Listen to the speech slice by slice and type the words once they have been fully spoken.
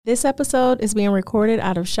This episode is being recorded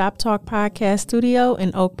out of Shop Talk Podcast Studio in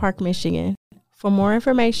Oak Park, Michigan. For more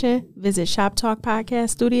information, visit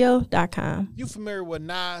shoptalkpodcaststudio.com. You familiar with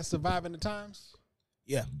Nas Surviving the Times?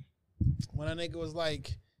 Yeah. When a nigga was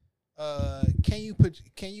like, can you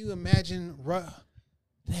imagine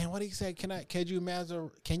damn, what did he say? Can you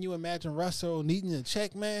imagine Russell needing a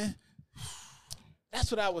check, man? That's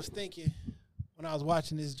what I was thinking when I was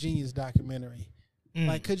watching this Genius documentary.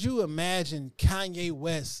 Like, could you imagine Kanye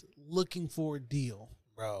West looking for a deal?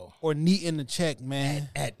 Bro. Or needing a check, man?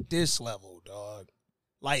 At this level, dog.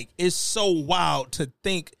 Like, it's so wild to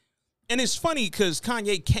think. And it's funny because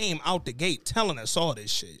Kanye came out the gate telling us all this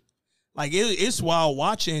shit. Like, it's wild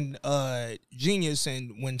watching Genius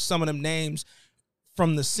and when some of them names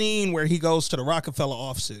from the scene where he goes to the Rockefeller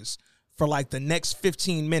offices for like the next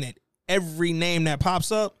 15 minutes, every name that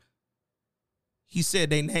pops up, he said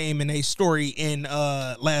they name and they story in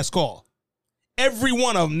Last Call. Every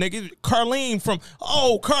one of them, nigga. Carlene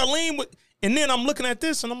Carlene. And then I'm looking at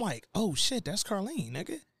this and I'm like, oh, shit, that's Carlene,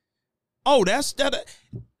 nigga. Oh, that's that.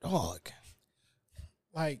 Dog.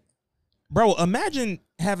 Like. Bro, imagine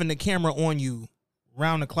having the camera on you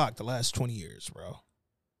round the clock the last 20 years, bro.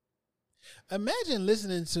 Imagine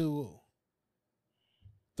listening to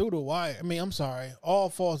Through the Wire. I mean, I'm sorry. All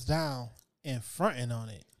Falls Down and fronting on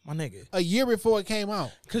it. My nigga. A year before it came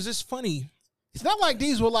out. Because it's funny. It's not like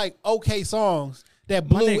these were like okay songs that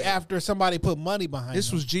blew after somebody put money behind This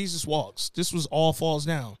them. was Jesus Walks. This was All Falls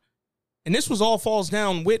Down. And this was All Falls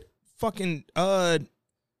Down with fucking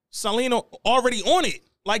Salino already on it.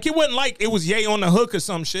 Like, it wasn't like it was Ye on the hook or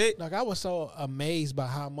some shit. Like, I was so amazed by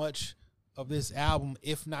how much of this album,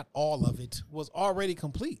 if not all of it, was already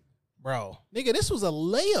complete. Bro. Nigga, this was a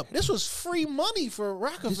layup. This was free money for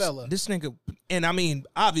Rockefeller. This nigga, and I mean,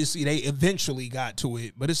 obviously they eventually got to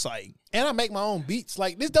it, but it's like. And I make my own beats.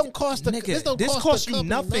 Like, this don't cost the nigga, this costs you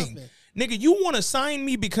nothing. Nigga, you want to sign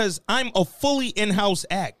me because I'm a fully in-house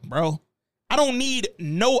act, bro. I don't need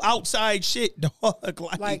no outside shit, dog.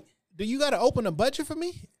 Like, do you got to open a budget for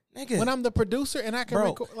me? Nigga. When I'm the producer and I can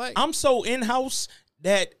record? Like, I'm so in-house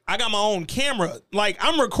that I got my own camera. Like,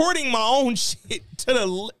 I'm recording my own shit to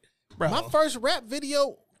the... Bro. My first rap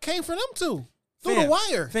video came from them too. Through the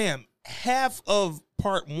Wire. Fam, half of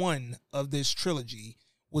part 1 of this trilogy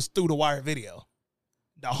was Through the Wire video.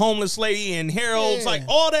 The homeless lady and Harold's, like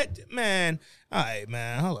all that, man. All right,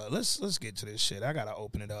 man, hold on. Let's get to this shit. I gotta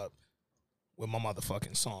open it up with my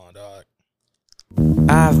motherfucking song, dog.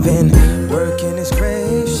 I've been working this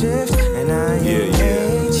grave shift and I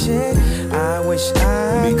ain't shit. I wish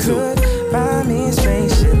I could buy me a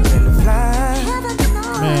spaceship and fly.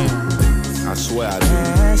 Man, I swear I do.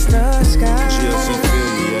 Past the sky. GLC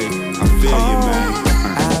feel you, I feel you, man.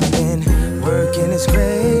 I've been working this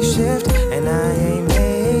grave shift and I ain't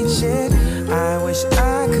made shit. I wish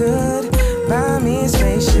I could buy me a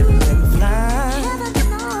spaceship and fly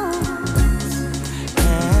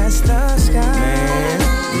past the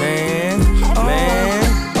sky. Man.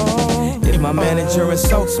 If my manager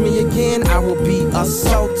insults me again, I will be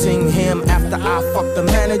assaulting him. After I fuck the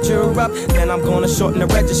manager up, then I'm gonna shorten the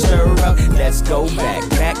register up. Let's go back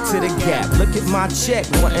to the Gap. Look at my check,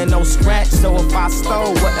 wasn't no scratch. So if I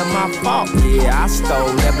stole, wasn't my fault. Yeah, I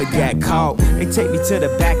stole, never got caught. They take me to the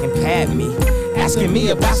back and pat me, asking me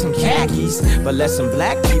about some khakis. But let some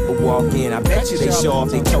black people walk in, I bet you they show off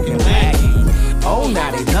they token baggy. Oh, now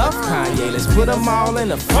they love Kanye. Let's put them all in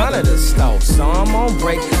the front of the stove. So I'm on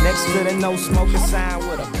break next to the no smoking sign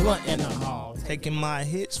with a blunt in the hall. Taking my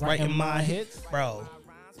hits, writing my hits. Bro,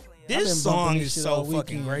 I've this been song bumping is this shit so all fucking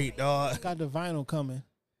weekend. great, dog. got the vinyl coming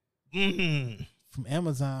from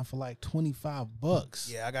Amazon for like $25.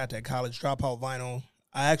 Yeah, I got that College Dropout vinyl.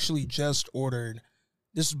 I actually just ordered,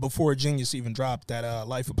 this is before Genius even dropped, that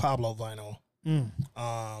Life of Pablo vinyl.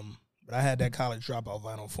 But I had that College Dropout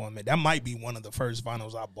vinyl for me. That might be one of the first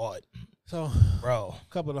vinyls I bought. So, bro, a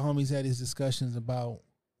couple of the homies had these discussions about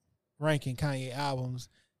ranking Kanye albums.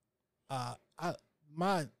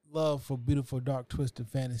 My love for Beautiful Dark Twisted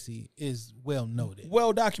Fantasy is well noted.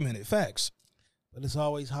 Well documented, facts. But it's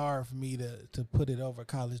always hard for me to put it over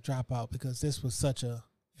College Dropout because this was such a...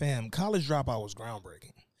 Fam, College Dropout was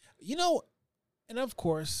groundbreaking. You know, and of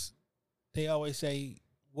course, they always say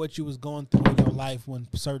what you was going through in your life when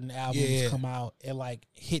certain albums come out, it like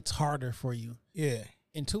hits harder for you. Yeah.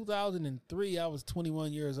 In 2003, I was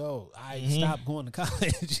 21 years old. I stopped going to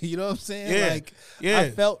college. You know what I'm saying? Yeah. Like,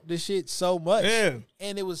 I felt this shit so much. Yeah.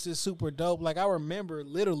 And it was just super dope. Like, I remember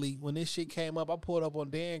literally when this shit came up, I pulled up on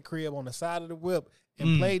Dan crib on the side of the whip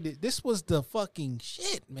and played it. This was the fucking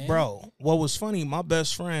shit, man. Bro, what was funny, my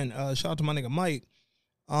best friend, shout out to my nigga Mike,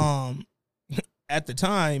 at the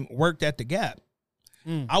time worked at the Gap.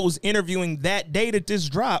 I was interviewing that day that this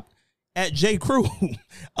dropped at J. Crew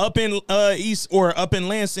up in up in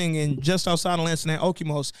Lansing and just outside of Lansing at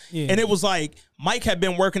Okemos. Yeah. And it was like Mike had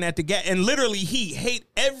been working at the Gap, and literally he hate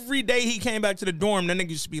every day he came back to the dorm. Then nigga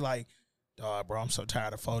used to be like, dog, bro, I'm so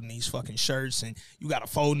tired of folding these fucking shirts, and you gotta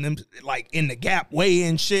fold them like in the Gap way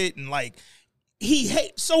and shit, and like he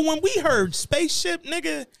hate. So when we heard Spaceship,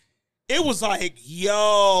 nigga, it was like,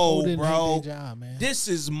 yo, bro, job, man. this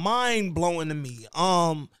is mind blowing to me.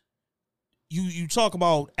 You talk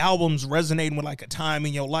about albums resonating with like a time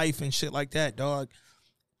in your life and shit like that, dog.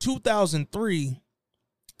 2003,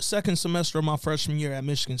 second semester of my freshman year at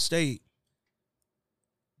Michigan State.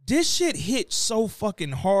 This shit hit so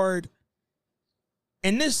fucking hard.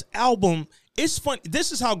 And this album, it's fun.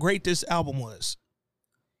 This is how great this album was.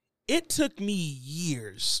 It took me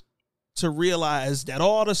years to realize that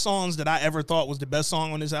all the songs that I ever thought was the best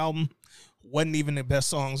song on this album wasn't even the best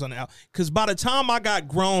songs on the album. Because by the time I got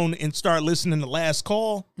grown and started listening to Last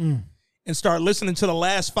Call and started listening to the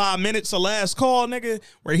last 5 minutes of Last Call, nigga,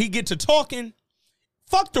 where he get to talking,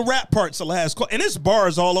 fuck the rap parts of Last Call. And it's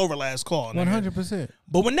bars all over Last Call, nigga. 100%.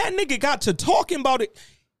 But when that nigga got to talking about it,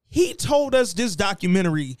 he told us this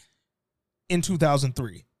documentary in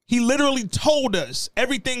 2003. He literally told us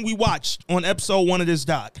everything we watched on episode 1 of this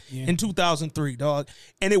doc in 2003, dog.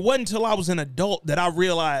 And it wasn't until I was an adult that I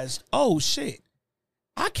realized, oh, shit,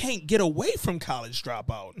 I can't get away from College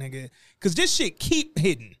Dropout, nigga. Because this shit keep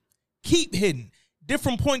hitting.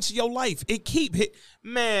 Different points of your life. It keep hit.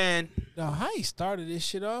 Man. Now, how he started this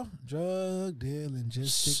shit off? Drug dealing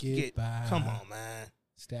just to get by. Come on, man.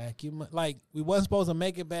 Stack you. Like, we wasn't supposed to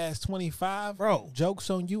make it past 25. Bro. Jokes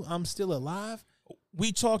on you. I'm still alive.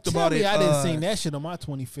 We talked Tell about me it. I didn't sing that shit on my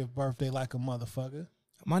 25th birthday like a motherfucker.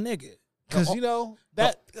 My nigga. Because, you know,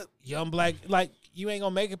 that young black, like, you ain't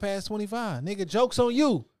going to make it past 25. Nigga, jokes on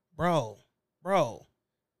you. Bro.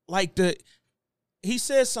 Like, he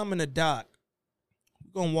said something in the doc.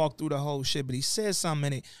 We're going to walk through the whole shit, but he said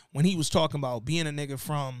something in it when he was talking about being a nigga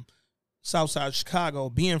from Southside Chicago,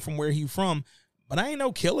 being from where he from. But I ain't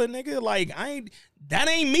no killer, nigga. Like, that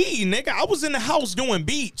ain't me, nigga. I was in the house doing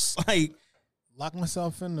beats. Like, lock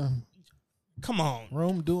myself in the come on,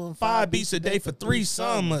 room doing 5 beats a day for 3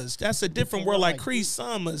 summers. That's a different world like Cree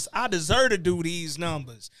Summers. I deserve to do these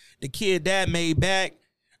numbers. The kid that made back,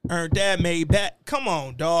 earned that made back. Come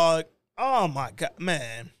on, dog. Oh my God,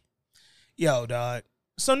 man. Yo, dog.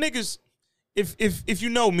 So niggas, if you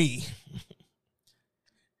know me,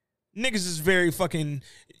 niggas is very fucking.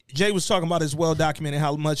 Jay was talking about it's well documented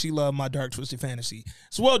how much he loved my Dark Twisted Fantasy.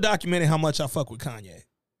 It's well documented how much I fuck with Kanye.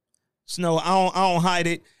 So no, I don't hide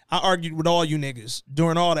it. I argued with all you niggas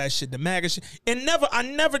during all that shit, the MAGA shit. And I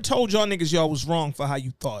never told y'all niggas y'all was wrong for how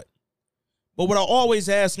you thought. But what I always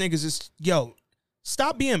ask niggas is, yo,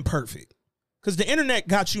 stop being perfect. Because the internet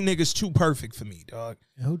got you niggas too perfect for me, dog.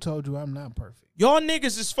 And who told you I'm not perfect? Y'all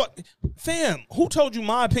niggas is fam, who told you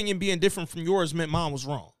my opinion being different from yours meant mine was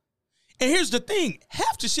wrong? And here's the thing.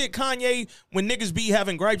 Half the shit Kanye, when niggas be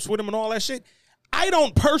having gripes with him and all that shit, I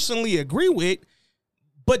don't personally agree with.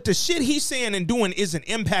 But the shit he's saying and doing isn't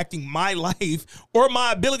impacting my life or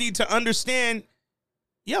my ability to understand.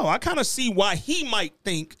 Yo, I kind of see why he might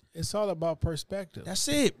think. It's all about perspective. That's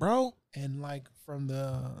it, bro. And like from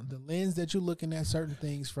the lens that you're looking at certain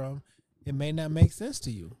things from, it may not make sense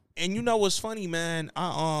to you. And you know what's funny, man?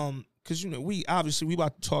 Because, you know, we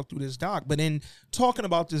about to talk through this doc. But in talking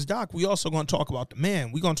about this doc, we also going to talk about the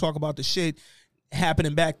man. We're going to talk about the shit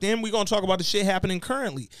happening back then. We're going to talk about the shit happening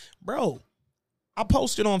currently. Bro, I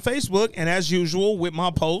posted on Facebook, and as usual with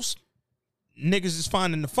my post, niggas is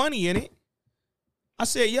finding the funny in it. I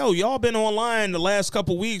said, yo, y'all been online the last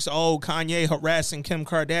couple weeks. Oh, Kanye harassing Kim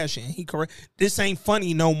Kardashian. This ain't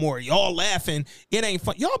funny no more. Y'all laughing. It ain't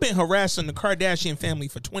fun. Y'all been harassing the Kardashian family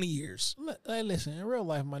for 20 years. Hey, listen, in real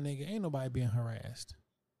life, my nigga, ain't nobody being harassed.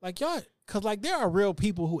 Like, y'all, because, like, there are real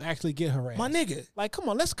people who actually get harassed. My nigga. Like, come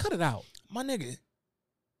on, let's cut it out. My nigga.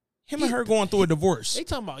 Him and her going through a divorce. They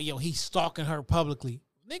talking about, yo, he's stalking her publicly.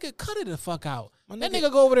 Nigga, cut it the fuck out. That nigga,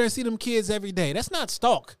 nigga go over there and see them kids every day. That's not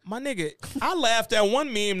stalk. My nigga, I laughed at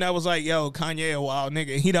one meme that was like, yo, Kanye a wild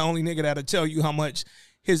nigga. He the only nigga that'll tell you how much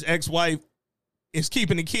his ex-wife is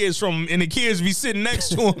keeping the kids from him, and the kids be sitting next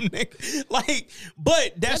to him, nigga. Like,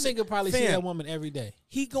 but that's... That nigga probably see that woman every day.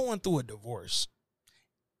 He going through a divorce.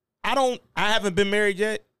 I haven't been married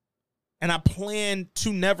yet, and I plan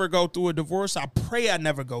to never go through a divorce. I pray I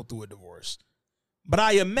never go through a divorce. But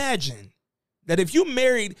I imagine that if you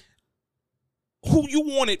married... who you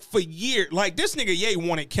wanted for years. Like, this nigga Ye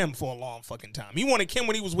wanted Kim for a long fucking time. He wanted Kim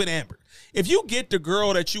when he was with Amber. If you get the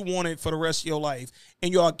girl that you wanted for the rest of your life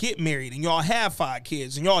and y'all get married and y'all have 5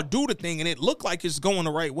 kids and y'all do the thing and it look like it's going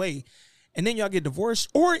the right way and then y'all get divorced,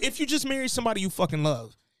 or if you just marry somebody you fucking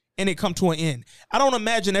love and it come to an end, I don't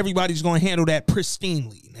imagine everybody's going to handle that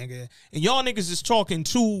pristinely, nigga. And y'all niggas is talking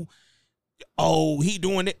too, oh, he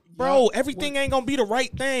doing it. Bro, everything ain't going to be the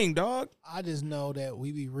right thing, dog. I just know that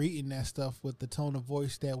we be reading that stuff with the tone of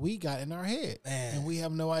voice that we got in our head. Man. And we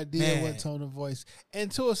have no idea what tone of voice.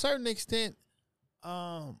 And to a certain extent,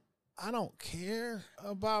 I don't care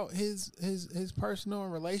about his personal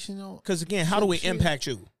and relational. Because, again, how do it impact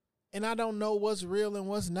you? And I don't know what's real and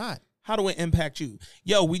what's not. How do it impact you?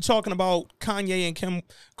 Yo, we talking about Kanye and Kim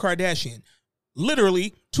Kardashian.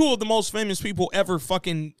 Literally, 2 of the most famous people ever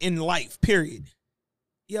fucking in life, period.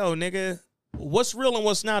 Yo, nigga, what's real and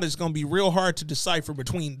what's not is going to be real hard to decipher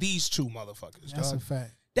between these 2 motherfuckers. That's dog. a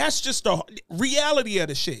fact. That's just the reality of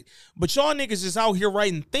the shit. But y'all niggas is out here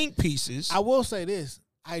writing think pieces. I will say this.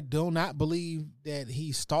 I do not believe that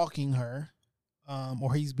he's stalking her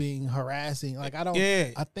or he's being harassing. Like, I don't.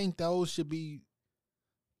 Yeah. I think those should be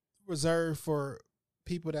reserved for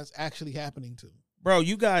people that's actually happening to. Bro,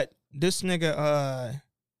 you got this nigga,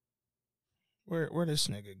 where this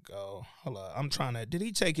nigga go? Hold up. I'm trying to, did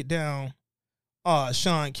he take it down?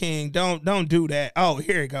 Sean King, don't do that. Oh,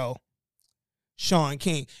 here you go. Sean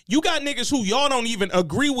King. You got niggas who y'all don't even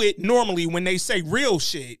agree with normally when they say real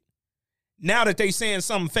shit. Now that they saying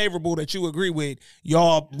something favorable that you agree with,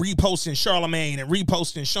 y'all reposting Charlamagne and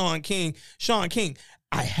reposting Sean King. Sean King,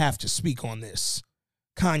 I have to speak on this.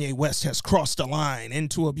 Kanye West has crossed the line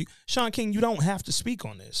into abuse. Sean King, you don't have to speak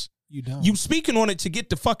on this. You don't. You speaking on it to get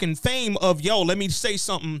the fucking fame of, yo, let me say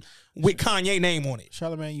something with Kanye name on it.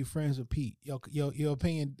 Charlamagne, you friends with Pete. Your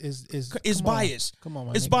opinion is biased. Come on,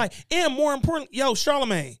 man. It's biased. And more important, yo,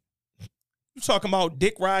 Charlamagne, you talking about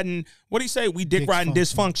dick riding, what do you say? We dick riding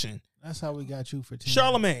dysfunction. That's how we got you for 10.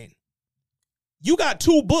 Charlamagne, you got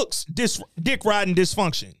 2 books, dick riding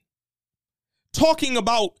dysfunction. Talking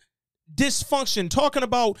about dysfunction, talking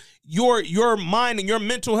about your mind and your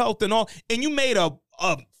mental health and all, and you made a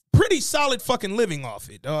pretty solid fucking living off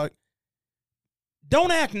it, dog.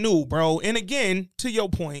 Don't act new, bro. And again, to your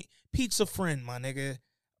point, Pete's a friend, my nigga.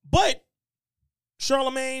 But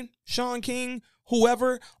Charlamagne, Sean King,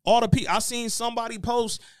 whoever, all the people, I seen somebody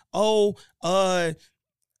post, y'all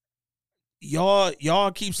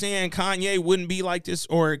keep saying Kanye wouldn't be like this,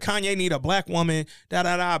 or Kanye need a black woman,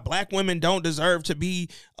 black women don't deserve to be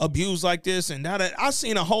abused like this, and I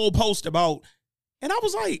seen a whole post about, and I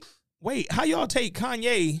was like, wait, how y'all take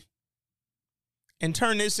Kanye and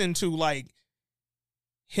turn this into like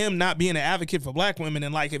him not being an advocate for black women,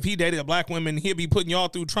 and like if he dated a black woman, he'll be putting y'all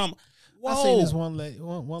through trauma. Whoa. I seen this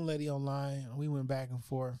one lady online. We went back and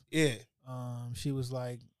forth. Yeah. She was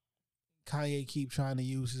like, Kanye keep trying to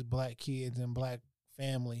use his black kids and black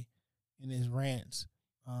family in his rants,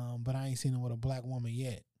 but I ain't seen him with a black woman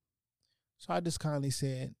yet. So I just kindly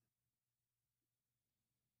said,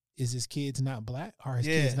 is his kids not black? Are his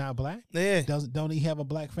kids not black? Yeah. Don't he have a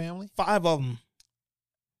black family? 5 of them.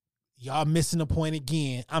 Y'all missing the point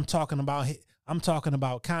again. I'm talking about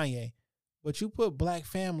Kanye, but you put black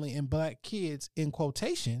family and black kids in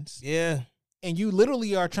quotations. Yeah. And you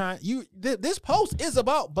literally are trying. This post is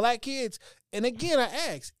about black kids. And again, I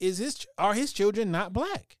ask: are his children not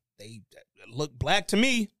black? They look black to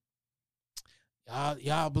me.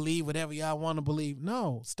 Y'all believe whatever y'all want to believe.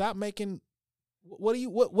 No, stop making. What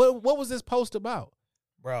was this post about,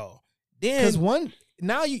 bro? Because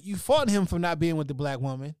now you fought him for not being with the black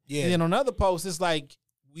woman. Yeah. And then on another post, it's like,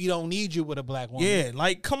 we don't need you with a black woman. Yeah,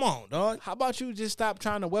 like, come on, dog. How about you just stop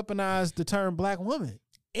trying to weaponize the term black woman?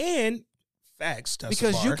 And facts,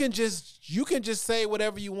 because you can just say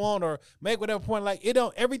whatever you want or make whatever point. Like,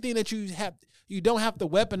 everything that you have, you don't have to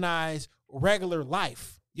weaponize regular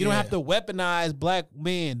life. You don't have to weaponize black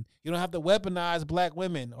men. You don't have to weaponize black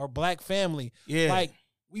women or black family. Yeah. Like,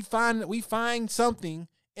 we find something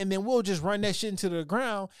and then we'll just run that shit into the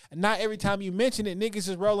ground. And not every time you mention it, niggas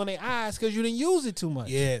is rolling their eyes because you didn't use it too much.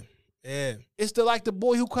 Yeah. Yeah. It's the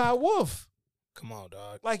boy who cried wolf. Come on,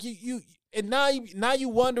 dog. Like and now you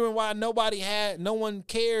wondering why no one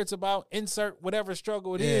cares about insert whatever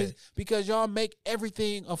struggle it is, because y'all make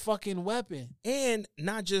everything a fucking weapon. And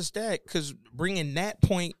not just that, because bringing that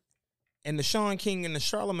point and the Sean King and the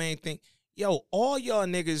Charlamagne thing, yo, all y'all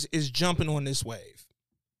niggas is jumping on this wave.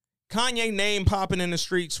 Kanye name popping in the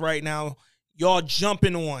streets right now. Y'all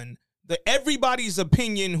jumping on everybody's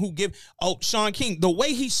opinion who give. Oh, Sean King, the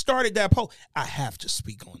way he started that post, I have to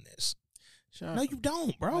speak on this. No, you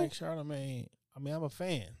don't, bro. Like Charlamagne, I mean, I'm a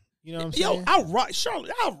fan. You know what I'm Yo, saying? I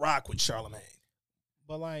rock with Charlamagne.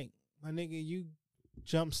 But like, my nigga, you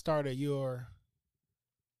jump started your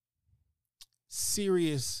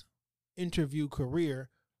serious interview career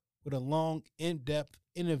with a long, in-depth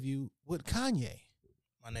interview with Kanye.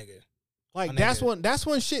 My nigga. Like My that's nigga.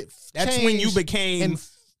 when shit. That's when you changed became and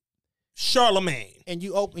Charlamagne. and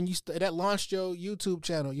you open that launched your YouTube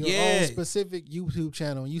channel, your Yeah. own specific YouTube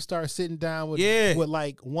channel. And you start sitting down with Yeah. with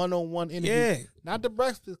like one-on-one interviews. Yeah. Not the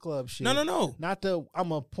Breakfast Club shit. No. Not the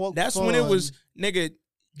I'm a poke That's fun. when it was, nigga,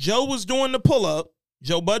 Joe was doing the pull-up.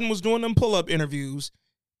 Joe Budden was doing them pull-up interviews.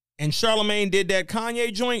 And Charlamagne did that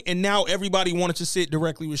Kanye joint. And now everybody wanted to sit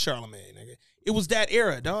directly with Charlamagne, nigga. It was that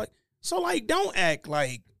era, dog. So, like, don't act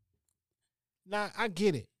like. Nah, I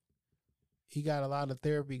get it. He got a lot of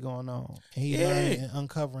therapy going on, and he Yeah. learning and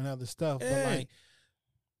uncovering other stuff. Yeah. But like,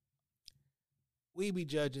 we be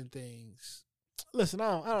judging things. Listen,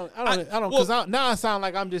 I don't, because now I sound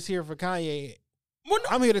like I'm just here for Kanye. Well, no,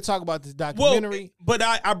 I'm here to talk about this documentary. But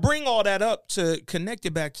I bring all that up to connect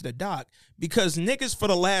it back to the doc because niggas for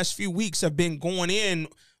the last few weeks have been going in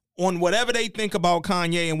on whatever they think about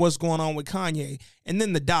Kanye and what's going on with Kanye. And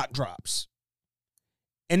then the doc drops.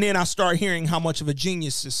 And then I start hearing how much of a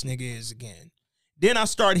genius this nigga is again. Then I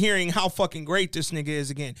start hearing how fucking great this nigga is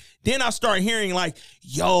again. Then I start hearing like,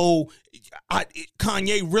 yo,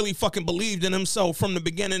 Kanye really fucking believed in himself from the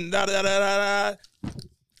beginning. Da, da, da, da, da.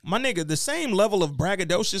 My nigga, the same level of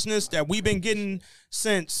braggadociousness that we've been getting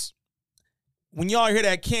since when y'all hear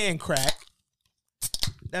that can crack,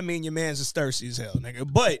 that mean your man's as thirsty as hell,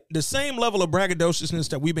 nigga. But the same level of braggadociousness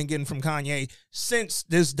that we've been getting from Kanye since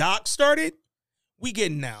this doc started, we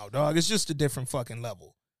getting now, dog. It's just a different fucking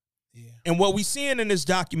level. Yeah. And what we seeing in this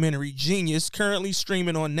documentary, Genius, currently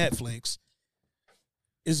streaming on Netflix,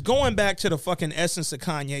 is going back to the fucking essence of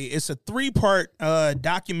Kanye. It's a 3-part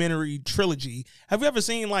documentary trilogy. Have you ever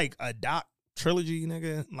seen like a doc trilogy,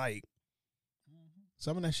 nigga? Like,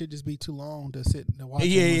 Some of that shit just be too long to sit and watch.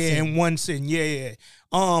 yeah, in one sitting. in one sitting,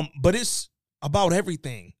 yeah. But it's about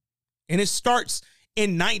everything, and it starts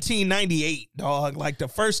in 1998, dog. Like the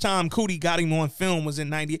first time Cootie got him on film was in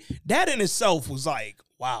 98. That in itself was like,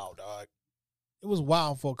 wow, dog. It was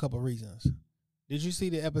wild for a couple of reasons. Did you see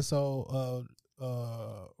the episode of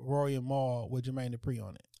Rory and Maul with Jermaine Dupri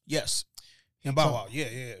on it? Yes, and Bow Wow, yeah.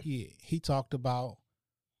 Yeah, he talked about.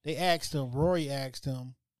 They asked him. Rory asked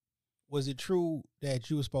him, "Was it true that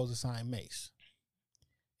you were supposed to sign Mace?"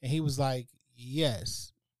 And he was like,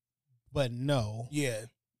 "Yes, but no, Yeah.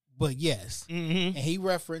 but yes." Mm-hmm. And he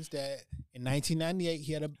referenced that in 1998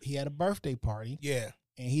 he had a birthday party, Yeah.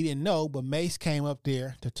 and he didn't know, but Mace came up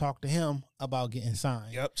there to talk to him about getting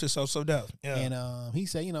signed. Yep. To So Def. Yeah. And he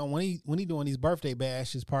said, you know, when he doing these birthday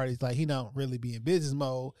bashes parties, like he don't really be in business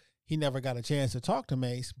mode. He never got a chance to talk to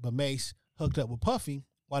Mace, but Mace hooked up with Puffy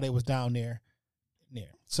while they was down there.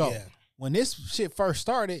 So Yeah. when this shit first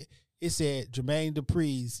started, it said Jermaine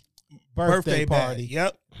Dupri's birthday party,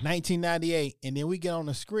 Yep. 1998, and then we get on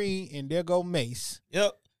the screen and there go Mace,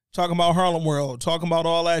 Yep. Talking about Harlem World. Talking about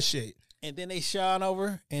all that shit. and then they shine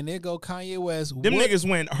over and there go Kanye West. Them niggas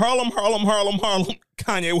went Harlem,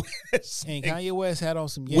 Kanye West. And Kanye West had on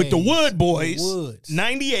some with the Yeezys, Wood Boys. the Woods,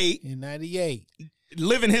 98. in 98.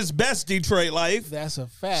 Living his best Detroit life. That's a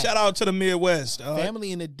fact. Shout out to the Midwest. Dog.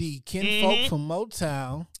 Family in the D, kinfolk from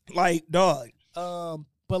Motown. Like, dog.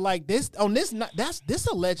 But like this on this night, this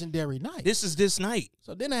a legendary night. This is this night.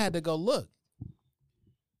 So then I had to go look.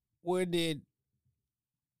 Where did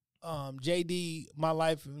JD My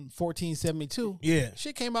Life in 1472? Yeah.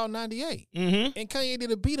 Shit came out in 98. Mm-hmm. And Kanye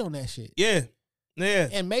did a beat on that shit. Yeah. Yeah.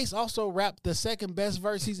 And Mace also rapped the second best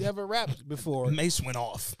verse he's ever rapped before. Mace went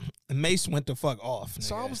off. Mace went the fuck off.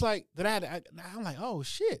 So I nigga. was like, I'm like, oh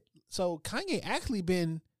shit. So Kanye actually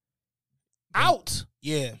been out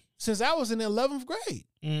Yeah. since I was in the 11th grade.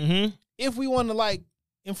 Mm-hmm. If we want to like,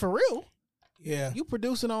 and for real, Yeah. you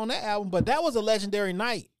producing on that album, but that was a legendary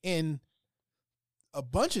night in a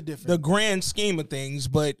bunch of different. The grand scheme of things,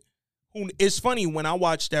 but it's funny when I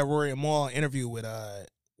watched that Rory and Maul interview with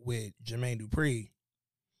Jermaine Dupri,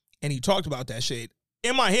 and he talked about that shit.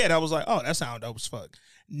 In my head, I was like, "Oh, that sound dope as fuck."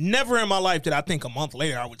 Never in my life did I think a month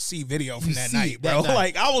later I would see video from You that see night, it bro. that night.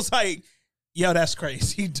 Like I was like, "Yo, that's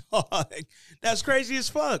crazy, dog. That's crazy as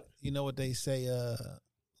fuck." You know what they say?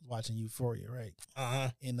 Watching Euphoria, right?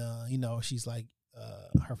 And you know, she's like,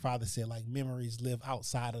 her father said like memories live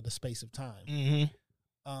outside of the space of time. Mm-hmm.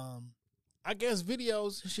 I guess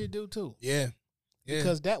videos should do too, Yeah. Yeah.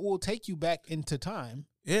 because that will take you back into time.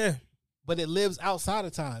 Yeah. But it lives outside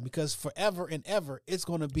of time because forever and ever it's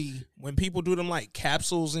gonna be. When people do them like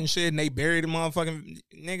capsules and shit and they bury the motherfucking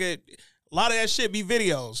nigga, A lot of that shit be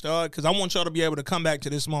videos, dog, because I want y'all to be able to come back to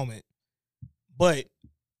this moment. But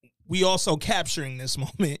we also capturing this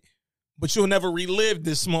moment, but you'll never relive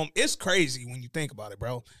this moment. It's crazy when you think about it,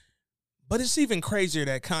 bro. But it's even crazier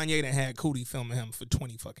that Kanye done had Cootie filming him for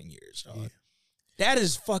 20 fucking years, dog. Yeah. That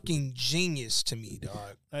is fucking genius to me,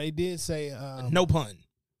 dog. They did say No pun.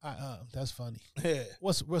 that's funny. Yeah.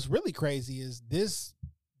 What's really crazy is this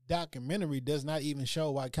documentary does not even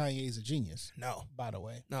show why Kanye is a genius. No. By the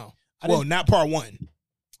way, No. I Well, didn't- not part one.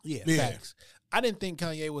 yeah, Yeah. facts. I didn't think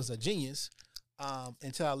Kanye was a genius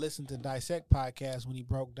until I listened to Dissect podcast when he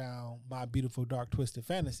broke down My Beautiful Dark Twisted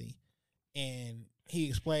Fantasy, and he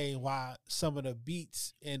explained why some of the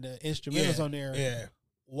beats and the instrumentals on there, Yeah.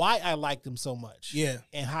 why I liked them so much, Yeah.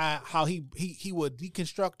 and how he would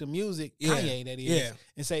deconstruct the music, Yeah. Kanye that is, Yeah.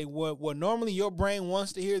 and say what normally your brain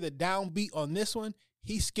wants to hear the downbeat on this one,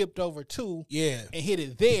 he skipped over two Yeah. and hit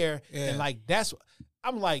it there, Yeah. and like that's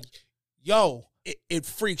I'm like, yo, It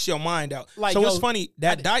freaks your mind out. Like, so yo, it's funny,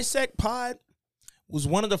 that Dissect pod was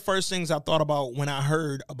one of the first things I thought about when I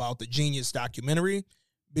heard about the Genius documentary,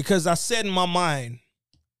 because I said in my mind,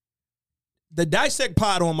 the Dissect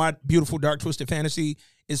pod on My Beautiful Dark Twisted Fantasy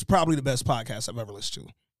is probably the best podcast I've ever listened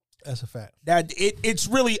to. that's a fact. That it's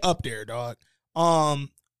really up there, dog.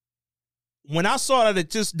 When I saw that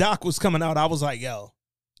this doc was coming out, I was like, yo,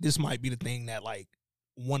 this might be the thing that like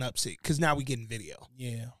one-ups it, because now we getting video.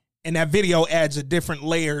 Yeah. And that video adds a different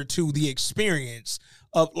layer to the experience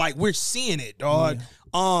of like we're seeing it, dog.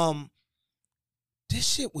 This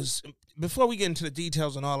shit was, before we get into the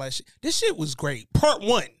details and all that shit, this shit was great. Part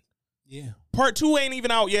one. Yeah. Part two ain't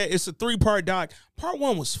even out yet. It's a 3-part doc. Part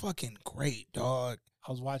one was fucking great, dog.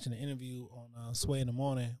 I was watching an interview on Sway in the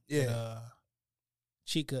Morning Yeah. with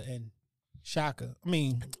Chica and Shaka. I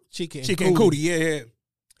mean, Chica and Chicken Cootie. Cootie, yeah.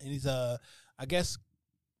 And he's I guess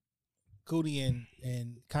Cootie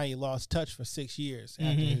and Kanye lost touch for 6 years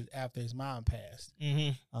after his mom passed.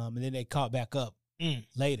 Mm-hmm. And then they caught back up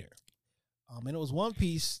later. And it was one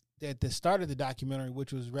piece that started the documentary,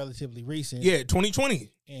 which was relatively recent. Yeah,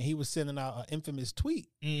 2020. And he was sending out an infamous tweet.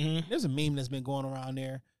 Mm-hmm. There's a meme that's been going around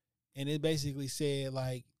there, and it basically said,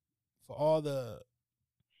 like, for all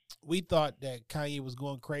we thought that Kanye was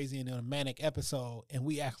going crazy in a manic episode, and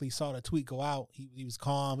we actually saw the tweet go out. He was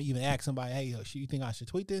calm. He even asked somebody, "Hey, you think I should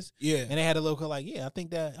tweet this?" Yeah. And they had a look like, "Yeah, I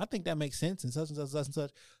think that makes sense," and such and such, such and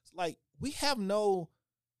such. Like, we have no.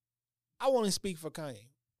 I want to speak for Kanye.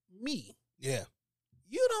 Me. Yeah.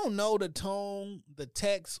 You don't know the tone, the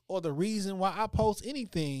text, or the reason why I post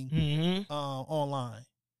anything Mm-hmm. online.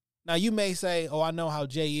 Now, you may say, "Oh, I know how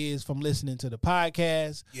Jay is from listening to the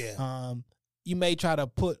podcast." Yeah. You may try to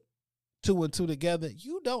put 2 and 2 together.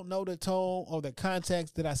 You don't know the tone or the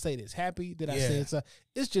context. Did I say this happy? Did I say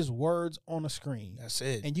it's just words on a screen. That's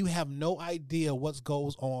it. And you have no idea what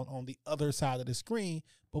goes on the other side of the screen,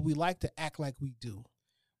 but we like to act like we do.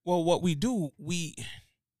 Well, what we do,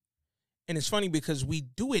 and it's funny because we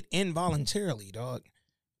do it involuntarily, dog.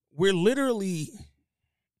 We're literally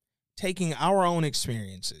taking our own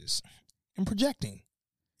experiences and projecting.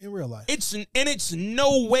 In real life. It's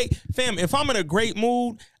no way, fam. If I'm in a great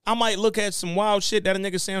mood, I might look at some wild shit that a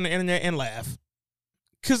nigga say on the internet and laugh.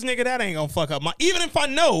 Cause nigga, that ain't gonna fuck up my. Even if I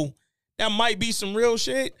know that might be some real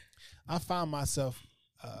shit. I found myself,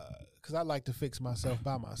 because I like to fix myself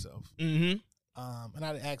by myself. Mm-hmm. And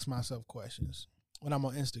I ask myself questions when I'm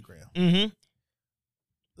on Instagram. Mm-hmm.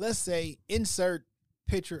 Let's say insert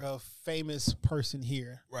picture of famous person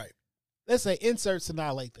here. Right. Let's say insert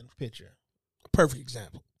Sanaa Lathan picture. Perfect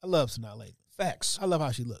example. I love Sanaa Lathan. Facts. I love how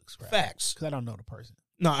she looks. Right? Facts. Because I don't know the person.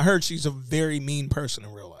 No, I heard she's a very mean person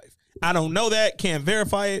in real life. I don't know that, can't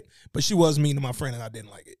verify it, but she was mean to my friend and I didn't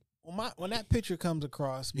like it. When that picture comes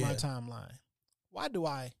across my Yeah. timeline, why do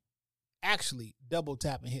I actually double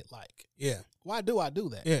tap and hit like? Yeah. Why do I do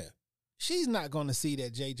that? Yeah. She's not going to see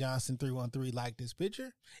that Jay Johnson 313 liked this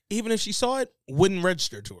picture. Even if she saw it, wouldn't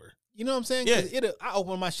register to her. You know what I'm saying? Yeah. 'Cause I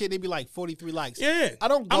open my shit, it'd be like 43 likes. Yeah. I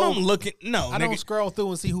don't go. I'm looking. No, I nigga. don't scroll through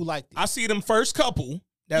and see who liked it. I see them first couple.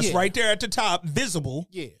 That's Yeah. right there at the top, visible,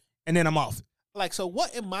 Yeah. and then I'm off. Like, so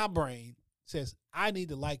what in my brain says, I need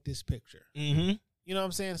to like this picture? Mm-hmm. You know what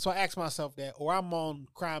I'm saying? So I ask myself that, or I'm on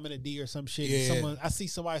Crime in a D or some shit. And Yeah. I see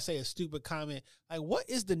somebody say a stupid comment. Like, what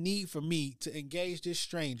is the need for me to engage this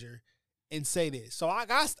stranger and say this? So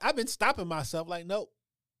I've been stopping myself. Like, nope,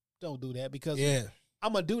 don't do that, because Yeah.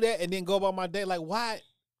 I'm gonna do that and then go about my day. Like, why?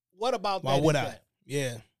 What about Why that? would is I? that?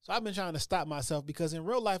 Yeah. So I've been trying to stop myself, because in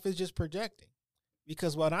real life it's just projecting.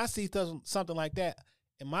 Because when I see something like that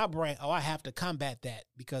in my brain, I have to combat that,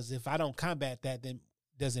 because if I don't combat that, then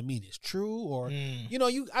doesn't mean it's true, or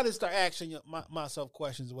I just start asking myself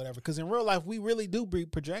questions or whatever. Because in real life, we really do be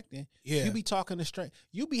projecting. Yeah. You be talking to straight.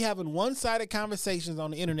 You be having one-sided conversations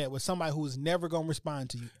on the internet with somebody who is never gonna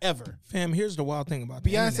respond to you ever. Fam, here's the wild thing about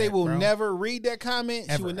the Beyonce internet, will bro. never read that comment.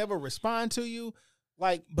 She Ever. will never respond to you.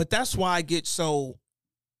 Like, But that's why I get so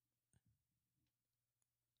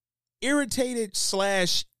irritated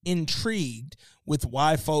 / intrigued with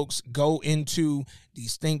why folks go into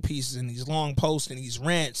these think pieces and these long posts and these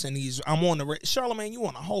rants and these, I'm on the, Charlamagne, you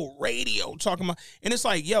on a whole radio talking about, and it's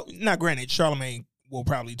like, yo, not granted, Charlamagne will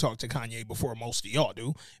probably talk to Kanye before most of y'all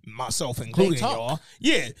do, myself including talk. y'all.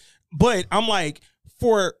 Yeah. But I'm like,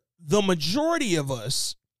 for the majority of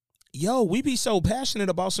us, yo, we be so passionate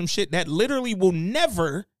about some shit that literally will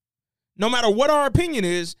never, no matter what our opinion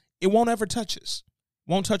is, it won't ever touch us.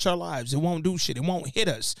 Won't touch our lives. It won't do shit. It won't hit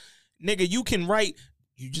us. Nigga, you can write,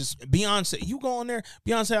 you just, Beyonce, you go on there,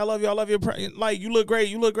 Beyonce, I love you, I love you. Like, you look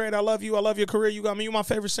great, I love you, I love your career, you got me, you my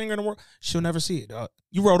favorite singer in the world. She'll never see it, dog.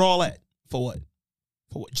 You wrote all that. For what?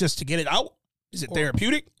 For what? Just to get it out? Is it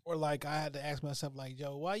therapeutic? or like I had to ask myself, like,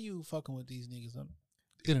 yo, why you fucking with these niggas on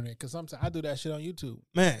the internet? Because sometimes I do that shit on YouTube.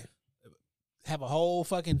 Man. Have a whole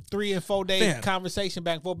fucking 3 and 4 day Fam. conversation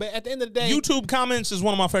back and forth. But at the end of the day, YouTube comments is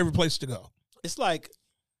one of my favorite places to go. it's like,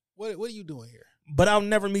 what are you doing here? But I'll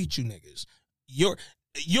never meet you niggas.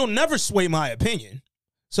 You'll never sway my opinion.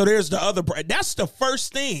 So there's the other. That's the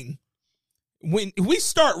first thing. When we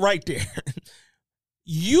start right there,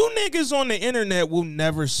 you niggas on the internet will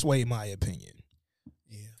never sway my opinion.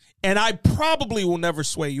 Yeah. And I probably will never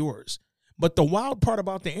sway yours. But the wild part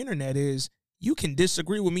about the internet is you can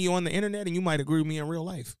disagree with me on the internet and you might agree with me in real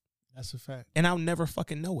life. That's a fact. And I'll never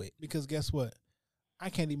fucking know it. Because guess what? I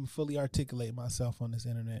can't even fully articulate myself on this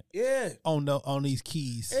internet. Yeah. On these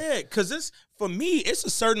keys. Yeah, because it's, for me, it's a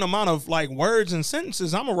certain amount of like words and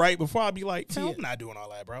sentences I'm going to write before I be like, "Fam, I'm not doing all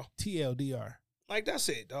that, bro." TLDR. Like, that's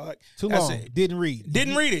it, dog. Too That's long. it. Didn't read.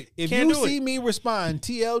 Didn't read it. If Can't you do see it. me respond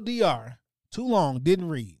TLDR, too long, didn't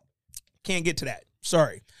read. Can't get to that.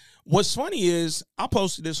 Sorry. What's funny is I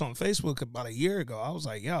posted this on Facebook about a year ago. I was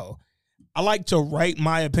like, yo, I like to write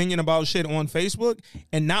my opinion about shit on Facebook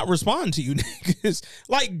and not respond to you niggas.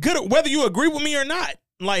 Like, good, whether you agree with me or not.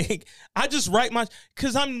 Like, I just write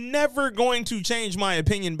because I'm never going to change my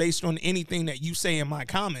opinion based on anything that you say in my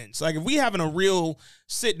comments. Like, if we having a real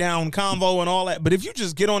sit down convo and all that, but if you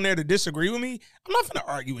just get on there to disagree with me, I'm not going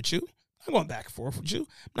to argue with you. I'm not going back and forth with you.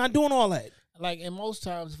 I'm not doing all that. Like, and most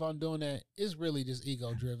times if I'm doing that, it's really just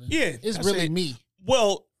ego driven. Yeah. It's that's really it. me.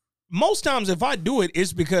 Well, most times if I do it,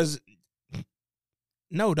 it's because,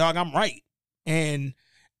 no, dog, I'm right. And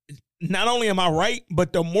not only am I right,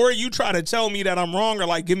 but the more you try to tell me that I'm wrong or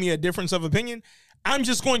like give me a difference of opinion, I'm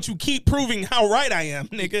just going to keep proving how right I am,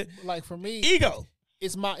 nigga. Like for me, Ego.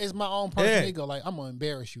 it's my own personal Yeah. ego. Like, I'm gonna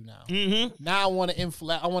embarrass you now. Mm-hmm. Now I want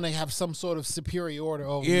to I want to have some sort of superiority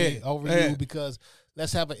over Yeah. you because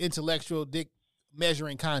let's have an intellectual dick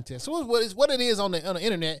measuring contest. So what it is on the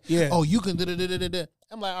internet. Yeah. Oh, you can da-da-da-da-da.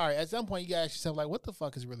 I'm like, all right. At some point, you gotta ask yourself, like, what the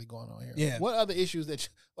fuck is really going on here? Yeah. What other issues that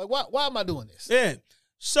why am I doing this? Yeah.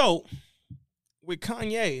 So, with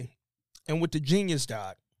Kanye and with the Genius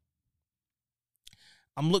doc,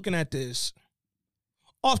 I'm looking at this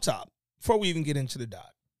off top before we even get into the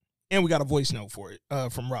doc. And we got a voice note for it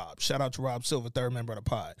from Rob. Shout out to Rob Silver, third member of the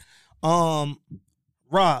pod.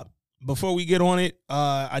 Rob, before we get on it,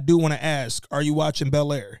 I do want to ask, are you watching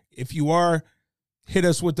Bel Air? If you are, hit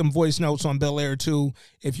us with them voice notes on Bel Air too,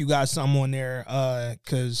 if you got some on there,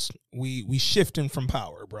 because we shifting from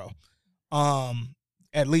power, bro.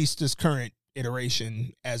 At least this current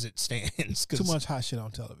iteration as it stands. Too much hot shit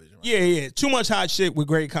on television. Right? Yeah. Too much hot shit with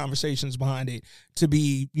great conversations behind it to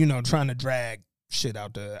be, trying to drag shit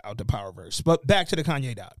out the Powerverse. But back to the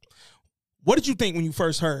Kanye doc. What did you think when you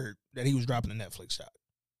first heard that he was dropping the Netflix doc?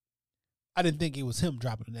 I didn't think it was him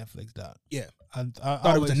dropping the Netflix doc. Yeah. I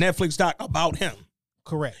Thought it was a Netflix doc about him.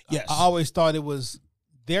 Correct. Yes. I always thought it was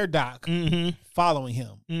their doc following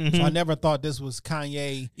him. Mhm. So I never thought this was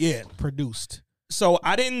Kanye Yeah. produced. So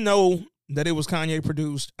I didn't know that it was Kanye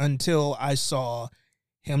produced until I saw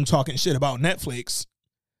him talking shit about Netflix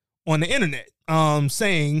on the internet,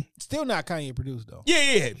 saying, Still not Kanye produced though.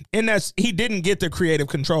 yeah. And he didn't get the creative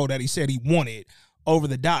control that he said he wanted over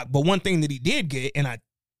the doc. But one thing that he did get, and I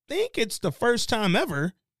think it's the first time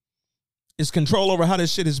ever, is control over how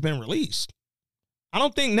this shit has been released. I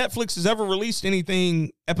don't think Netflix has ever released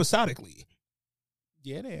anything episodically.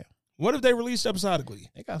 Yeah, they have. What if they released episodically?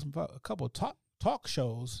 They got a couple talk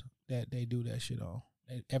shows that they do that shit on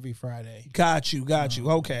every Friday. Got you.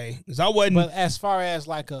 Okay. Because I wasn't. But as far as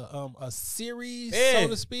like a series, so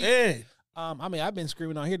to speak, Yeah. I mean, I've been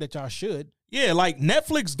screaming on here that y'all should. Yeah, like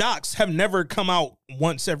Netflix docs have never come out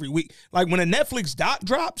once every week. Like when a Netflix doc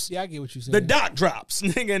drops, Yeah, I get what you said. the doc drops.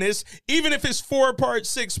 Nigga, and it's even if it's 4 parts,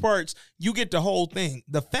 6 parts, you get the whole thing.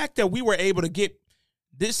 The fact that we were able to get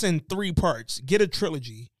this in 3 parts, get a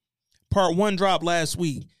trilogy. Part 1 dropped last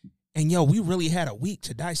week. And yo, we really had a week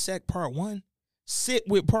to dissect part 1, sit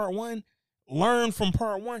with part 1, learn from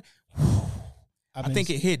part 1. I think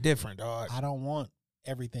it hit different, dog. I don't want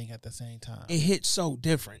everything at the same time. It hit so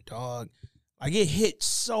different, dog. Like it hit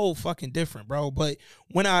so fucking different, bro. But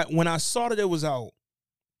when I saw that it was out,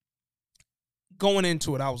 going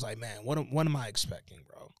into it, I was like, man, what am I expecting,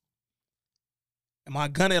 bro? Am I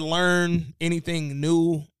gonna learn anything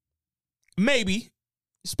new? Maybe.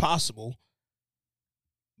 It's possible.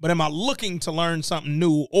 But am I looking to learn something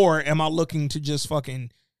new, or am I looking to just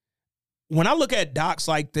fucking... When I look at docs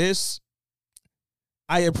like this,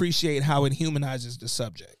 I appreciate how it humanizes the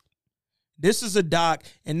subject. This is a doc,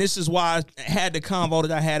 and this is why I had the convo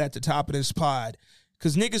that I had at the top of this pod.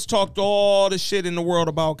 Because niggas talked all the shit in the world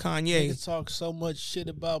about Kanye. Niggas talk so much shit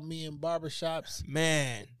about me in barbershops.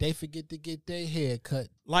 Man. They forget to get their hair cut.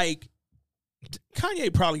 Like,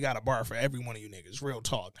 Kanye probably got a bar for every one of you niggas, real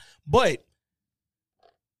talk. But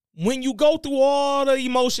when you go through all the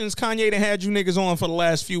emotions Kanye done had you niggas on for the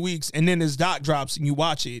last few weeks, and then this doc drops and you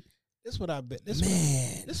watch it. This is what I bet. This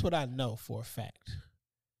Man. is what I know for a fact.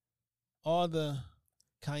 All the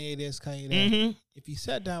Kanye this, Kanye that. Mm-hmm. If you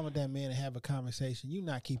sat down with that man and have a conversation, you're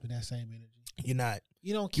not keeping that same energy. You're not.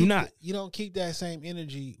 You don't You're keep not. You don't keep that same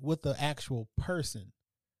energy with the actual person.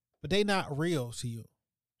 But they not real to you.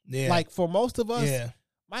 Yeah. Like for most of us, Yeah.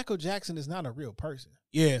 Michael Jackson is not a real person.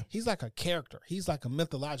 Yeah. He's like a character. He's like a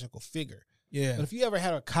mythological figure. Yeah. But if you ever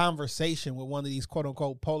had a conversation with one of these quote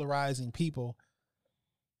unquote polarizing people,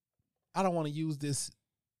 I don't want to use this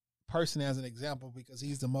person as an example because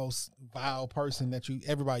he's the most vile person that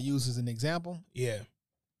everybody uses as an example. Yeah.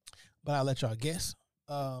 But I'll let y'all guess.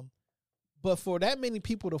 But for that many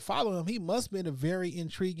people to follow him, he must have been a very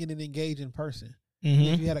intriguing and engaging person. Mm-hmm.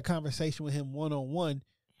 If you had a conversation with him one-on-one,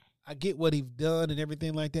 I get what he's done and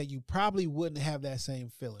everything like that. You probably wouldn't have that same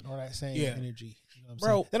feeling or that same energy. You know what I'm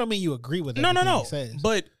saying? That don't mean you agree with everything he says.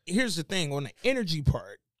 But here's the thing on the energy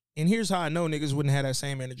part, and here's how I know niggas wouldn't have that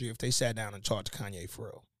same energy if they sat down and talked to Kanye for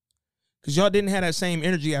real. Because y'all didn't have that same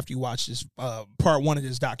energy after you watched this part 1 of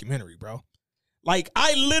this documentary, bro. Like,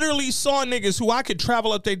 I literally saw niggas who I could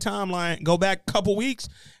travel up their timeline, go back a couple weeks,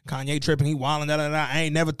 Kanye tripping, he wilding, da-da-da. I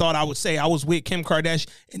ain't never thought I would say I was with Kim Kardashian,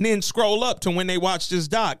 and then scroll up to when they watched this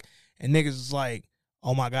doc, and niggas is like,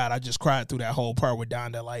 oh my God, I just cried through that whole part with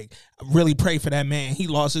Donda. Like, I really pray for that man. He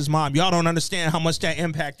lost his mom. Y'all don't understand how much that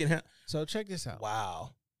impacted him. So check this out. Wow.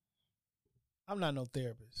 I'm not no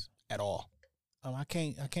therapist. At all. I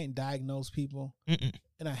can't diagnose people. Mm-mm.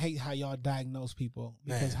 And I hate how y'all diagnose people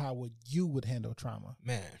because how you would handle trauma.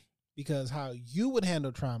 Man. Because how you would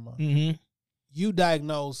handle trauma, Mm-hmm. you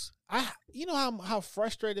diagnose. You know how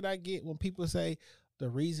frustrated I get when people say the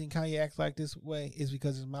reason Kanye acts like this way is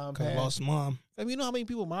because his mom passed. Lost mom. I mean, you know how many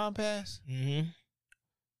people mom passed? Mm-hmm.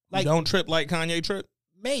 Like, you don't trip like Kanye trip?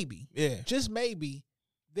 Maybe. Yeah. Just maybe.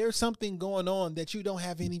 There's something going on that you don't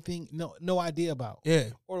have anything, no idea about. Yeah.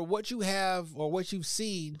 Or what you have or what you've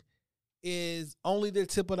seen is only the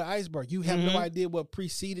tip of the iceberg. You have no idea what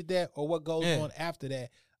preceded that or what goes on after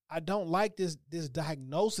that. I don't like this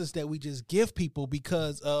diagnosis that we just give people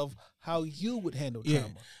because of how you would handle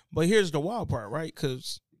trauma. But here's the wild part, right?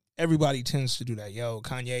 Because everybody tends to do that. Yo,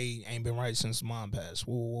 Kanye ain't been right since mom passed.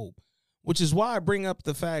 Whoa, whoa. Which is why I bring up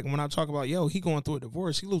the fact when I talk about, yo, he going through a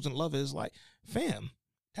divorce, he losing love of his life. Fam,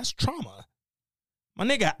 that's trauma. My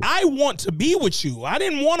nigga, I want to be with you. I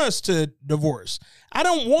didn't want us to divorce. I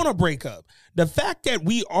don't want to break up. The fact that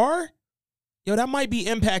we are, yo, that might be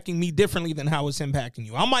impacting me differently than how it's impacting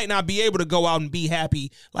you. I might not be able to go out and be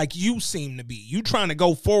happy like you seem to be. You trying to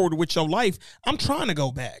go forward with your life. I'm trying to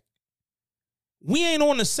go back. We ain't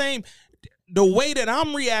on the same. The way that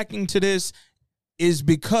I'm reacting to this is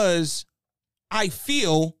because I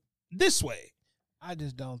feel this way. I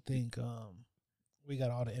just don't think we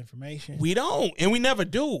got all the information. We don't, and we never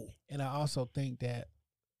do. And I also think that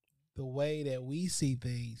the way that we see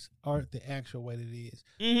things aren't the actual way that it is.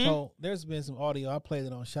 Mm-hmm. So there's been some audio. I played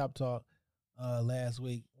it on Shop Talk last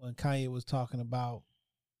week when Kanye was talking about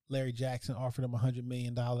Larry Jackson offered him $100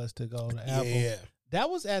 million to go to Apple. Yeah. That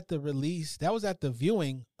was at the release. That was at the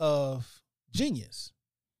viewing of Genius.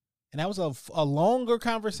 And that was a longer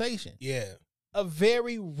conversation. Yeah. A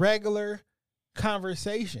very regular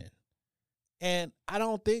conversation. And I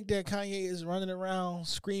don't think that Kanye is running around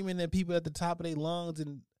screaming at people at the top of their lungs.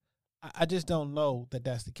 And I just don't know that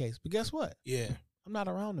that's the case. But guess what? Yeah. I'm not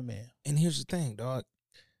around the man. And here's the thing, dog.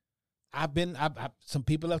 some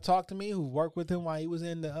people have talked to me who worked with him while he was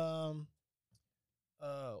in the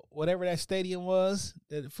whatever that stadium was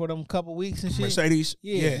for them couple weeks and shit. Mercedes.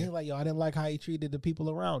 Yeah. He's like, yo, I didn't like how he treated the people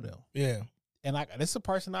around him. Yeah. And this is a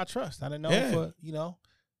person I trust. I didn't know him for,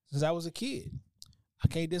 since I was a kid. I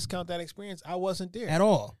can't discount that experience. I wasn't there. At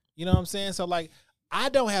all. You know what I'm saying? So, like, I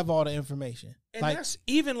don't have all the information. And like, that's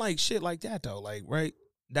even like shit like that, though. Like, right?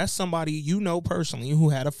 That's somebody you know personally who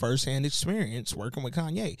had a firsthand experience working with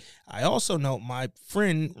Kanye. I also know my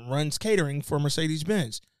friend runs catering for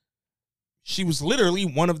Mercedes-Benz. She was literally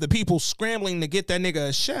one of the people scrambling to get that nigga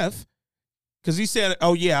a chef because he said,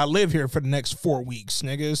 oh, yeah, I live here for the next 4 weeks,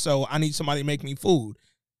 nigga, so I need somebody to make me food.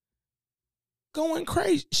 Going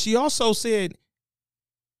crazy. She also said,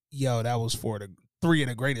 yo, that was for the 3 of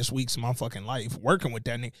the greatest weeks of my fucking life working with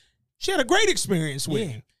that nigga. She had a great experience with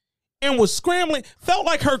him and was scrambling. Felt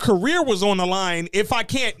like her career was on the line if I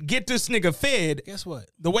can't get this nigga fed. Guess what?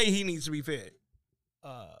 The way he needs to be fed.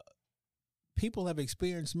 People have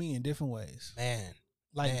experienced me in different ways. Man.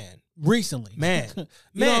 Like, man. recently. Man. You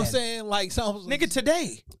know what I'm saying? Like, some nigga,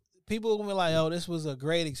 today. People will be like, oh, this was a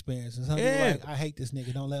great experience. And some people like, I hate this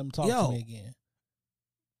nigga. Don't let him talk to me again.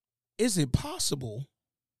 Is it possible?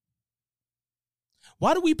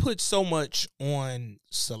 Why do we put so much on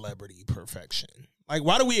celebrity perfection? Like,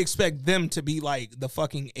 why do we expect them to be like the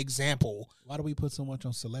fucking example? Why do we put so much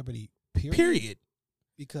on celebrity? Period.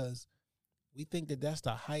 Because we think that that's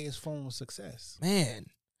the highest form of success. Man.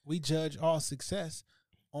 We judge all success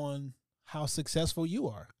on how successful you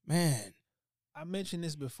are. Man. I mentioned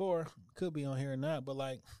this before. Could be on here or not, but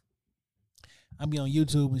like, I'll be on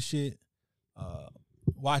YouTube and shit,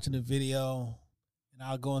 watching the video, and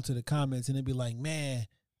I'll go into the comments and it'd be like, man,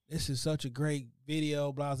 this is such a great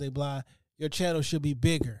video, blah, blah, blah. Your channel should be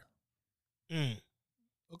bigger.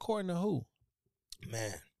 According to who?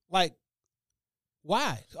 Man. Like,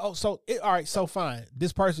 why? Oh, all right, so fine.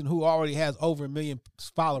 This person who already has over 1 million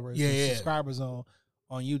followers and subscribers on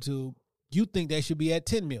YouTube, you think they should be at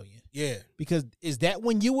 10 million. Yeah. Because is that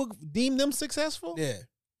when you would deem them successful? Yeah.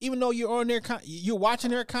 Even though you're on their you're watching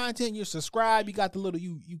their content, you're subscribed, you got the little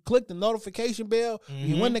you click the notification bell,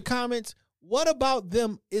 you in the comments. What about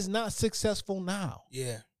them is not successful now?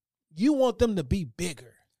 Yeah. You want them to be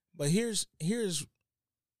bigger. But here's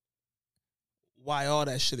why all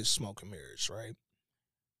that shit is smoke and mirrors, right?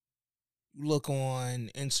 You look on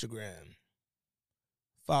Instagram,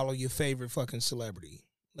 follow your favorite fucking celebrity.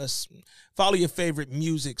 Let's follow your favorite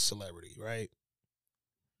music celebrity, right?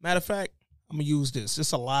 Matter of fact, I'm going to use this.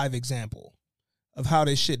 It's a live example of how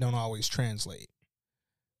this shit don't always translate.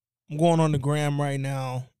 I'm going on the gram right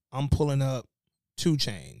now. I'm pulling up 2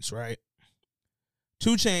 Chainz, right?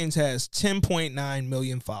 2 Chainz has 10.9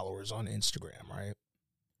 million followers on Instagram, right?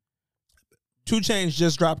 2 Chainz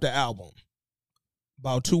just dropped an album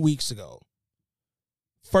about 2 weeks ago.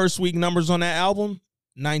 First week numbers on that album,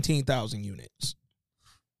 19,000 units.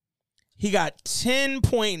 He got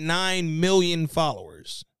 10.9 million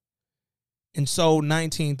followers and sold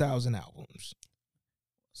 19,000 albums.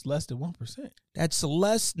 It's less than 1%. That's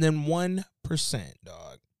less than 1%,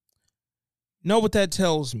 dog. Know what that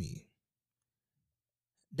tells me?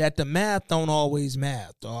 That the math don't always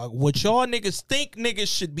math, dog. What y'all niggas think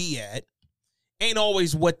niggas should be at ain't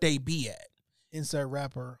always what they be at. Insert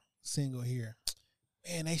rapper single here.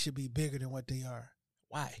 Man, they should be bigger than what they are.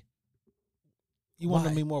 Why? You want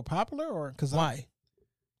them to be more popular, or because why?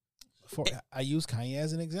 I use Kanye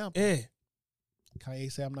as an example. Yeah.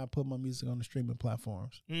 Kanye said, "I'm not putting my music on the streaming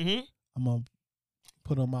platforms. Mm-hmm. I'm gonna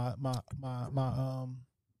put on my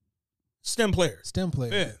stem player.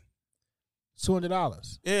 Yeah.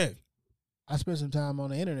 $200. Yeah. I spent some time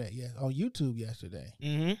on the internet, on YouTube yesterday.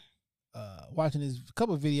 Mm-hmm. Watching this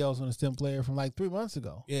couple of videos on the stem player from like 3 months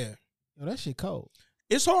ago. Yeah. Yo, that shit cold.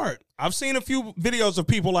 It's hard. I've seen a few videos of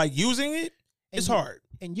people like using it. It's hard.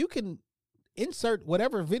 And you can insert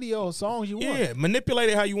whatever video or songs you want. Yeah, manipulate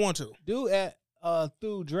it how you want to. Do at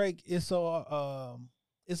through Drake, it's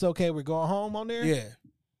okay, we're going home on there. Yeah.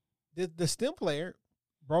 The stem player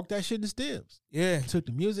broke that shit in stems. Yeah. Took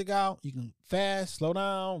the music out. You can fast, slow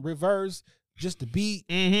down, reverse, just the beat,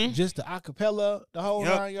 just the acapella, the whole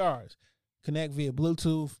 9 yards. Connect via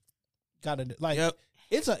Bluetooth. Got it like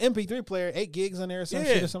it's an MP3 player, 8 gigs on there or some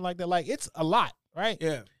shit or something like that. Like it's a lot, right?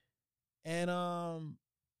 Yeah. And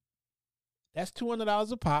that's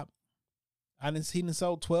 $200 a pop. He done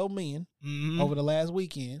sold 12 million over the last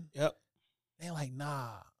weekend. Yep. They're like,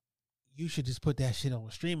 nah, you should just put that shit on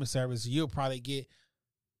a streaming service. You'll probably get,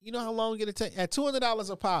 you know how long it'll take? At $200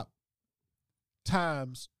 a pop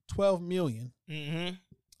times 12 million. Mm-hmm.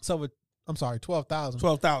 So I'm sorry, 12,000.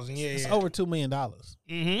 12,000. Yeah, It's yeah. over $2 million.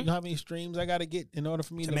 You Mm-hmm. know how many streams I got to get in order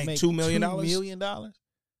for me To to make make $2 million? $2 million?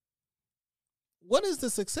 What is the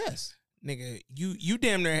success? Nigga, you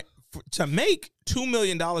damn near to make $2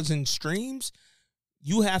 million in streams,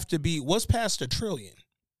 you have to be what's past $1 trillion.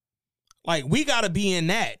 Like we gotta be in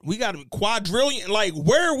that. We gotta quadrillion. Like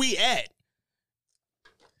where are we at,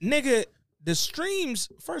 nigga? The streams.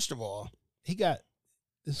 First of all, He got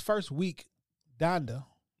this first week. Donda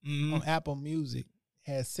mm, on Apple Music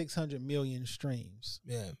has 600 million streams.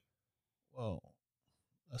 yeah, Well,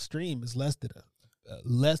 a stream is less than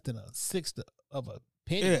a sixth of a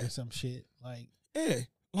penny Yeah. or some shit. Like yeah.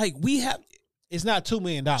 Like we have it's not $2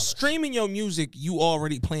 million. streaming your music. You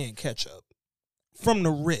already playing catch up from the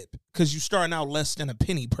rip because you starting out less than a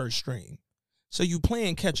penny per stream. So you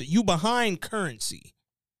playing catch up. You behind currency.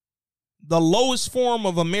 The lowest form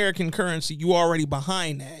of American currency, you already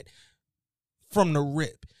behind that from the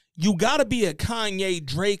rip. You got to be a Kanye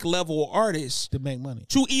Drake level artist to make money.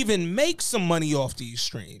 to even make some money off these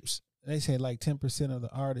streams. They say like 10% of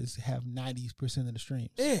the artists have 90% of the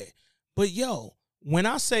streams. Yeah. But yo, when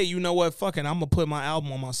I say, you know what, fuck it, I'm going to put my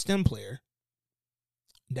album on my stem player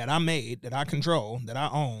that I made, that I control, that I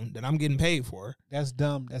own, that I'm getting paid for. That's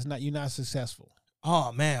dumb. You're not successful.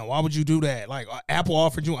 Oh man, why would you do that? Like Apple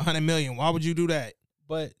offered you $100 million. Why would you do that?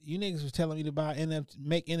 But you niggas was telling me to buy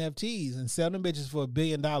make NFTs and sell them bitches for $1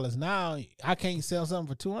 billion. Now I can't sell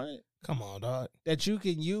something for 200 Come on, dog. that you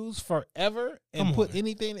can use forever and Come put on.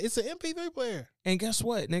 anything. It's an MP3 player. And guess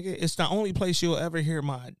what, nigga? It's the only place you'll ever hear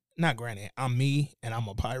my. Not granted, I'm me and I'm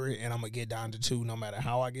a pirate and I'm gonna get down to 2 no matter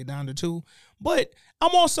how I get down to 2. But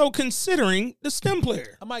I'm also considering the stem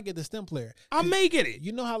player. I might get the stem player. I may get it.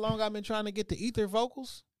 You know how long I've been trying to get the ether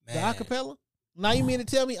vocals, the Man. acapella. Now you mean to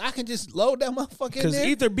tell me I can just load that motherfucker in Because there?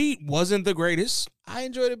 Ether Beat wasn't the greatest. I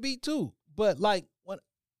enjoy the beat too, but like when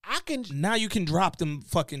I can, Now you can drop them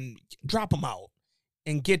out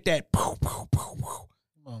and get that. Pow, pow, pow, pow.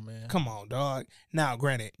 come on, man. Come on, dog. Now,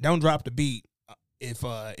 granted, don't drop the beat if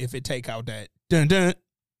it take out that dun dun.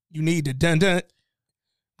 You need the dun dun.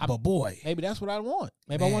 But boy, Maybe that's what I want.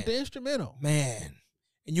 Maybe I want the instrumental. man,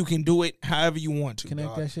 and you can do it however you want to. Connect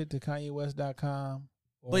dog. that shit to KanyeWest.com.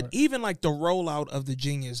 But even like the rollout of the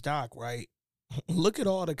Genius Doc, right? Look at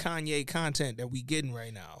all the Kanye content that we getting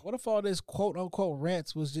right now. what if all this quote unquote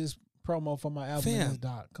rants was just promo for my album in Fam, this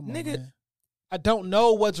doc? Come on, nigga, man. I don't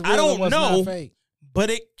know what's real I don't and what's know. not fake. But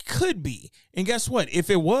it could be. And guess what? If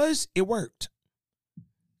it was, it worked.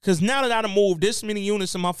 Because now that I done moved this many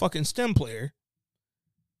units in my fucking stem player,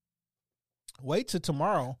 Wait till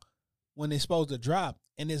tomorrow when it's supposed to drop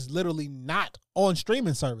and it's literally not on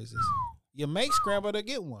streaming services. You may scramble to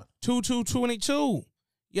get one. 2222.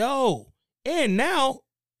 Yo. And now,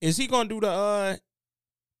 is he gonna do the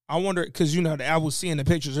I wonder, because you know I was seeing the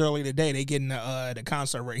pictures earlier today, they getting the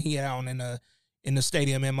concert where he out in the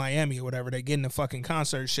stadium in Miami or whatever. They getting the fucking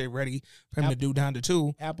concert shit ready for him to do down to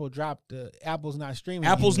 2. Apple's not streaming.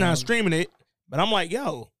 Apple's anymore. not streaming it, but I'm like,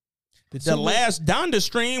 yo, The the last Donda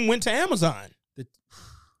stream went to Amazon. The-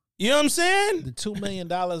 You know what I'm saying? The $2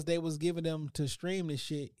 million they was giving them to stream this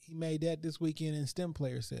shit, he made that this weekend in stem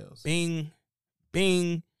player sales. Bing,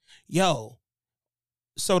 bing, yo.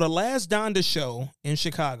 So the last Donda show in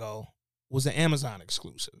Chicago was an Amazon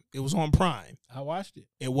exclusive. It was on Prime. I watched it.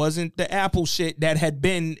 It wasn't the Apple shit that had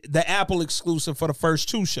been the Apple exclusive for the first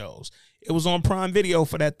 2 shows. It was on Prime Video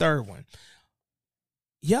for that 3rd one.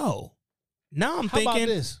 Yo, now I'm How thinking, about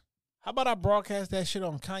this? How about I broadcast that shit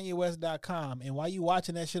on KanyeWest.com, and while you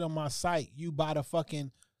watching that shit on my site, you buy the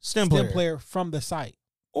fucking stem stem player. player from the site.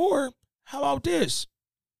 Or how about this?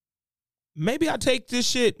 Maybe I take this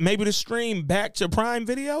shit, maybe the stream back to Prime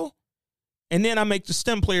Video, and then I make the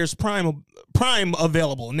stem players Prime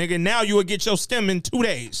available, nigga. Now you will get your stem in 2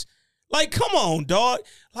 days. Like, come on, dog.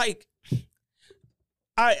 Like,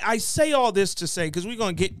 I say all this to say, because we're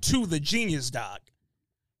going to get to the Genius Doc.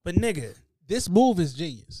 But, nigga, This move is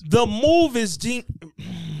genius. the move is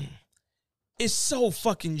it's so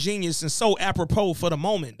fucking genius and so apropos for the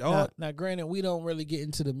moment, dog. Now, granted, we don't really get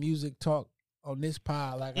into the music talk on this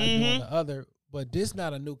pod like I do on the other, but this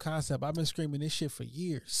not a new concept. I've been streaming this shit for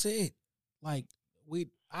years. Shit. Like,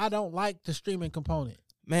 I don't like the streaming component.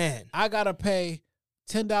 Man. I gotta pay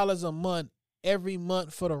 $10 a month every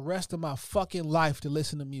month for the rest of my fucking life to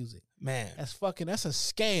listen to music. Man. That's a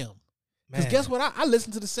scam. Man. Because guess what? I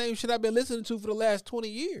listen to the same shit I've been listening to for the last 20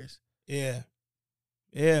 years. Yeah.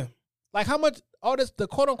 Yeah. Like how much all this the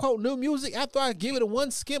quote unquote new music after I give it a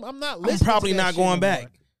one skim, I'm not listening. I'm probably to that not shit going no more.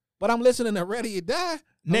 back. But I'm listening to Ready or Die. I'm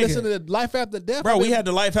Nigga. listening to Life After Death. Bro, we had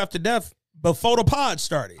the Life After Death before the pod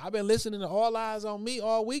started. I've been listening to All Eyes on Me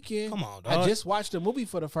all weekend. Come on, I dog. just watched the movie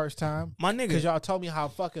for the first time. My nigga. Because y'all told me how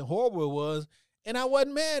fucking horrible it was, and I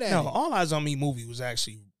wasn't mad at No, it. All Eyes on Me movie was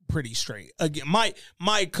actually pretty straight. Again,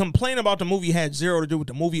 my complaint about the movie had zero to do with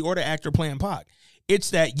the movie or the actor playing Pac.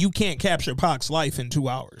 It's that you can't capture Pac's life in 2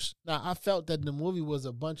 hours. Now, I felt that the movie was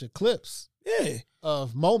a bunch of clips Yeah.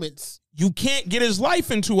 of moments. You can't get his life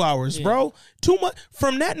in 2 hours, Yeah. bro. Too much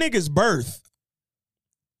from that nigga's birth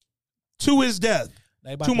to his death.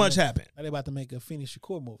 They about Too to much make- happened. They about to make a Phoenix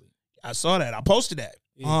Shakur movie. I saw that. I posted that.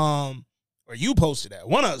 Yeah. Or you posted that.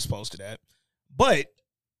 One of us posted that. But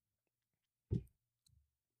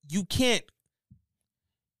you can't.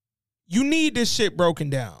 You need this shit broken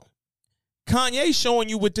down. Kanye showing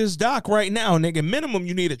you with this doc right now, nigga. Minimum,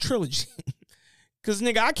 you need a trilogy. Cause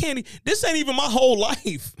nigga, I can't. This ain't even my whole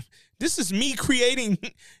life. This is me creating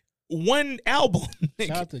one album. Nigga.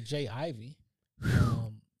 Shout out to Jay Ivy,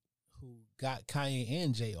 who got Kanye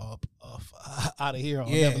and Jay off out of here on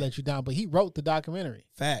Yeah. Never Let You Down. But he wrote the documentary.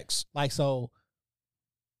 Facts. Like, so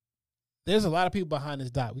there's a lot of people behind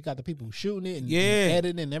this doc. We got the people who shooting it and, Yeah. and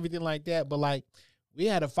editing and everything like that. But like, we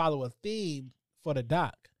had to follow a theme for the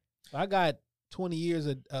doc. So I got 20 years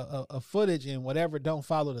of footage and whatever don't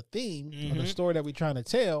follow the theme or the Mhm. story that we're trying to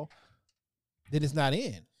tell, then it's not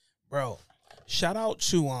in. Bro. Shout out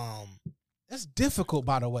to That's difficult,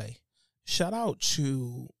 by the way. Shout out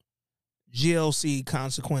to GLC,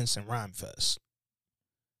 Consequence, and Rhymefest.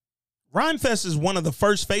 Rhymefest is one of the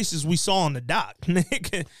first faces we saw on the doc.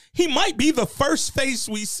 Nigga, he might be the first face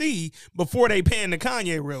we see before they pan to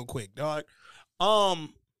Kanye real quick, dog.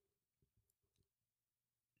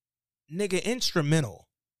 Nigga, instrumental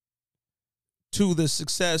to the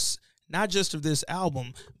success, not just of this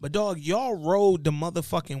album, but dog, y'all rode the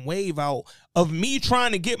motherfucking wave out of me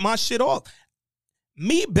trying to get my shit off.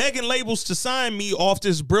 Me begging labels to sign me off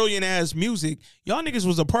this brilliant ass music. Y'all niggas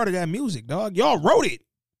was a part of that music, dog. Y'all wrote it.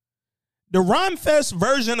 The Rhymefest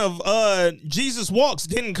version of Jesus Walks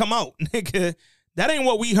didn't come out, nigga. That ain't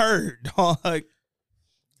what we heard, dog.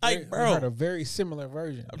 Like, We bro. heard a very similar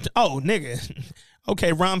version. Oh, nigga.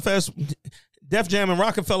 Okay, Rhymefest, Def Jam and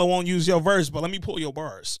Rockefeller won't use your verse, but let me pull your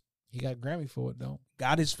bars. He got Grammy for it, though.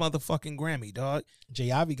 Got his motherfucking Grammy, dog.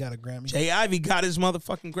 Jay Ivy got a Grammy. Jay Ivy got his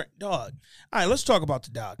motherfucking dog. All right, let's talk about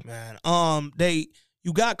the doc, man.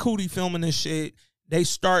 You got Cootie filming this shit. They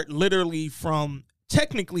start literally from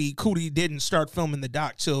technically Cootie didn't start filming the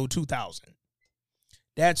doc till 2000.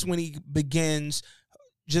 That's when he begins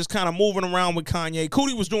just kind of moving around with Kanye.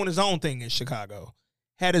 Cootie was doing his own thing in Chicago.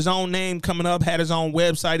 Had his own name coming up, had his own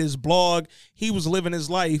website, his blog. He was living his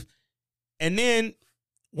life. And then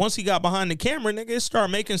once he got behind the camera, nigga, it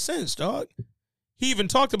started making sense, dog. He even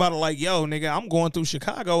talked about it like, yo, nigga, I'm going through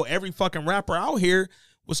Chicago. Every fucking rapper out here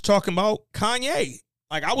was talking about Kanye.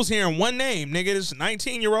 Like, I was hearing one name, nigga, this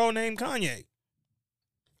 19-year-old named Kanye.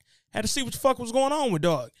 Had to see what the fuck was going on with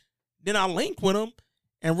dog. Then I linked with him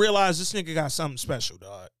and realized this nigga got something special,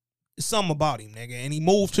 dog. It's something about him, nigga. And he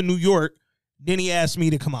moved to New York. Then he asked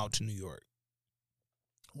me to come out to New York.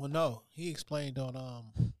 Well, no, he explained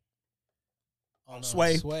on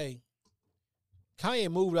Sway.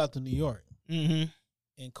 Kanye moved out to New York, Mm-hmm.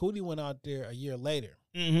 and Cootie went out there a year later.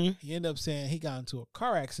 Mm-hmm. He ended up saying he got into a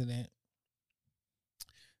car accident,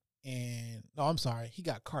 and he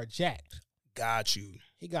got carjacked. Got you.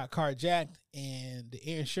 He got carjacked, and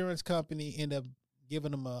the insurance company ended up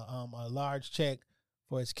giving him a large check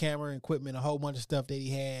for his camera equipment, a whole bunch of stuff that he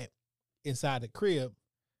had inside the crib.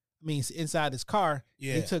 I mean, inside his car.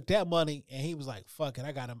 Yeah. He took that money and he was like, "Fuck it,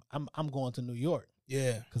 I got him. I'm going to New York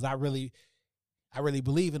Yeah. because I really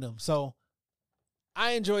believe in him." So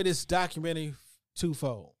I enjoy this documentary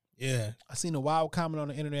twofold. Yeah. I seen a wild comment on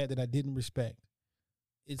the internet that I didn't respect.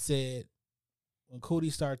 It said, when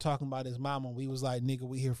Cootie started talking about his mama, we was like, "Nigga,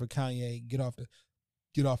 we here for Kanye. Get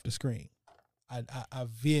off the screen." I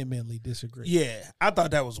vehemently disagree. Yeah. I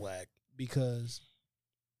thought that was whack. Because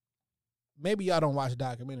maybe y'all don't watch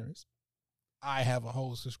documentaries. I have a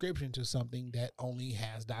whole subscription to something that only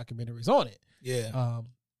has documentaries on it. Yeah.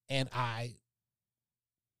 And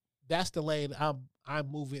that's the lane I'm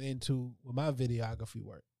moving into with my videography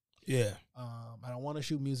work. Yeah. I don't want to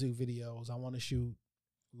shoot music videos. I want to shoot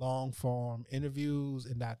long form interviews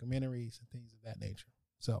and documentaries and things of that nature.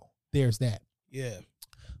 So there's that. Yeah.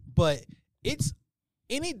 But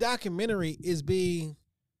any documentary is being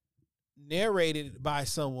narrated by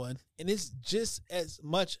someone, and it's just as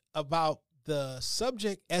much about the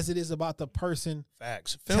subject as it is about the person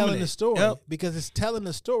Facts. telling the story. Yep. Because it's telling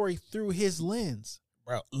the story through his lens.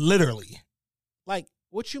 Bro, literally. Like,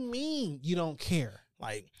 what you mean you don't care?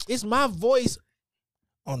 Like, It's my voice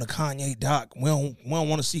on the Kanye doc. We don't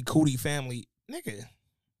want to see Cootie family, nigga.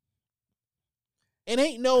 It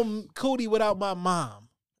ain't no Cootie without my mom,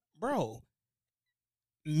 Bro.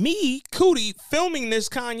 Me, Cootie, filming this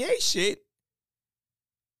Kanye shit.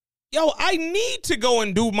 Yo, I need to go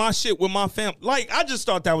and do my shit with my fam. Like, I just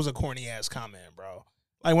thought that was a corny ass comment, bro.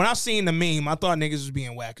 Like, when I seen the meme, I thought niggas was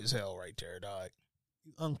being whack as hell right there, dog.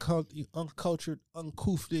 You uncultured,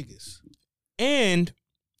 uncouth niggas. And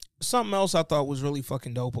something else I thought was really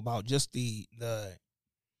fucking dope about just the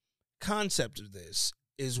concept of this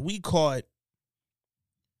is we caught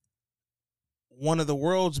one of the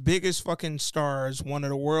world's biggest fucking stars, one of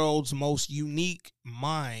the world's most unique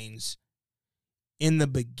minds in the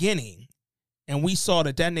beginning. And we saw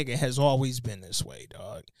that nigga has always been this way,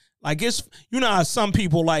 dog. Like, it's, you know how some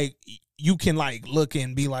people, like, you can, like, look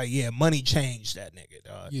and be like, yeah, money changed that nigga,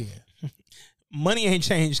 dog. Yeah. Money ain't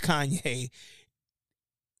changed Kanye,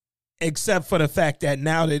 except for the fact that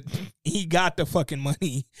now that he got the fucking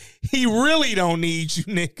money, he really don't need you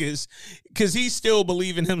niggas, because he still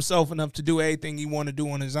believe in himself enough to do everything he want to do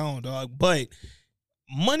on his own, dog. But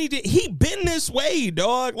money, he been this way,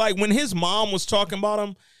 dog. Like, when his mom was talking about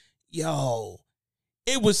him, yo,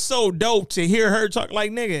 it was so dope to hear her talk. Like,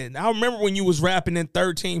 nigga, I remember when you was rapping in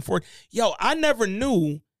 13, 14. Yo, I never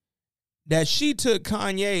knew that she took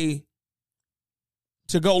Kanye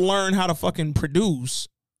to go learn how to fucking produce.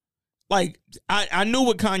 Like, I knew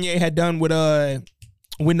what Kanye had done with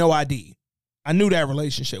No ID. I knew that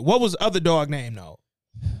relationship. What was the other dog name, though?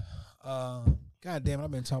 God damn it,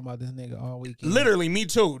 I've been talking about this nigga all weekend. Literally, me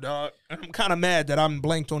too, dog. I'm kind of mad that I'm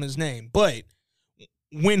blanked on his name. But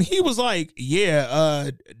when he was like, yeah,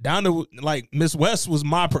 down to, like, Miss West was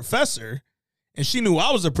my professor, and she knew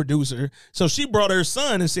I was a producer, so she brought her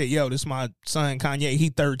son and said, yo, this is my son, Kanye. He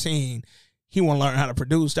 13. He want to learn how to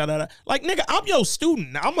produce, da-da-da. Like, nigga, I'm your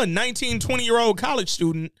student. I'm a 19, 20-year-old college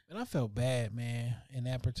student. And I felt bad, man, in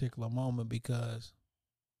that particular moment because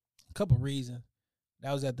a couple reasons.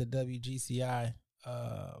 That was at the WGCI.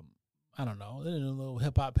 I don't know, the little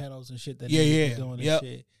hip hop panels and shit that they were doing and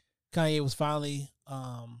shit. Kanye was finally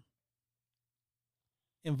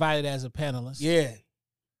invited as a panelist. Yeah,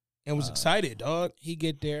 and was excited, dog. He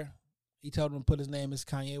get there. He told him to put his name as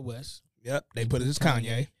Kanye West. Yep, they put it as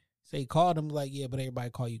Kanye. So he called him like, yeah, but everybody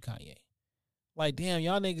call you Kanye. Like, damn,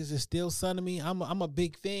 y'all niggas is still sonning me. I'm a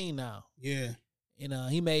big thing now. Yeah. And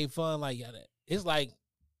he made fun like, yeah, it's like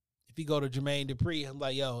if you go to Jermaine Dupri, I'm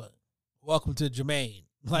like, yo, welcome to Jermaine.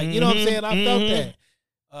 Like, you know what I'm saying? I felt that.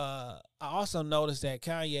 I also noticed that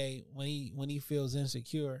Kanye, when he feels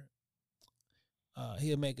insecure,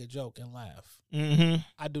 he'll make a joke and laugh.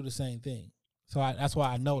 I do the same thing. So that's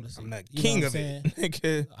why I noticed it. I'm the king of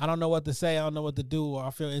it. I don't know what to say. I don't know what to do. Or I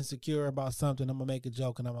feel insecure about something. I'm going to make a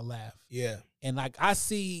joke and I'm going to laugh. Yeah. And like I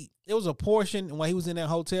see, there was a portion when he was in that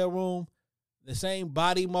hotel room, the same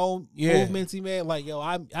body movements he made. Like, yo,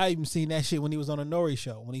 I even seen that shit when he was on the Nori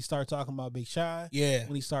show. When he started talking about Big Sean. Yeah.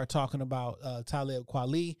 When he started talking about Talib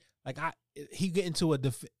Kweli. Like, he get into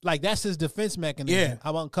like, that's his defense mechanism. Yeah.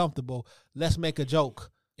 I'm uncomfortable. Let's make a joke.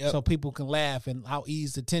 Yep. So people can laugh and I'll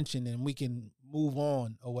ease the tension and we can move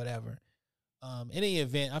on or whatever. In any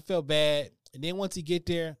event, I felt bad. And then once he get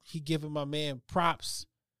there, he giving my man props,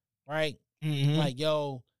 right? Like,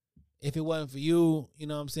 yo, if it wasn't for you, you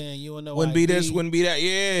know what I'm saying? You know, wouldn't be this, wouldn't be that.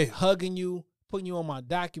 Yeah. Hugging you, putting you on my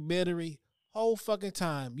documentary. Whole fucking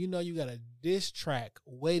time. You know you got a diss track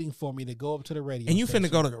waiting for me to go up to the radio. And you finna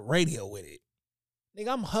go to the radio with it.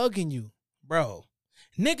 Nigga, I'm hugging you. Bro.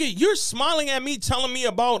 Nigga, you're smiling at me, telling me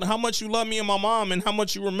about how much you love me and my mom and how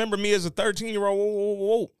much you remember me as a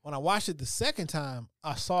 13-year-old. When I watched it the second time,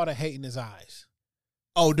 I saw the hate in his eyes.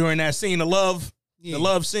 Oh, during that scene, the love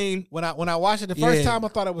scene? When I watched it the first time, I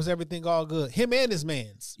thought it was everything all good. Him and his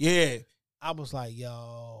mans. Yeah. I was like,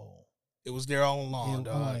 yo. It was there all along,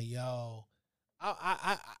 dog. I'm like, yo.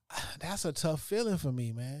 I that's a tough feeling for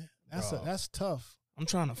me, man. That's tough. I'm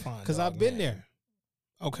trying to find because I've been there.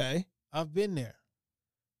 Okay. I've been there.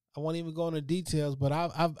 I won't even go into details, but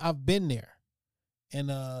I've been there.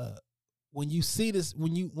 And when you see this,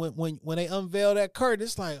 when they unveil that curtain,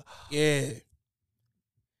 it's like, yeah.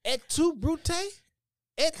 Et tu, Brute?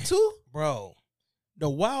 Et tu? Bro, the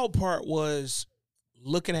wild part was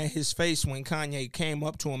looking at his face when Kanye came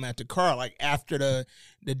up to him at the car, like after the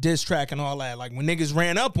diss track and all that, like when niggas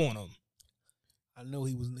ran up on him. I knew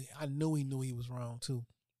he knew he was wrong too.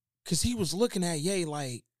 Cause he was looking at Ye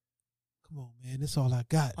like, come on, man, this all I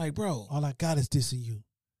got. Like, bro. All I got is dissing you.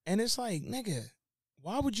 And it's like, nigga,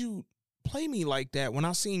 why would you play me like that when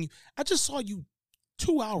I seen you? I just saw you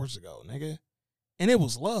 2 hours ago, nigga. And it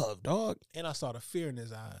was love, dog. And I saw the fear in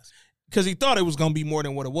his eyes. because he thought it was gonna be more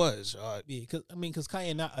than what it was. Yeah, because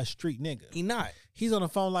Kanye not a street nigga. He not. He's on the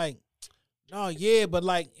phone like, oh yeah, but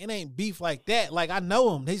like it ain't beef like that. Like I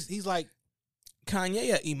know him. He's like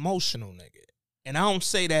Kanye, a emotional nigga, and I don't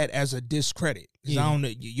say that as a discredit. 'Cause Yeah. I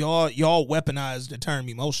don't. Y'all weaponize the term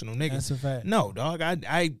emotional nigga. that's a fact. No, dog.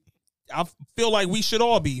 I feel like we should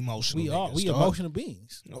all be emotional. We niggas, are we dog. emotional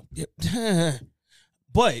beings. No, yeah.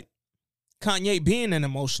 But Kanye being an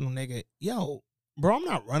emotional nigga, yo, bro, I'm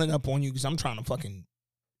not running up on you because I'm trying to fucking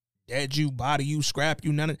dead you, body you, scrap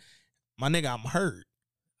you, none of my nigga, I'm hurt.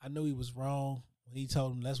 I knew he was wrong when he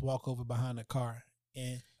told him, let's walk over behind the car.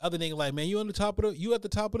 And other nigga like, man, you at the top of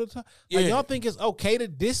the top? Like, y'all think it's okay to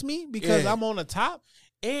diss me because I'm on the top?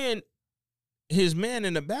 And his man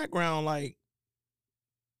in the background, like,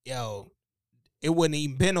 yo, it wouldn't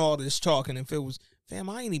even been all this talking if it was, fam,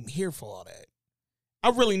 I ain't even here for all that. I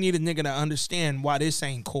really need a nigga to understand why this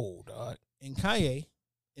ain't cool, dog. And Kanye,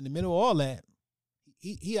 in the middle of all that,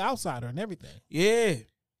 he outsider and everything. Yeah.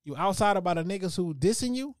 You outsider by the niggas who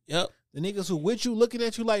dissing you, Yep. the niggas who with you looking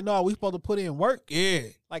at you like, no, we supposed to put in work. Yeah.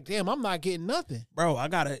 Like, damn, I'm not getting nothing. Bro,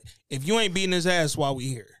 if you ain't beating his ass while we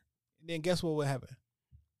here. And then guess what would happen?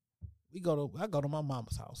 I go to my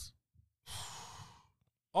mama's house.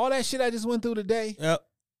 All that shit I just went through today, Yep.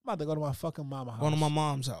 I'm about to go to my fucking mama house. Going to my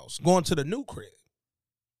mom's house. Going to the new crib.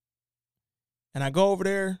 And I go over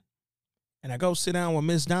there and I go sit down with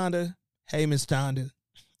Miss Donda. Hey, Miss Donda.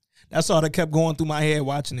 That's all that kept going through my head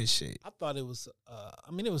watching this shit. I thought it was,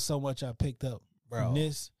 it was so much I picked up from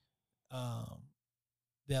this.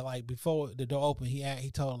 That like before the door opened, he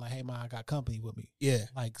told him like, hey, man, I got company with me. Yeah.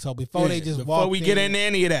 Like, so before they just before walked we get into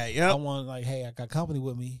any of that, I want like, hey, I got company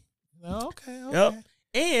with me. Oh, okay. Yep.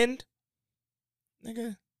 And,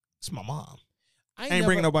 nigga, it's my mom. I ain't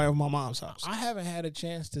bringing nobody over my mom's house. I haven't had a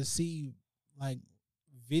chance to see like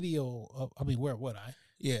video of, where would I?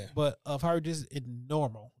 Yeah. But of her just in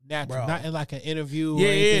normal, natural, Bro. not in like an interview or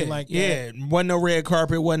anything like that. Yeah. Wasn't no red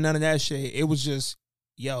carpet, wasn't none of that shit. It was just,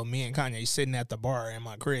 yo, me and Kanye sitting at the bar in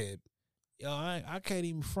my crib. Yo, I can't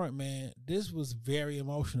even front, man. This was very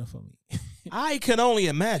emotional for me. I can only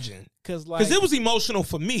imagine. Because it was emotional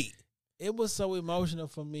for me. It was so emotional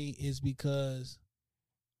for me is because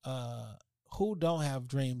who don't have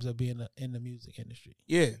dreams of being in the music industry?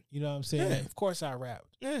 Yeah. You know what I'm saying? Yeah. Of course I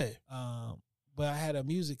rapped. Yeah. But I had a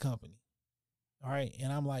music company. All right.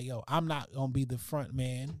 And I'm like, yo, I'm not going to be the front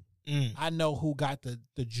man. I know who got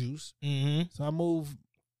the juice. Mm-hmm. So I moved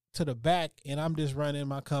to the back and I'm just running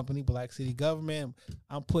my company, Black City Government.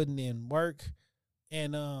 I'm putting in work.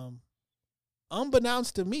 And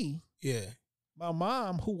unbeknownst to me, yeah, my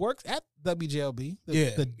mom, who works at WJLB, the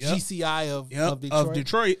Yep. GCI of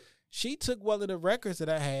Detroit, she took one of the records that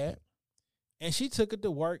I had and she took it to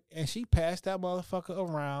work and she passed that motherfucker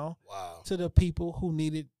around to the people who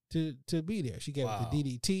needed to be there. She gave it to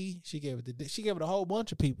DDT. She gave it a whole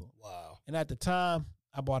bunch of people. Wow. And at the time,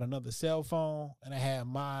 I bought another cell phone and I had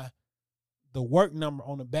the work number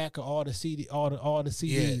on the back of all the CDs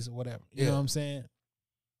or whatever. You know what I'm saying?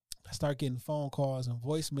 I start getting phone calls and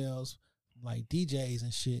voicemails from like DJs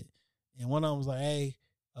and shit. And one of them was like, hey,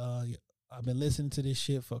 I've been listening to this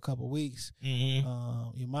shit for a couple weeks.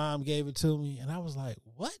 Mm-hmm. Your mom gave it to me. And I was like,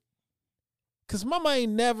 what? Because mama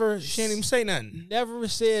ain't never... She didn't even say nothing. Never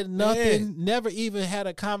said nothing. Yeah. Never even had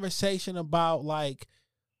a conversation about like...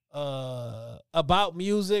 about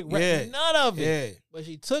music, none of it. Yeah. But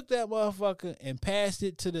she took that motherfucker and passed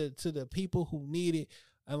it to the people who need it,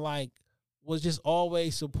 and like was just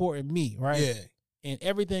always supporting me, right? Yeah. And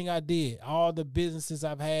everything I did, all the businesses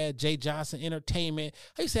I've had, Jay Johnson Entertainment,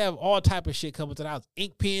 I used to have all type of shit coming to the house,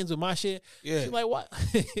 ink pens with my shit. Yeah. She's like, what?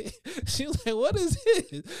 She was like, what is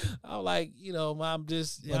this? I'm like, Mom,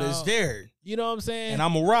 just but it's there. You know what I'm saying? And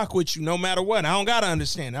I'm going to rock with you no matter what. I don't got to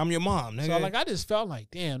understand. I'm your mom, nigga. So, like, I just felt like,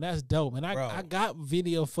 damn, that's dope. And I got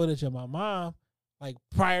video footage of my mom, like,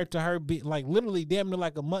 prior to her, literally damn near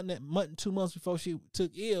like a month, 2 months before she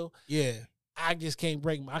took ill. Yeah. I just can't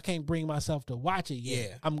bring myself to watch it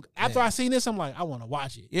yet. Yeah. After I seen this, I'm like, I want to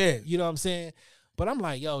watch it. Yeah. You know what I'm saying? But I'm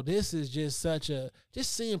like, yo, this is just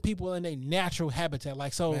just seeing people in their natural habitat.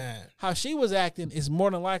 Like, so how she was acting is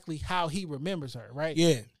more than likely how he remembers her, right?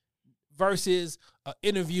 Yeah. Versus an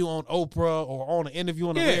interview on Oprah or on an interview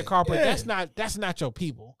on the red carpet. Yeah. That's not your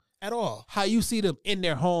people. At all. How you see them in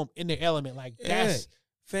their home, in their element. Like, that's...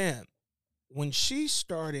 Fam, when she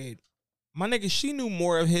started... My nigga, she knew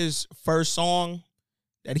more of his first song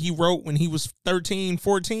that he wrote when he was 13,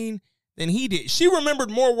 14 than he did. She remembered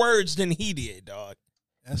more words than he did, dog.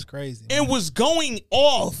 That's crazy. And was going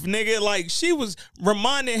off, nigga. Like, she was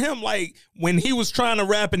reminding him, like, when he was trying to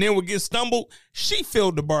rap and then would get stumbled, she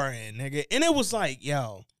filled the bar in, nigga. And it was like,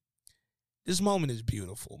 yo, This moment is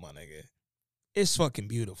beautiful, my nigga. It's fucking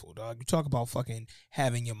beautiful, dog. You talk about fucking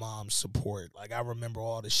having your mom's support. Like, I remember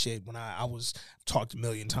all the shit when I was talked a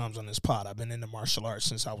million times on this pod. I've been into martial arts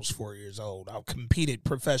since I was 4 years old. I competed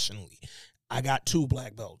professionally. I got 2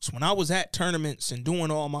 black belts. When I was at tournaments and doing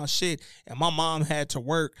all my shit and my mom had to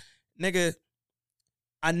work, nigga,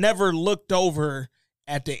 I never looked over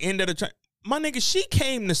at the end of the time. My nigga, she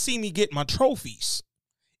came to see me get my trophies.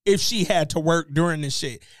 If she had to work during this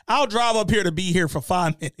shit, I'll drive up here to be here for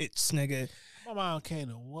 5 minutes, nigga. My mom came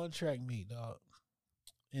to one track meet, dog.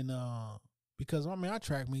 And because our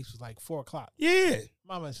track meets was like 4 o'clock. Yeah.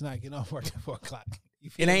 Mama's not getting off work at 4 o'clock.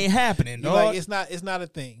 It ain't happening, dog. Like, it's not a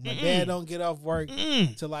thing. My dad don't get off work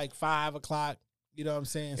till like 5 o'clock. You know what I'm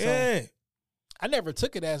saying? So Yeah. I never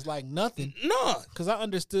took it as like nothing. No. Because I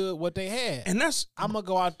understood what they had. And that's I'm going to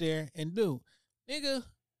go out there and do. Nigga,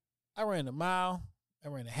 I ran a mile. I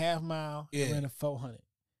ran a half mile. Yeah. I ran a 400.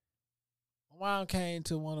 My mom came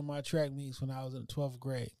to one of my track meets when I was in the 12th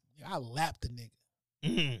grade. I lapped the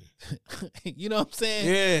nigga. You know what I'm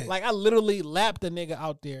saying? Yeah. Like, I literally lapped the nigga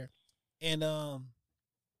out there. And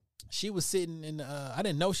she was sitting in the, I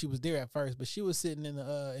didn't know she was there at first, but she was sitting in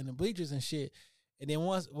the bleachers and shit. And then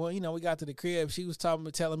once, we got to the crib, she was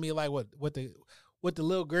telling me like what the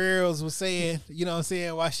little girls was saying, you know what I'm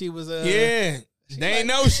saying, while she was yeah. They ain't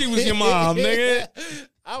know she was your mom, nigga.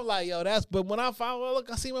 I'm like, yo, but when I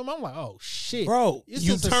I see my mom, I'm like, oh shit, Bro, It's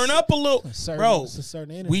you just turn up a little, bro. It's a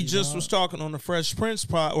certain energy, We just dog. was talking on the Fresh Prince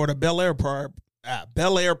pod or the Bel Air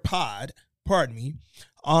pod, pardon me,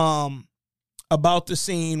 about the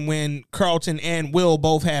scene when Carlton and Will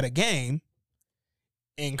both had a game,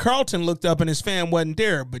 and Carlton looked up and his fam wasn't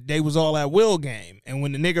there, but they was all at Will game, and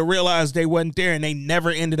when the nigga realized they wasn't there and they never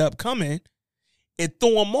ended up coming, it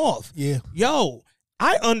threw him off. Yeah. Yo,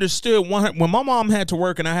 I understood when my mom had to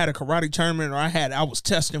work and I had a karate tournament or I was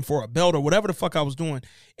testing for a belt or whatever the fuck I was doing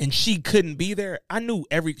and she couldn't be there. I knew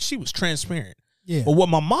she was transparent. Yeah. But what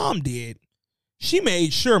my mom did, she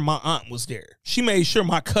made sure my aunt was there. She made sure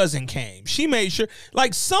my cousin came. She made sure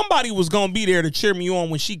like somebody was going to be there to cheer me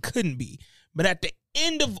on when she couldn't be. But at the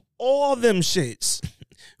end of all them shits,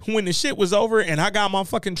 when the shit was over and I got my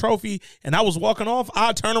fucking trophy and I was walking off,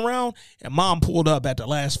 I turn around and mom pulled up at the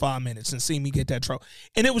last 5 minutes and seen me get that trophy.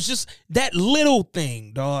 And it was just that little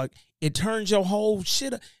thing, dog. It turns your whole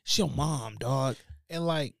shit up. It's your mom, dog. And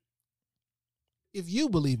like, if you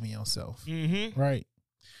believe in yourself, Mm-hmm. right?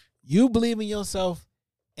 You believe in yourself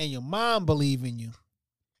and your mom believe in you.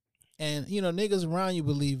 And, niggas around you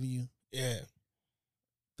believe in you. Yeah.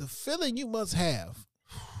 The feeling you must have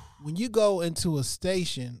when you go into a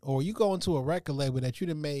station or you go into a record label that you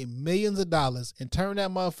done made millions of dollars and turn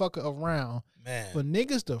that motherfucker around Man. for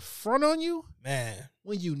niggas to front on you Man.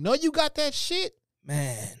 when you know you got that shit.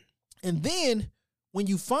 Man. And then when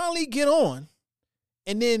you finally get on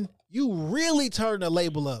and then you really turn the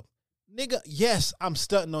label up, nigga, yes, I'm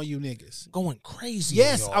stunting on you niggas. Going crazy.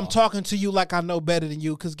 Yes, y'all. I'm talking to you like I know better than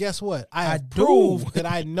you because guess what? I have do. proved that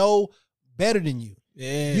I know better than you.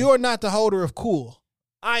 Yeah. You are not the holder of cool.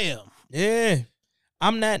 I am. Yeah.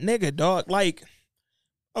 I'm that nigga, dog. Like,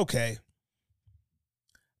 okay.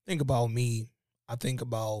 Think about me. I'll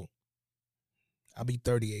be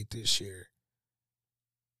 38 this year.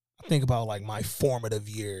 I think about like my formative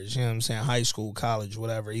years, you know what I'm saying? High school, college,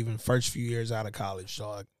 whatever, even first few years out of college,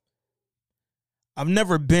 dog. I've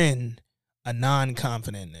never been a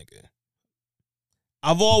non-confident nigga.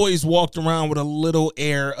 I've always walked around with a little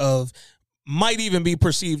air of, might even be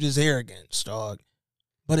perceived as arrogance, dog.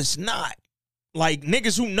 But it's not. Like,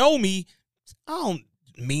 niggas who know me, I don't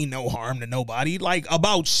mean no harm to nobody, like,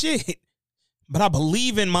 about shit. But I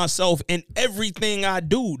believe in myself in everything I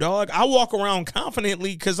do, dog. I walk around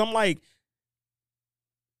confidently because I'm like,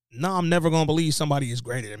 no, I'm never going to believe somebody is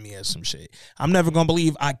greater than me at some shit. I'm never going to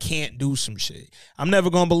believe I can't do some shit. I'm never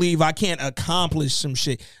going to believe I can't accomplish some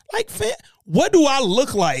shit. Like, what do I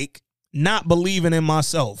look like not believing in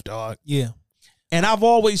myself, dog? Yeah. And I've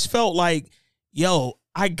always felt like, yo,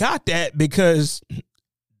 I got that because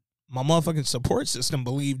my motherfucking support system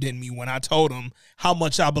believed in me when I told them how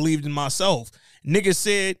much I believed in myself. Nigga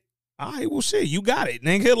said, all right, well, shit, you got it,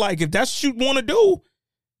 nigga. Like, if that's what you want to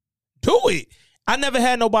do it. I never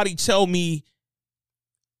had nobody tell me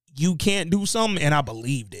you can't do something, and I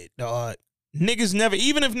believed it, dog. Niggas never,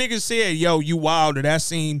 even if niggas said, yo, you wild, or that's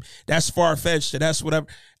far-fetched, or that's whatever,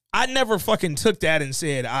 I never fucking took that and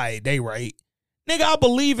said, all right, they right. Nigga, I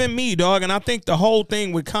believe in me, dog, and I think the whole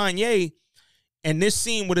thing with Kanye and this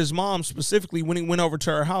scene with his mom specifically when he went over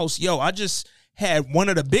to her house, yo, I just had one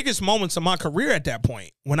of the biggest moments of my career at that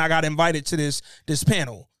point when I got invited to this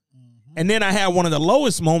panel. And then I had one of the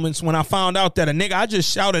lowest moments when I found out that a nigga I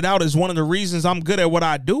just shouted out as one of the reasons I'm good at what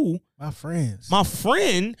I do. My friends. My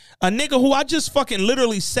friend, a nigga who I just fucking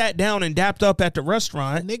literally sat down and dapped up at the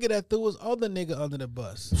restaurant. Nigga that threw his other nigga under the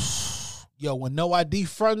bus. Yo, when no ID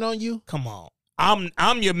fronting on you. Come on.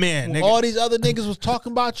 I'm your man, When nigga. all these other niggas was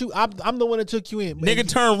talking about you, I'm the one that took you in. Nigga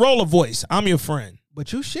turn roller voice. I'm your friend.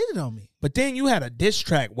 But you shitted on me. But then you had a diss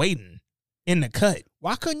track waiting in the cut.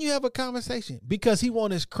 Why couldn't you have a conversation? Because he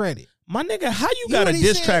want his credit. My nigga, how you You got a already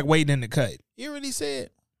diss said- track waiting in the cut? You already said,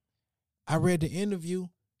 I read the interview,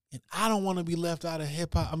 and I don't want to be left out of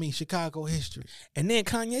Chicago history. And then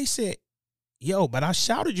Kanye said, yo, but I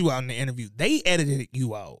shouted you out in the interview. They edited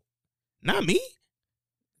you out. Not me.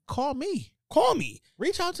 Call me. Call me.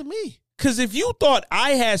 Reach out to me. Because if you thought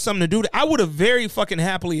I had something to do, I would have very fucking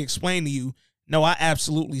happily explained to you, no, I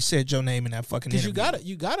absolutely said your name in that fucking interview. Because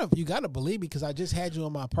you gotta believe me, because I just had you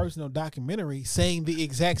on my personal documentary saying the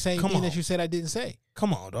exact same thing that you said I didn't say.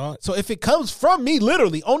 Come on, dog. So if it comes from me,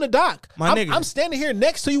 literally on the doc, nigga. I'm standing here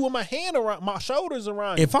next to you with my hand around, my shoulders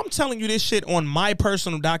around you. If I'm telling you this shit on my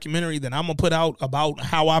personal documentary that I'm going to put out about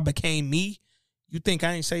how I became me, you think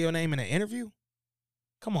I ain't say your name in an interview?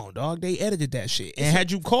 Come on, dog. They edited that shit. And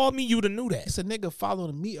had you called me, you'd have knew that. It's a nigga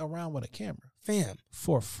following me around with a camera. Fam.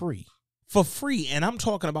 For free. For free. And I'm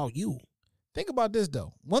talking about you. Think about this,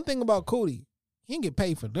 though. One thing about Cootie, he didn't get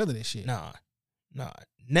paid for none of this shit. Nah.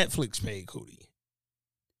 Netflix paid Cootie.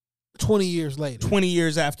 20 years later. 20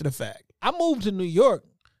 years after the fact. I moved to New York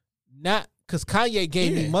not because Kanye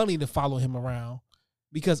gave me money to follow him around,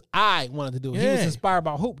 because I wanted to do it. He was inspired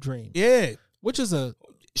by Hoop Dream. Yeah. Which is a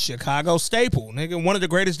Chicago staple, nigga. One of the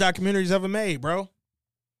greatest documentaries ever made, bro.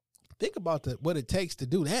 Think about what it takes to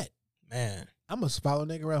do that. Man. I'm going to follow a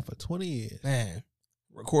nigga around for 20 years. Man.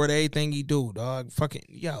 Record everything he do, dog. Fucking,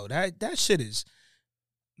 yo, that shit is...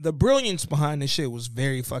 The brilliance behind this shit was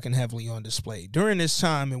very fucking heavily on display. During this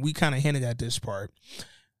time, and we kind of hinted at this part,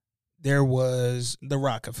 there was the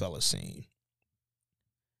Rockefeller scene.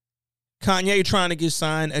 Kanye trying to get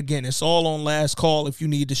signed. Again, it's all on Last Call if you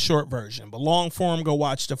need the short version. But long form, go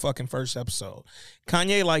watch the fucking first episode.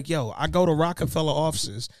 Kanye like, yo, I go to Rockefeller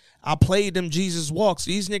offices. I played them Jesus Walks.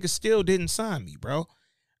 These niggas still didn't sign me, bro.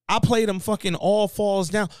 I played them fucking All Falls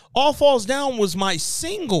Down. All Falls Down was my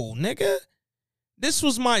single, nigga. This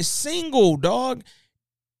was my single, dog.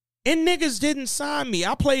 And niggas didn't sign me.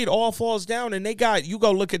 I played All Falls Down, and you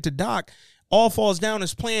go look at the doc. All Falls Down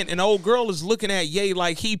is playing, and old girl is looking at Ye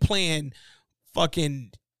like he playing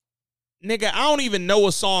fucking... Nigga, I don't even know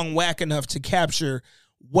a song whack enough to capture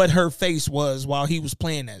what her face was while he was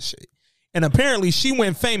playing that shit. And apparently she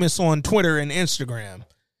went famous on Twitter and Instagram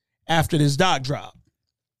after this doc drop.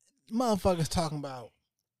 Motherfuckers talking about,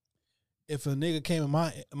 if a nigga came in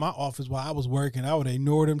my office while I was working, I would have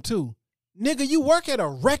ignored him too. Nigga, you work at a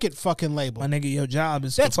record fucking label. My nigga, your job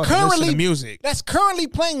is to fucking listen to music. That's currently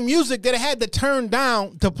playing music that I had to turn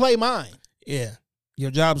down to play mine. Yeah. Your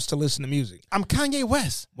job is to listen to music. I'm Kanye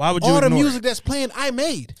West. Why would you all the ignore music that's playing, I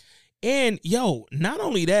made. And, yo, not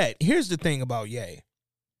only that, here's the thing about Ye.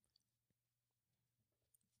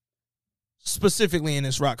 Specifically in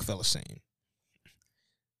this Rockefeller scene.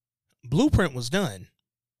 Blueprint was done.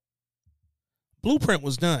 Blueprint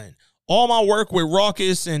was done. All my work with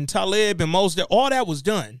Rawkus and Talib and Mos Def, all that was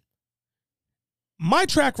done. My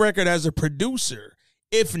track record as a producer,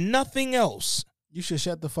 if nothing else, you should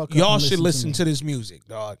shut the fuck up. Y'all should listen to this music,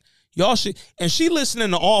 dog. Y'all should. And she listening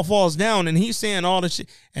to All Falls Down, and he's saying all the shit,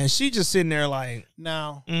 and she just sitting there like,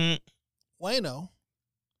 now, Wayno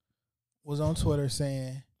was on Twitter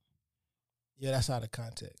saying, yeah, that's out of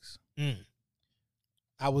context.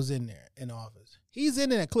 I was in there in the office. He's in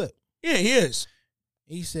that clip. Yeah, he is.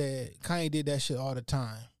 He said Kanye did that shit all the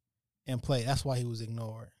time and played. That's why he was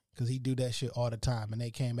ignored, because he do that shit all the time, and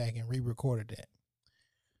they came back and re-recorded that.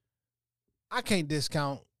 I can't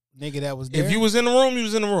discount nigga that was there. If you was in the room, you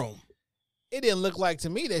was in the room. It didn't look like to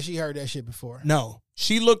me that she heard that shit before. No.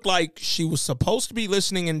 She looked like she was supposed to be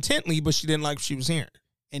listening intently, but she didn't like what she was hearing.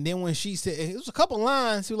 And then when she said, it was a couple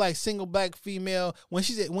lines who like single black female. When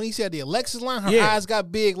he said the Alexis line, her eyes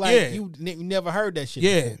got big like you never heard that shit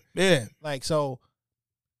before. Yeah. Like, so,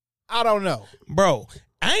 I don't know. Bro,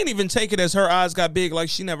 I ain't even take it as her eyes got big like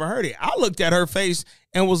she never heard it. I looked at her face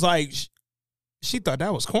and was like, she thought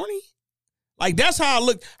that was corny? Like, that's how I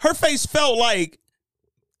looked. Her face felt like,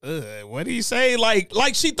 what did he say? Like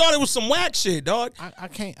she thought it was some whack shit, dog. I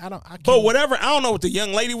can't. But whatever, I don't know what the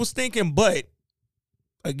young lady was thinking, but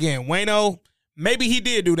again, Wayno, Maybe he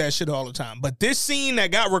did do that shit all the time. But this scene that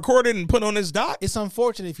got recorded and put on his doc, It's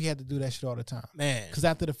unfortunate if he had to do that shit all the time. man. Because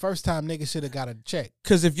after the first time, niggas should have got a check.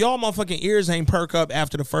 Because if y'all motherfucking ears ain't perk up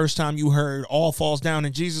after the first time you heard All Falls Down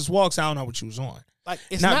and Jesus Walks, I don't know what you was on. Like,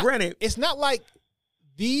 it's Now, not, granted- it's not like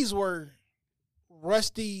these were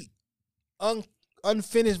rusty,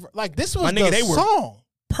 unfinished. Like, this was My nigga, the they were- song.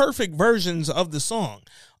 Perfect versions of the song.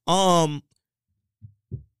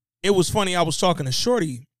 It was funny. I was talking to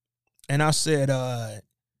Shorty, and I said,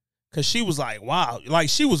 because she was like, wow, like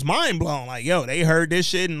she was mind blown. Like, yo, they heard this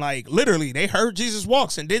shit and like literally they heard Jesus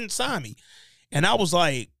Walks and didn't sign me. And I was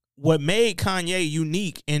like, what made Kanye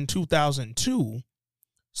unique in 2002,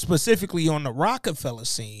 specifically on the Rockefeller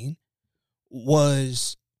scene,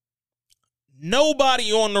 was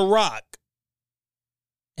nobody on the Rock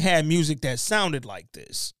had music that sounded like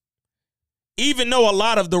this. Even though a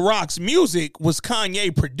lot of the Rock's music was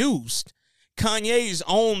Kanye produced, Kanye's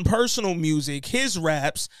own personal music, his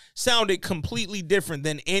raps, sounded completely different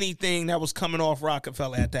than anything that was coming off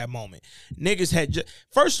Rockefeller at that moment. Niggas had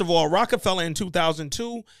first of all, Rockefeller in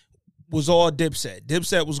 2002 was all Dipset.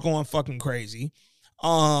 Dipset was going fucking crazy.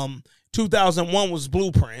 2001 was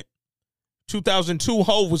Blueprint. 2002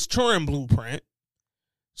 Hov was touring Blueprint.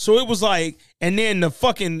 So it was like, and then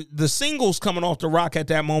the singles coming off the Rock at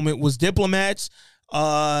that moment was Diplomats.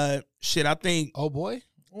 I think. Oh, boy.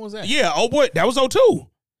 What was that? Yeah, oh boy, that was 02.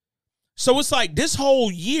 So it's like this whole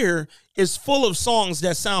year is full of songs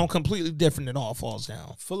that sound completely different than All Falls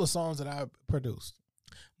Down. Full of songs that I produced.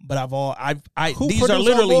 But Who these are produced Oh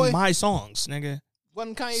literally Boy? my songs, nigga.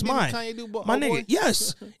 Wasn't Kanye, It's didn't mine. Kanye do My Oh nigga, Boy?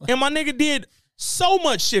 yes. And my nigga did so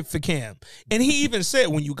much shit for Cam. And he even said,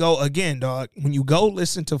 when you go, again, dog, when you go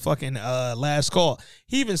listen to fucking Last Call,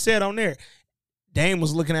 he even said on there, Dame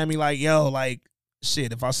was looking at me like, yo, like,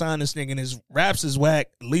 shit, if I sign this nigga and his raps is whack,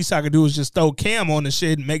 the least I could do is just throw Cam on the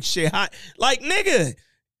shit and make shit hot. Like, nigga,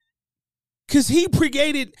 because he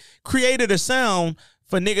created a sound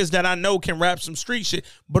for niggas that I know can rap some street shit.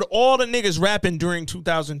 But all the niggas rapping during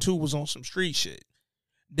 2002 was on some street shit.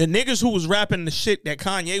 The niggas who was rapping the shit that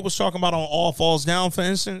Kanye was talking about on All Falls Down, for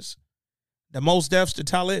instance, the Mos Defs to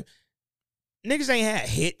Talib, niggas ain't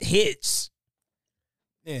had hits.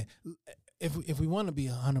 Yeah. If we want to be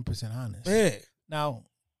 100% honest. Yeah, Now,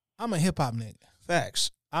 I'm a hip-hop nigga.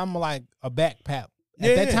 facts. I'm like a backpack. At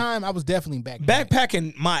Yeah. that time, I was definitely backpack.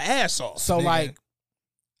 Backpacking my ass off. So, nigga. like,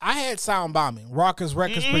 I had Sound Bombing. Rockers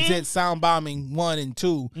Records presents Sound Bombing 1 and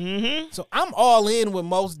 2. Mm-hmm. So I'm all in with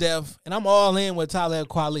Mos Def, and I'm all in with Talib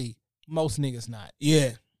Kweli. Most niggas not.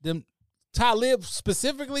 Yeah, Them Talib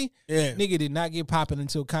specifically, yeah. nigga did not get popping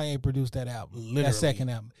until Kanye produced that album. Literally. That second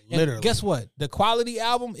album. And Literally. guess what? The Quality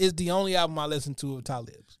album is the only album I listen to of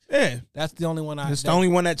Talib's. Yeah, That's the only one I. it's the only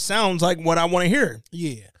one that sounds like what I want to hear.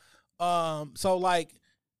 Yeah. So like,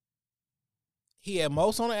 he had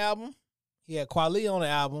Mos on the album. He had Kweli on the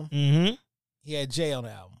album. Mm-hmm. He had Jay on the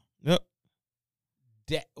album.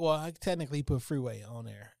 Yep. Well, I technically put Freeway on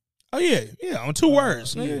there. Oh yeah, on 2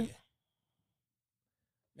 words. Yeah. Nigga.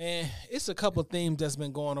 Man, it's a couple themes that's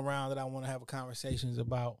been going around that I want to have conversations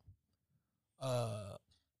about.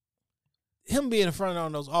 Him being in front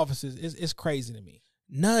of those offices is crazy to me.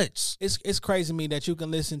 Nuts. It's crazy to me that you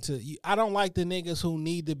can listen to. I don't like the niggas who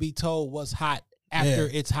need to be told what's hot after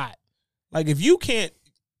Yeah. it's hot. Like if you can't,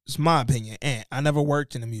 it's my opinion, and I never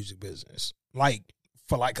worked in the music business, like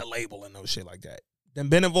for like a label and no shit like that. Then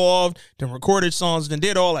been involved, then recorded songs, then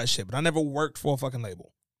did all that shit, but I never worked for a fucking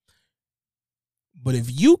label. But if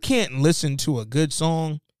you can't listen to a good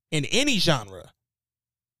song in any genre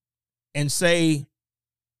and say,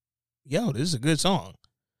 yo, this is a good song.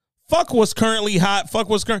 Fuck what's currently hot. Fuck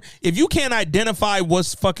what's current. If you can't identify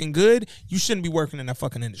what's fucking good, you shouldn't be working in that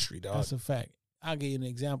fucking industry, dog. That's a fact. I'll give you an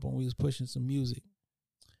example. When we was pushing some music.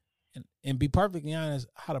 And be perfectly honest,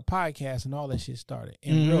 how the podcast and all that shit started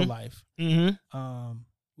in real life. Mm-hmm.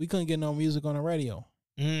 We couldn't get no music on the radio.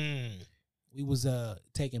 Mm. We was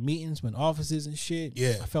taking meetings with offices and shit.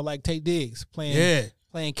 Yeah. I felt like Tay Diggs playing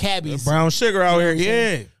cabbies. Brown sugar out You know here, what I'm yeah.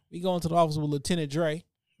 saying? We go into the office with Lieutenant Dre.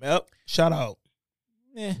 Yep. Shout out.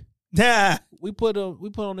 Yeah. Yeah. We put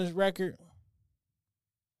on this record.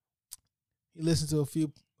 He listened to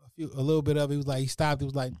a little bit of it. He was like, he stopped. He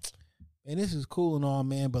was like, man, this is cool and all,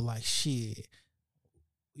 man, but like, shit,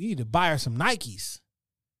 you need to buy her some Nikes.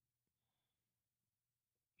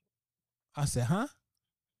 I said, huh?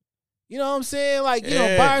 You know what I'm saying? Like, you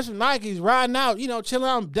know, buy her some Nikes, riding out, you know, chilling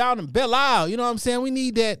out down in Belle Isle. You know what I'm saying? We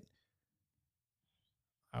need that.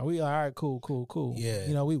 All right, cool. Yeah.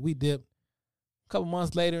 You know, we dipped. A couple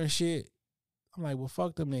months later and shit. I'm like, well,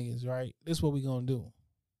 fuck them niggas, right? This is what we gonna do.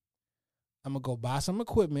 I'm gonna go buy some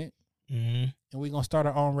equipment. Mm-hmm. and we're gonna start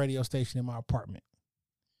our own radio station in my apartment.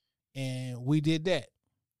 And we did that.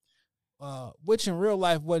 Which in real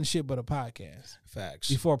life wasn't shit but a podcast. Facts.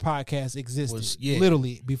 Before podcasts existed.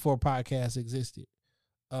 Literally before podcasts existed.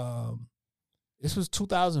 This was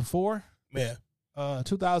 2004. Yeah.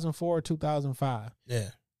 2004, 2005. Yeah.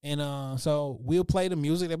 And so we'll play the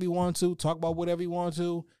music that we want to, talk about whatever you want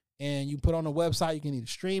to, and you put on the website. You can either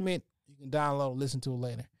stream it, you can download, listen to it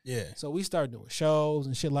later. Yeah. So we started doing shows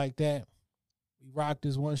and shit like that. We rocked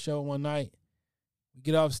this one show one night. We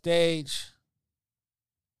get off stage.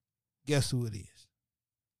 Guess who it is?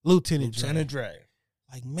 Lieutenant Dre.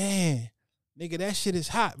 Like, man, nigga, that shit is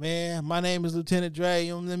hot, man. My name is Lieutenant Dre.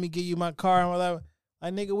 You know, let me give you my car and whatever.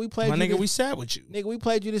 Like, nigga, we played we sat with you. Nigga, we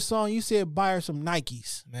played you this song. You said buy her some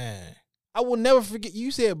Nikes. Man. I will never forget. You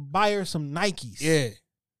said buy her some Nikes. Yeah.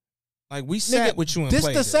 Like, we sat with you and played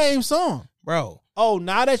this. This the same song. Bro. Oh,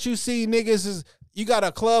 now that you see niggas is, you got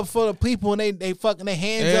a club full of people and they fucking their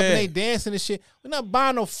hands up and they dancing and shit. We're not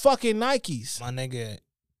buying no fucking Nikes. My nigga,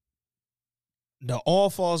 the All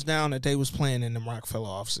Falls Down that they was playing in the Rockefeller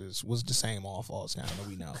offices was the same All Falls Down that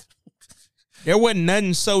we know. There wasn't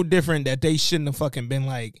nothing so different that they shouldn't have fucking been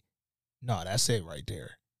like, no, that's it right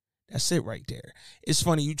there. That's it right there. It's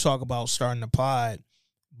funny you talk about starting a pod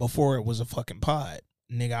before it was a fucking pod.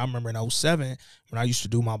 Nigga, I remember in 07 when I used to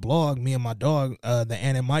do my blog, me and my dog, the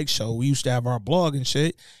Ann and Mike show, we used to have our blog and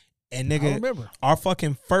shit. And nigga, I remember. Our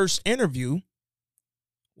fucking first interview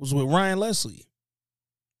was with Ryan Leslie.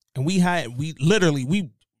 And we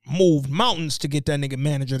moved mountains to get that nigga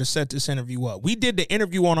manager to set this interview up. We did the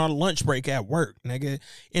interview on our lunch break at work, nigga,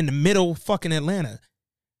 in the middle of fucking Atlanta.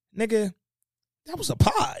 Nigga, that was a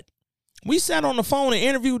pod. We sat on the phone and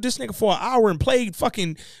interviewed this nigga for an hour and played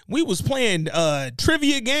fucking, we was playing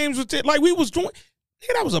trivia games with it. Like we was doing,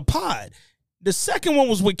 nigga, that was a pod. The second one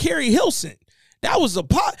was with Carrie Hilson. That was a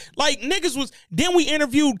pod. Like niggas was, then we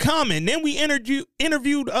interviewed Common. Then we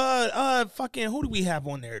interviewed fucking, who do we have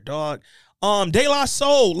on there, dog? De La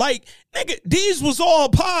Soul. Like, nigga, these was all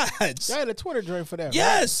pods. I had a Twitter joint for that.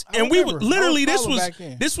 Yes. Right? And we were literally, this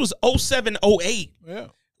was 07, 08. Yeah.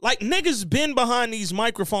 Like, niggas been behind these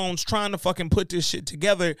microphones trying to fucking put this shit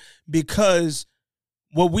together because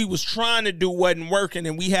what we was trying to do wasn't working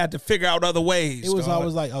and we had to figure out other ways. It was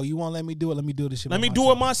always like, oh, you won't let me do it? Let me do this shit. Let me do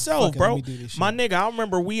it myself, bro. Let me do this shit. My nigga, I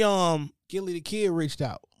remember we Gilly the Kid reached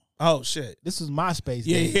out. Oh shit. This was MySpace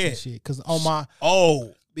days and shit. Cause on my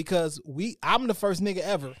because I'm the first nigga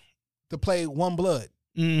ever to play One Blood.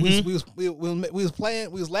 Mm-hmm. We was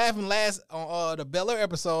playing, we was laughing last on the Bel Air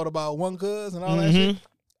episode about One Cuz and all that shit.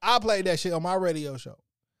 I played that shit on my radio show.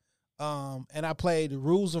 And I played The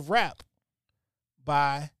Rules of Rap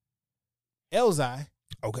by Elzhi.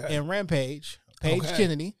 Okay. And Rampage. Paige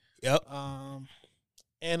Kennedy. Yep.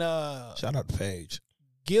 And shout out to Paige.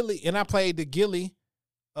 Gilly, and I played the Gilly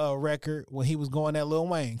record when he was going at Lil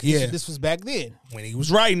Wayne. Yeah. This was back then. When he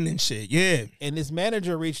was writing and shit, yeah. And this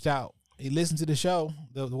manager reached out. He listened to the show,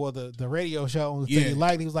 the radio show. Yeah. He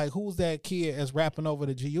liked. He was like, "Who's that kid that's rapping over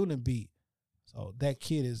the G Unit beat?" So that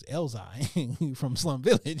kid is Elzhi from Slum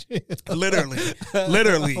Village.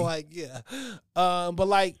 Literally. Like, yeah. But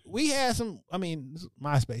like we had some, I mean,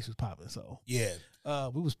 MySpace was popping, so yeah.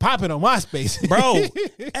 We was popping on MySpace. Bro.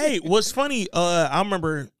 Hey, what's funny, I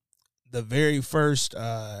remember the very first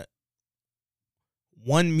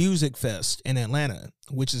One Music Fest in Atlanta,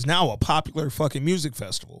 which is now a popular fucking music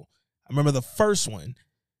festival. I remember the first one.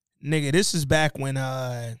 Nigga, this is back when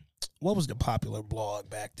what was the popular blog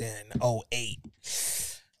back then? 08.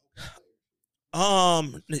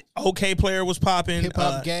 OK Player was popping. Hip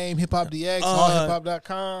Hop Game, Hip Hop DX,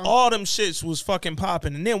 allhiphop.com. All them shits was fucking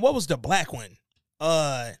popping. And then what was the black one?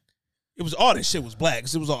 It was all this shit was black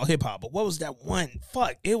because it was all hip hop. But what was that one?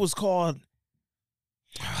 Fuck, it was called.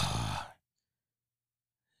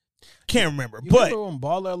 Can't remember. Remember when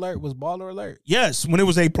Baller Alert was Baller Alert? Yes, when it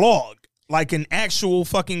was a blog, like an actual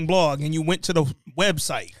fucking blog, and you went to the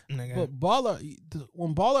website. But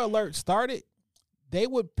when Baller Alert started, they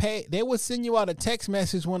would send you out a text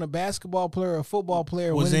message when a basketball player or a football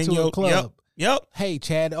player went into a club. Yep. Hey,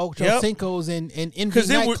 Chad, Ocho Cinco's in Envy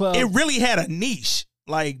Nightclub. It really had a niche.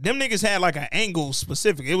 Like, them niggas had like an angle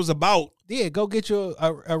specific. It was about go get you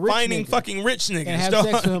a rich finding nigga fucking rich niggas and have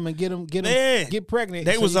sex with him and get pregnant.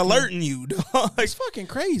 They was alerting you, dog. It's fucking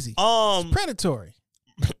crazy. It's predatory.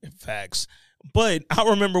 Facts. But I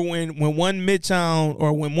remember when One Midtown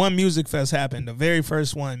or when One Music Fest happened, the very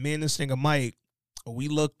first one, me and this nigga Mike, we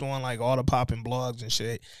looked on like all the popping blogs and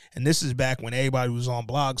shit. And this is back when everybody was on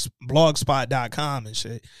blogspot.com and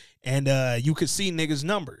shit. And you could see niggas'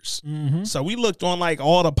 numbers. Mm-hmm. So we looked on like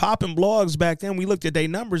all the popping blogs back then. We looked at their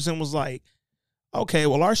numbers and was like, Okay,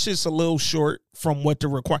 well, our shit's a little short from what the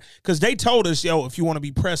require, because they told us, yo, if you want to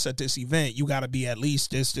be press at this event, you got to be at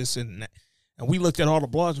least this, and that. And we looked at all the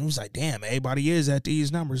blogs and we was like, damn, everybody is at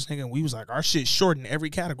these numbers, nigga. And we was like, our shit's short in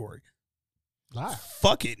every category. Lie.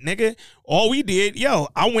 Fuck it, nigga. All we did,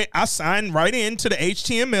 I signed right into the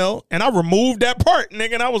HTML and I removed that part,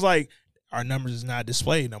 nigga. And I was like, our numbers is not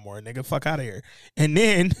displayed no more, nigga. Fuck out of here. And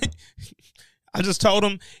then I just told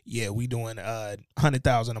them, yeah, we doing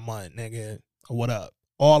 100,000 a month, nigga. What up?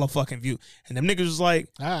 All a fucking view. And them niggas was like,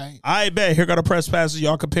 all right, I bet here got the press passes.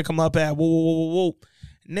 Y'all can pick them up at whoa.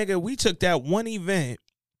 Nigga, we took that one event,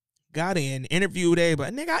 got in, interviewed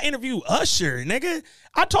everybody. Nigga, I interviewed Usher, nigga.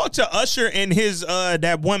 I talked to Usher and his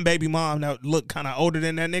that one baby mom that looked kind of older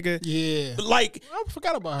than that nigga. Yeah. Like, I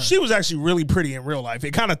forgot about her. She was actually really pretty in real life.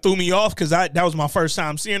 It kind of threw me off because that was my first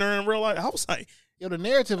time seeing her in real life. I was like, yo, the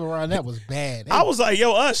narrative around that was bad. I was like,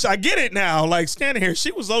 yo, Ush, I get it now. Like, standing here,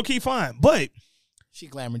 she was low-key fine. But she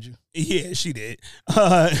glamored you. Yeah, she did.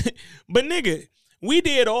 But nigga, we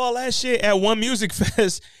did all that shit at one music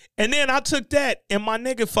fest. And then I took that and my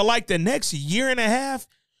nigga for like the next year and a half,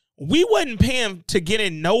 we wasn't paying to get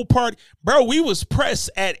in no part. Bro, we was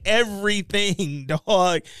pressed at everything,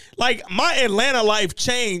 dog. Like, my Atlanta life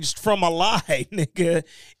changed from a lie, nigga.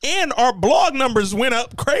 And our blog numbers went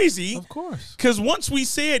up crazy. Of course. Because once we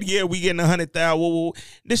said, yeah, we getting 100,000,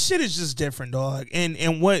 this shit is just different, dog.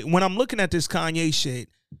 And when I'm looking at this Kanye shit,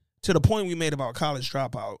 to the point we made about College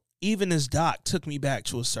Dropout, even this doc took me back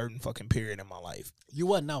to a certain fucking period in my life. You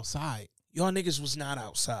wasn't outside. Y'all niggas was not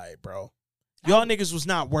outside, bro. Y'all niggas was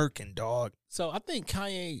not working, dog. So I think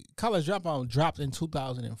Kanye College Dropout dropped in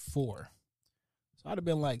 2004. So I'd have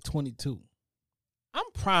been like 22. I'm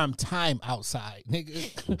prime time outside,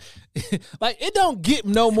 nigga. Like, it don't get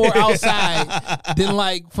no more outside than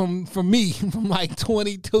like from me, from like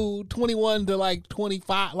 22, 21 to like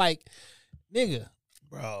 25. Like, nigga,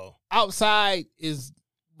 Bro. outside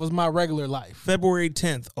was my regular life. February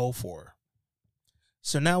 10th, 04.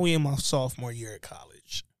 So now we in my sophomore year at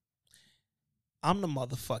college. I'm the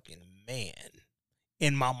motherfucking man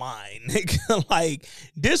in my mind, nigga. Like,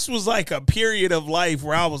 this was like a period of life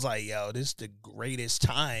where I was like, yo, this is the greatest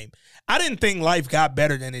time. I didn't think life got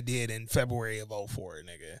better than it did in February of 04,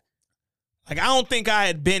 nigga. Like, I don't think I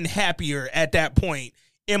had been happier at that point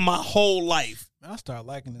in my whole life. I started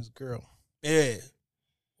liking this girl. Yeah.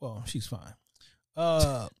 Well, she's fine.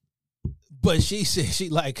 But she said she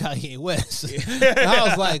liked Kanye West. And I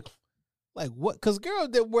was like what? Because girls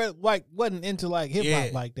that were like wasn't into like hip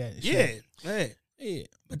hop like that. And shit. Yeah.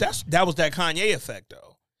 But that was that Kanye effect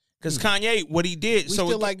though. Because Kanye, what he did, We so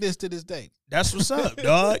still like this to this day. that's what's up,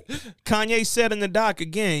 dog. Kanye said in the doc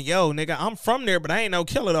again, yo, nigga, I'm from there, but I ain't no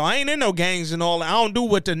killer though. I ain't in no gangs and all that. I don't do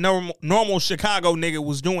what the normal Chicago nigga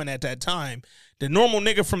was doing at that time. The normal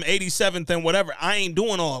nigga from 87th and whatever, I ain't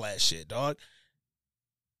doing all that shit, dog.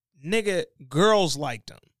 Nigga, girls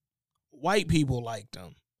liked him. White people liked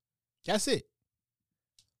him. That's it.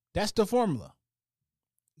 That's the formula.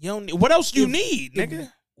 What else you need,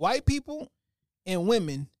 nigga? White people and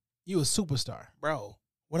women, you a superstar. Bro,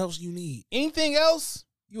 what else you need? Anything else,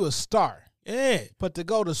 you a star. Yeah. But to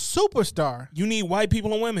go to superstar, You need white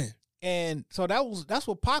people and women. and so that's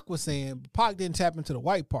what Pac was saying. Pac didn't tap into the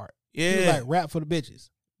white part. He was Yeah. like, rap for the bitches.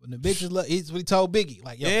 When the bitches love, he's what he told Biggie.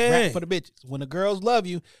 Like, yo, Yeah. rap for the bitches. When the girls love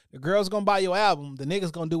you, the girls gonna buy your album. The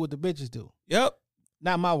niggas gonna do what the bitches do. Yep.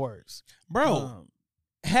 Not my words. Bro,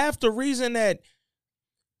 half the reason that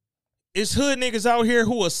it's hood niggas out here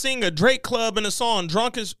who will sing a Drake club in a song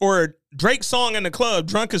drunk as, or Drake song in the club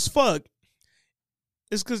drunk as fuck,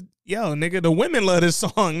 is because, yo, nigga, the women love this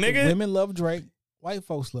song, nigga. Women love Drake. White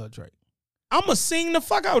folks love Drake. I'ma sing the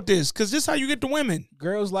fuck out this, because this how you get the women.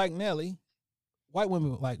 Girls like Nelly. White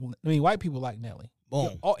people like Nelly.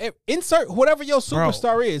 Boom. Insert whatever your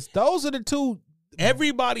superstar is. Those are the two.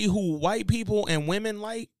 Everybody who white people and women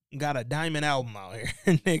like got a diamond album out here,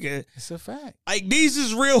 nigga. It's a fact. Like, these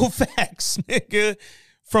is real facts, nigga.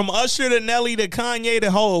 From Usher to Nelly to Kanye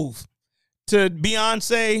to Hove to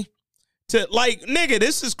Beyonce to, like, nigga,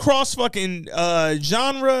 this is cross fucking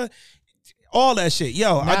genre, all that shit.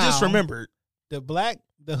 Yo, I just Now, remembered. The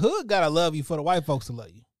hood gotta love you for the white folks to love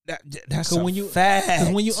you. That's when you fact.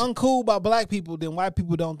 Because when you uncool by black people, then white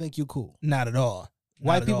people don't think you cool. Not at all.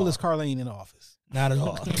 White people is Carlene in office. Not at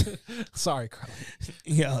all. Sorry, Carlene.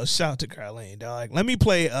 Yo, shout out to Carlene, dog. Let me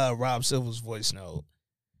play Rob Silver's voice note.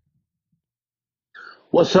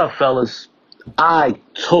 What's up, fellas? I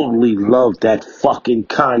totally love that fucking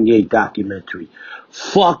Kanye documentary.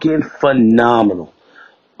 Fucking phenomenal.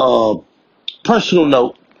 Personal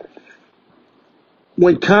note.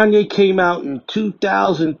 When Kanye came out in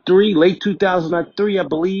 2003, late 2003, I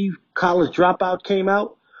believe, College Dropout came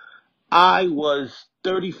out, I was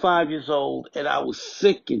 35 years old and I was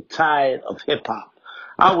sick and tired of hip hop.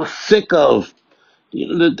 I was sick of,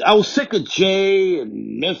 I was sick of Jay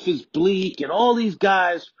and Memphis Bleak and all these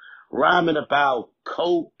guys rhyming about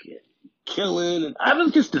coke and killing, and I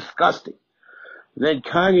was just disgusting. Then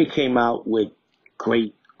Kanye came out with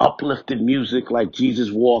great uplifted music like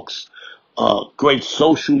Jesus Walks, great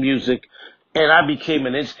social music, and I became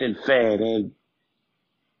an instant fan.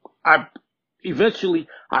 And eventually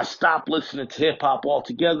I stopped listening to hip hop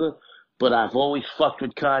altogether, but I've always fucked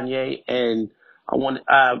with Kanye, and I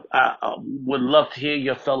would love to hear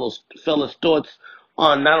your fellas thoughts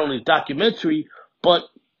on not only the documentary, but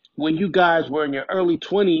when you guys were in your early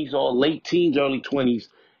 20s or late teens, early 20s,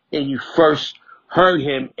 and you first heard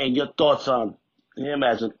him and your thoughts on him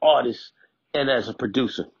as an artist and as a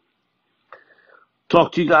producer.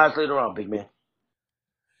 Talk to you guys later on, big man.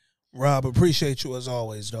 Rob, appreciate you as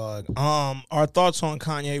always, dog. Our thoughts on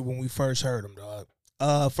Kanye when we first heard him,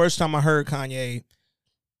 dog. First time I heard Kanye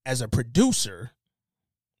as a producer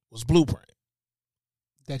was Blueprint.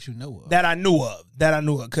 That you know of. That I knew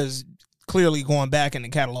of, because clearly going back in the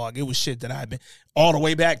catalog, it was shit that I've been all the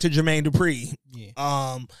way back to Jermaine Dupri. Yeah.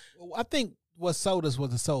 I think what sold us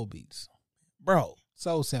was the soul beats. Bro.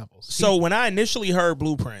 Soul samples. So when I initially heard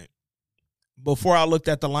Blueprint, before I looked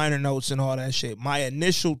at the liner notes and all that shit, my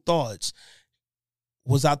initial thoughts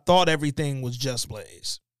was I thought everything was Just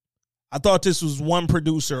Blaze. I thought this was one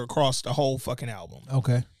producer across the whole fucking album.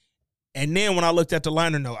 Okay. And then when I looked at the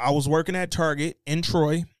liner note, I was working at Target in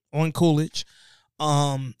Troy on Coolidge.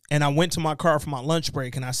 And I went to my car for my lunch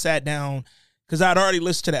break and I sat down because I'd already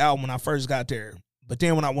listened to the album when I first got there. But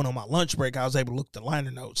then when I went on my lunch break, I was able to look at the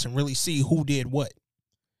liner notes and really see who did what.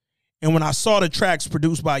 And when I saw the tracks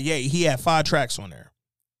produced by Ye, he had 5 tracks on there.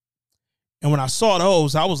 And when I saw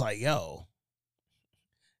those, I was like, yo,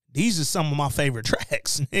 these are some of my favorite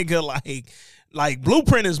tracks, nigga. Like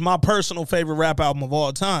Blueprint is my personal favorite rap album of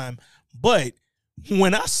all time. But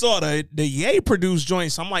when I saw the Ye produced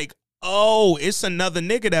joints, I'm like, oh, it's another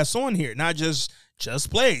nigga that's on here, not just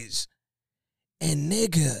Blaze. And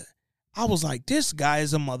nigga, I was like, this guy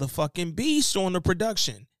is a motherfucking beast on the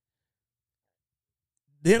production.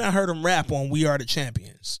 Then I heard him rap on We Are the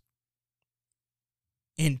Champions.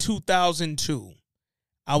 In 2002,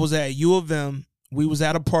 I was at U of M. We was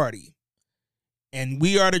at a party. And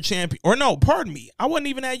We Are the Champions. Or no, pardon me. I wasn't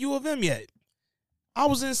even at U of M yet. I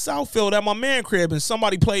was in Southfield at my man crib and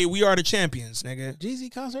somebody played We Are the Champions, nigga.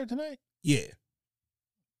 Jeezy concert tonight? Yeah.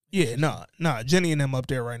 Yeah, nah. Jenny and them up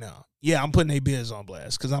there right now. Yeah, I'm putting their biz on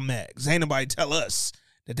blast because I'm mad. Because ain't nobody tell us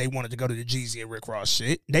that they wanted to go to the Jeezy and Rick Ross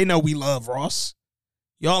shit. They know we love Ross.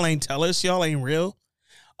 Y'all ain't tell us. Y'all ain't real.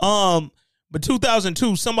 But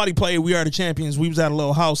 2002, somebody played We Are the Champions. We was at a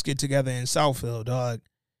little house get together in Southfield, dog.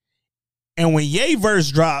 And when Ye verse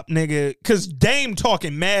dropped, nigga, because Dame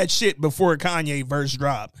talking mad shit before Kanye verse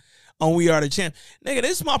dropped on We Are the Champ. Nigga,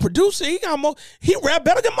 this is my producer. He rap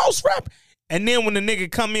better than most rap. And then when the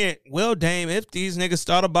nigga come in, well, Dame, if these niggas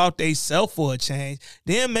thought about they self for a change,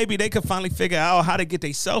 then maybe they could finally figure out how to get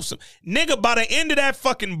they self some. Nigga, by the end of that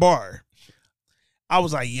fucking bar, I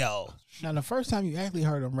was like, yo. Now, the first time you actually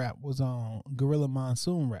heard him rap was on Gorilla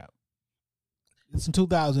Monsoon rap. It's in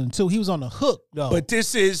 2002. He was on the hook, though. But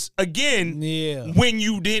this is, again, when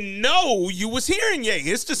you didn't know you was hearing Ye.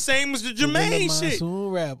 It's the same as the Jermaine shit. Monsoon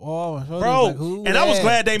rap. Oh, bro. Like, and I was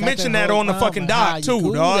glad they mentioned that on the fucking doc, too,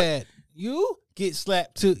 cool dog. That? You get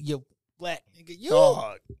slapped, too, you black nigga. You.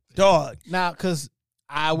 Dog. Now, because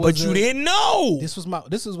I was. But you didn't know. This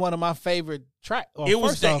is one of my favorite tracks. It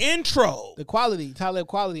was the intro. The quality, Talib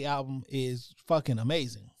Quality album is fucking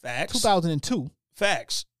amazing. Facts. 2002.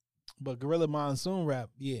 Facts. But Gorilla Monsoon rap,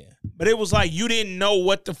 yeah. But it was like you didn't know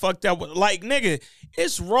what the fuck that was. Like, nigga,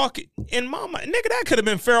 it's Rocket. In my mind, nigga, that could have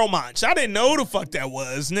been Pharoah Monch. I didn't know who the fuck that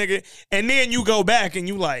was, nigga. And then you go back and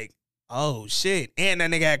you like, oh, shit. And that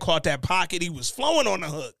nigga had caught that pocket. He was flowing on the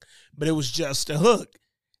hook. But it was just a hook.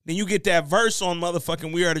 Then you get that verse on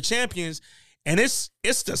motherfucking We Are the Champions. And it's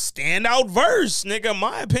the standout verse, nigga, in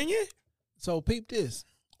my opinion. So peep this,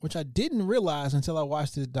 which I didn't realize until I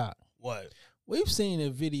watched this doc. What? We've seen a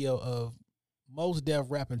video of Mos Def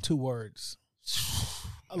rapping 2 words.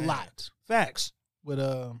 A lot. Facts. With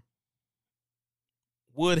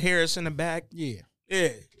Wood Harris in the back. Yeah.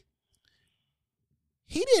 Yeah.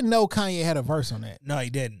 He didn't know Kanye had a verse on that. No, he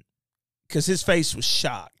didn't. Because his face was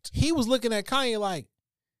shocked. He was looking at Kanye like.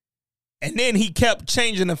 And then he kept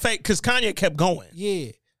changing the face because Kanye kept going.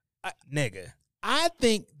 Yeah. Nigga. I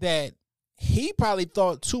think that he probably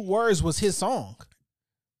thought 2 words was his song.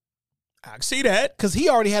 I can see that. Because he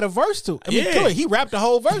already had a verse to it. I mean, yeah. he rapped the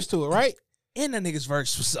whole verse to it, right? And that nigga's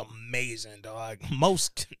verse was amazing, dog.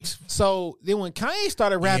 Most So then when Kanye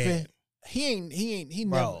started rapping, he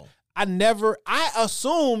never. I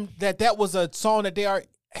assumed that was a song that they are.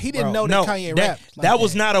 He didn't know that Kanye rapped. Like that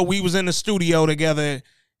was not a we was in the studio together.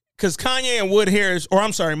 Because Kanye and Wood Harris, or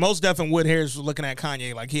I'm sorry, Mos Def and Wood Harris was looking at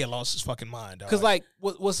Kanye like he had lost his fucking mind, dog. Because like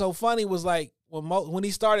what's so funny was like when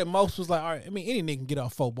he started, Mos was like, all right, I mean any nigga can get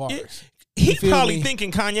off 4 bars. Yeah. He probably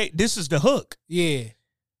thinking Kanye, this is the hook. Yeah.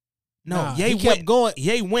 No, he kept going.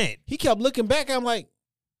 Ye went. He kept looking back. I'm like,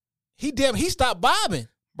 he stopped bobbing,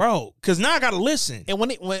 bro. Because now I gotta listen. And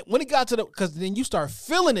when it got to because then you start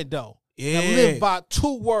feeling it though. Yeah. And live by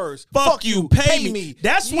 2 words. Fuck you, pay me.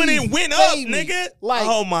 That's when it went up, nigga. Like,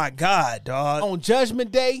 oh my God, dog. On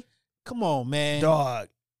Judgment Day, come on, man, dog.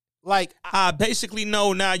 Like I basically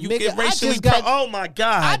know now you nigga, get racially. Oh my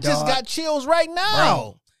God, I just got chills right now,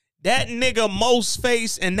 bro. That nigga Mos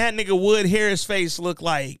face and that nigga Wood Harris face look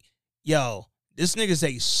like, yo, this nigga's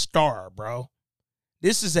a star, bro.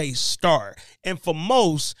 This is a star. And for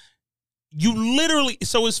Mos, you literally,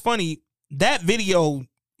 so it's funny, that video,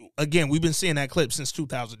 again, we've been seeing that clip since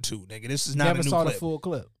 2002, nigga. This is not a new clip. Never saw the full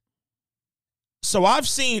clip. So I've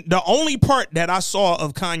seen, the only part that I saw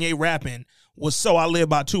of Kanye rapping was So I Live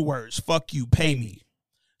by 2 words, fuck you, pay me.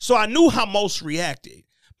 So I knew how Mos reacted.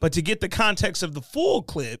 But to get the context of the full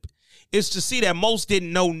clip is to see that Mos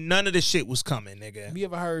didn't know none of the shit was coming, nigga. Have you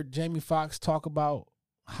ever heard Jamie Foxx talk about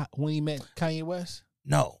when he met Kanye West?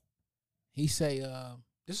 No. He say,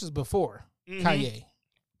 this is before Kanye.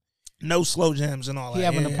 No slow jams and all that. He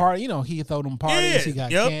having a party, he throw them parties. Yeah. He got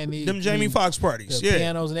candy. Them Jamie Foxx parties. The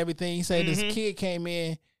pianos and everything. He said this kid came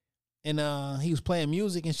in and he was playing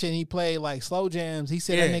music and shit. And he played like slow jams. He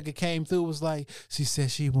said that nigga came through, was like, she said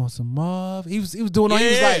she wants some muff. He was doing all,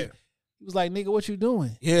 he was like, nigga, what you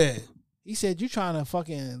doing? Yeah. He said, you trying to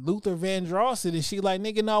fucking Luther Vandross it. And she like,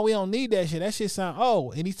 nigga, no, we don't need that shit. That shit sound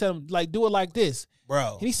old. And he said, like, do it like this.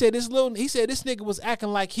 Bro. And he said this nigga was acting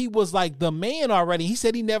like he was like the man already. He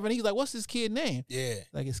said he's like, what's this kid name? Yeah.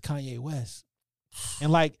 Like, it's Kanye West.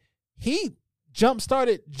 And like, he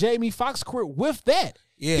jump-started Jamie Foxx's career with that.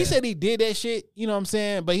 Yeah. He said he did that shit, you know what I'm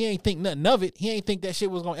saying? But he ain't think nothing of it. He ain't think that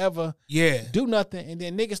shit was gonna ever do nothing. And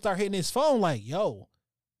then niggas start hitting his phone like, yo,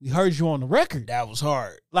 we heard you on the record. That was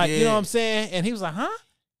hard. Like, you know what I'm saying? And he was like, huh?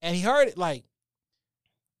 And he heard it like,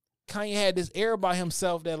 Kanye had this air about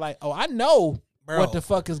himself that like, oh, I know what the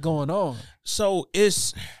fuck is going on. So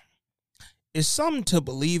it's something to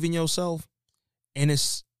believe in yourself, and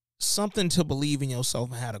it's something to believe in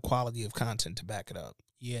yourself and have the quality of content to back it up.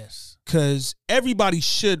 Yes. Because everybody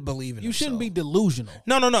should believe in you themselves. Shouldn't be delusional.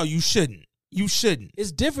 No, you shouldn't. You shouldn't.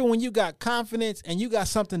 It's different when you got confidence and you got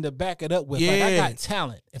something to back it up with. Yeah. Like, I got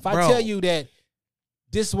talent. If I tell you that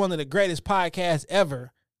this is one of the greatest podcasts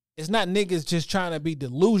ever, it's not niggas just trying to be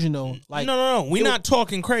delusional. Like, no. We're not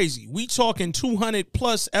talking crazy. We talking 200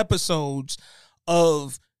 plus episodes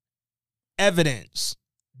of evidence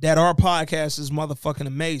that our podcast is motherfucking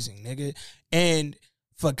amazing, nigga. And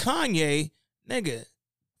for Kanye, nigga,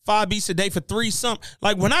 5 beats a day for 3 something.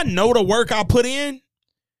 Like, when I know the work I put in,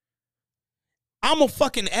 I'ma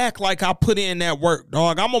fucking act like I put in that work,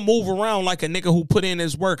 dog. I'ma move around like a nigga who put in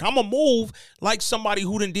his work. I'ma move like somebody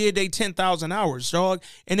who done did they 10,000 hours, dog.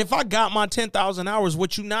 And if I got my 10,000 hours,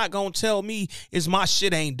 what you not gonna tell me is my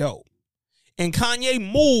shit ain't dope. And Kanye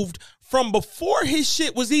moved from before his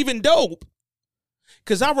shit was even dope.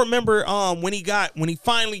 Cause I remember when he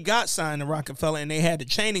finally got signed to Rockefeller and they had the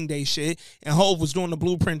Chaining Day shit and Hov was doing the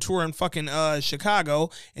Blueprint tour in fucking Chicago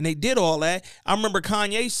and they did all that. I remember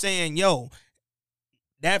Kanye saying, yo,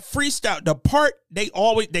 that freestyle, the part, they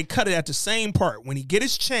cut it at the same part. When he get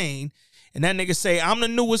his chain and that nigga say, I'm the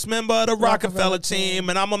newest member of the Rockefeller team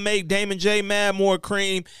and I'm gonna make Damon J mad more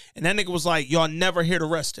cream. And that nigga was like, y'all never hear the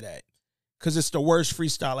rest of that. Cause it's the worst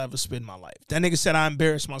freestyle I ever spit in my life. That nigga said I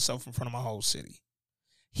embarrassed myself in front of my whole city.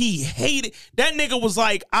 He hated, that nigga was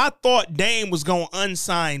like, I thought Dame was gonna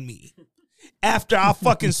unsign me after I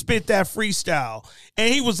fucking spit that freestyle.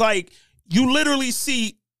 And he was like, you literally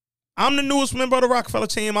see, I'm the newest member of the Rockefeller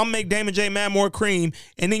team. I'm make Damon J mad more cream.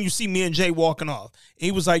 And then you see me and Jay walking off. And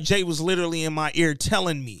he was like, Jay was literally in my ear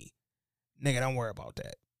telling me, nigga, don't worry about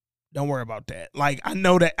that. Don't worry about that. Like, I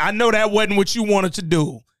know that wasn't what you wanted to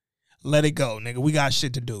do. Let it go, nigga. We got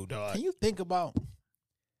shit to do, dog. Can you think about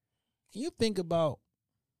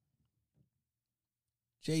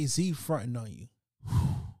Jay-Z fronting on you?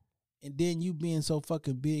 And then you being so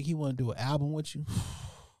fucking big, he want to do an album with you?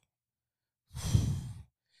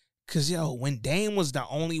 Cause yo, when Dame was the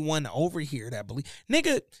only one over here that believe,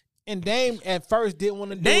 nigga, And Dame at first didn't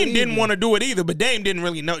want to do it. Dame didn't want to do it either, but Dame didn't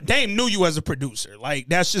really know. Dame knew you as a producer. Like,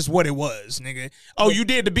 that's just what it was, nigga. Oh, you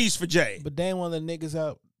did the beats for Jay. But Dame one of the niggas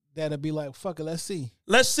out that'll be like, fuck it, let's see.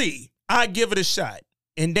 Let's see. I give it a shot.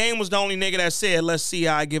 And Dame was the only nigga that said, let's see,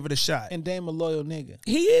 I give it a shot. And Dame a loyal nigga.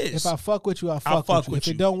 He is. If I fuck with you, I'll fuck with you. If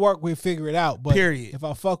it don't work, we'll figure it out. But Period. If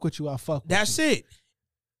I fuck with you, I'll fuck with you. That's it.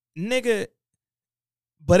 Nigga.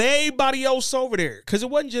 But everybody else over there, because it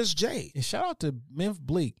wasn't just Jay. And shout out to Memphis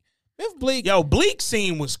Bleak. Memphis Bleak. Yo, Bleak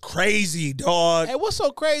scene was crazy, dog. Hey, what's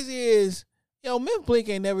so crazy is, Memphis Bleak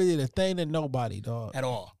ain't never did a thing to nobody, dog. At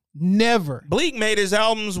all. Never. Bleak made his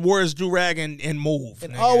albums, wore his do-rag, and move.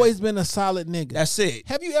 And nigga. always been a solid nigga. That's it.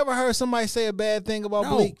 Have you ever heard somebody say a bad thing about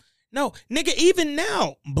No, Bleak? no. Nigga, even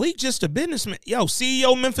now, Bleak just a businessman. Yo,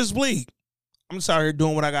 CEO Memphis Bleak. I'm just out here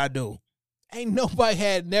doing what I gotta do. Ain't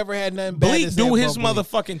nobody never had nothing bad Bleak to say do about his Bleak.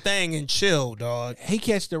 motherfucking thing and chill, dog. He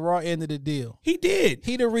catch the raw end of the deal. He did.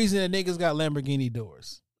 He the reason that niggas got Lamborghini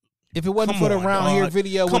doors. If it wasn't Come for the on, round dog. here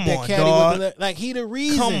video Come with that on, caddy, dog. with the, like he the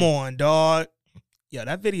reason. Come on, dog. Yo,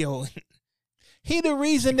 that video. He the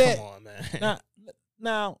reason Come that. on, man.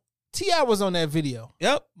 Now T.I. was on that video.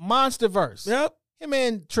 Yep. Monsterverse. Yep. Him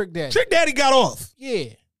and Trick Daddy. Trick Daddy got off. Yeah.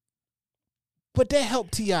 But that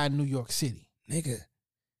helped T.I. in New York City. Nigga.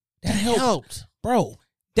 That helped. Bro,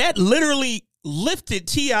 that literally lifted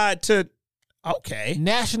T.I. to, okay.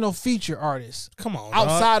 National feature artist. Come on, dog.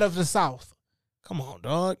 Outside of the South. Come on,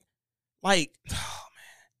 dog. Like, oh,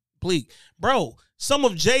 man. Bleak. Bro, some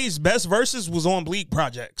of Jay's best verses was on Bleak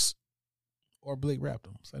projects. Or Bleak rapped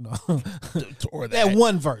them. So no. Or that. That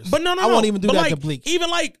one verse. But no, I won't even do but that like, to Bleak.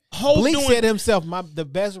 Even like Hov Bleak doing, said himself, the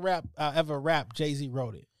best rap I ever rapped, Jay-Z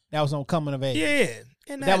wrote it. That was on Coming of Age. yeah.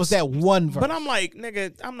 And That was that one verse. But I'm like,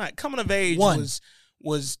 nigga, I'm not coming of age One.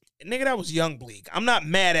 was nigga, that was young Bleak. I'm not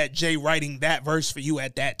mad at Jay writing that verse for you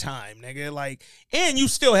at that time, nigga. Like, and you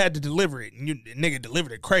still had to deliver it, and you nigga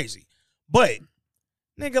delivered it crazy. But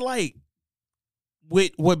nigga, like,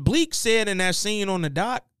 with what Bleak said in that scene on the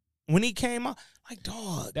dock when he came out, like,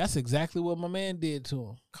 dog, That's exactly what my man did to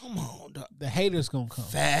him. come on, dog. The haters gonna come.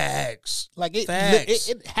 Facts. Like Facts.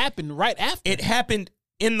 it happened right after. It happened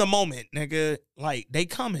in the moment, nigga. Like, they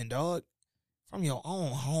coming, dog. From your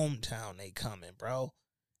own hometown, they coming, bro.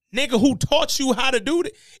 Nigga who taught you how to do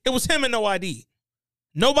it, it was him and No ID.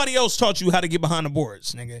 Nobody else taught you how to get behind the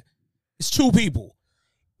boards, nigga. It's two people.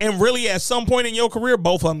 And really, at some point in your career,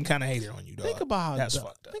 both of them kind of hated on you, dog. Think about how That's dope,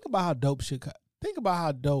 fucked up. Think about how dope Chicago. Think about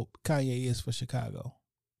how dope Kanye is for Chicago.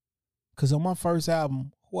 Cause on my first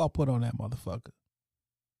album, who I put on that motherfucker?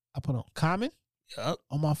 I put on Common Yep,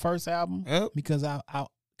 on my first album. Yep. Because I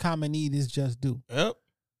Common need is just due. yep,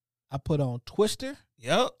 I put on Twister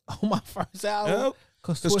yep, on my first album. yep.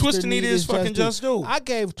 Cause Because Twister needed his fucking just due. I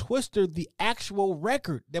gave Twister the actual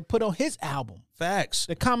record that put on his album. Facts.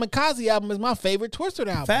 The Kamikaze album is my favorite Twister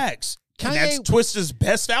album. Facts. And Kanye- that's Twister's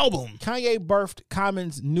best album. Kanye birthed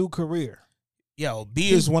Common's new career. Yo, B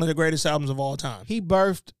is one of the greatest albums of all time. He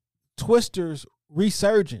birthed Twister's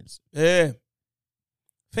resurgence. Yeah.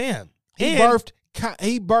 Fam. He And-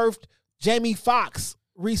 birthed Jamie Foxx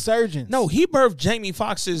resurgence. No, he birthed Jamie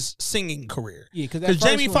Foxx's singing career. Yeah, Because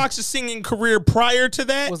Jamie Foxx's singing career prior to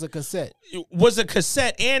that was a cassette, was a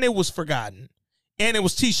cassette, and it was forgotten. And it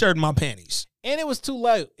was T-shirt in my panties. and it was too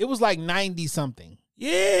late. It was like 90 something.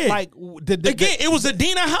 Yeah. Like Again, it was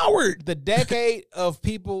Adina Howard. the decade of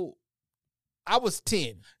people. I was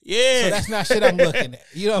 10, Yeah. so that's not shit I'm looking at.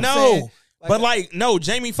 You know what I'm No. saying? But no,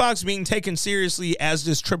 Jamie Foxx being taken seriously as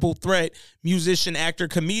this triple threat musician, actor,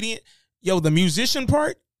 comedian. Yo, the musician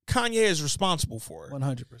part, Kanye is responsible for it.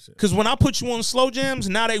 100%. Because when I put you on slow jams,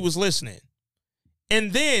 now they was listening.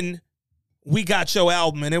 And then we got your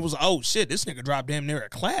album, and it was, oh shit, this nigga dropped damn near a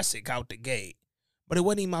classic out the gate. But it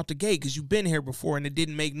wasn't even out the gate because you've been here before and it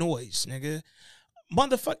didn't make noise, nigga.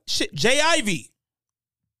 Motherfucker, shit, J. Ivy.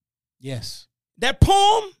 Yes. That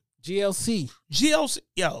poem, GLC.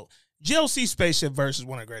 GLC Spaceship Verse is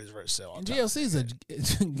one of the greatest verses of all And time.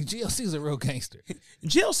 GLC's a real gangster.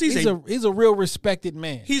 GLC's He's a real respected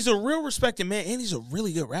man. he's a real respected man, and he's a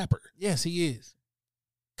really good rapper. Yes, he is.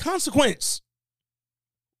 Consequence.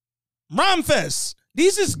 Rhymefest.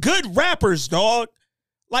 These is good rappers, dog.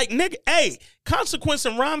 Like, nigga, hey, Consequence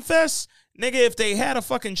and Rhymefest, nigga, if they had a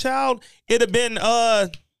fucking child, it'd have been,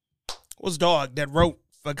 what's dog that wrote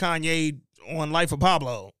for Kanye on Life of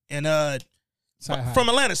Pablo? And, Sci-Hi. from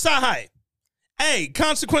Atlanta, Sci-Hi. Hey,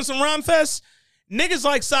 Consequence and Rhymefest, niggas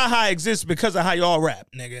like Sci-Hi exist because of how y'all rap,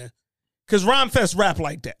 nigga. Because Rhymefest rap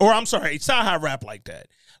like that. Or, I'm sorry, Sci-Hi rap like that.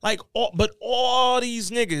 Like, but all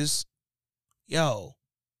these niggas, yo,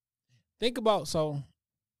 Think about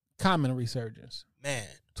Common resurgence, man.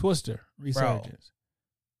 Twister resurgence,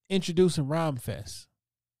 introducing Rhyme Fest.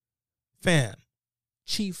 Fam,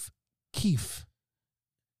 Chief Keef.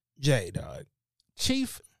 Jay, dog.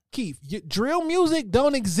 Chief Keef. Drill music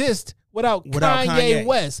don't exist without Without Kanye Kanye.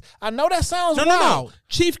 West. I know that sounds No. wild.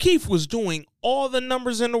 Chief Keef was doing all the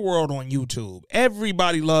numbers in the world on YouTube.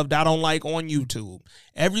 Everybody loved I Don't Like on YouTube.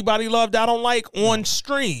 Everybody loved I Don't Like on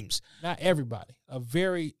streams. Not everybody. A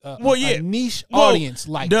very Well, yeah. a niche Well, audience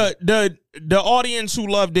like the audience who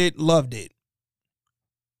loved it.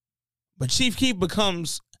 But Chief Keef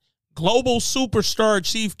becomes global superstar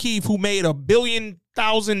Chief Keef, who made $1 billion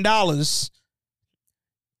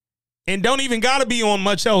and don't even gotta be on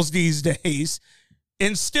much else these days,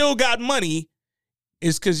 and still got money.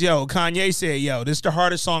 Is because Kanye said, this is the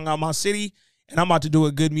hardest song out my city, and I'm about to do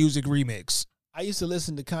a good music remix. I used to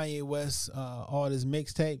listen to Kanye West, all his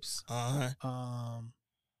mixtapes.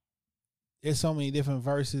 There's so many different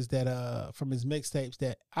verses that from his mixtapes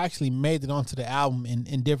that actually made it onto the album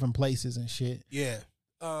in different places and shit. Yeah.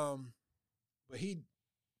 But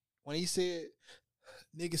when he said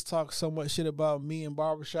niggas talk so much shit about me in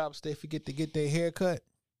barbershops, they forget to get their hair cut.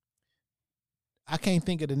 I can't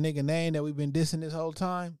think of the nigga name that we've been dissing this whole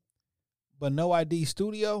time, but No ID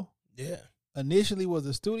Studio. Yeah. Initially was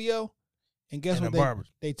a studio, and guess And what?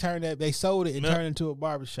 a They sold it and Yep. turned it into a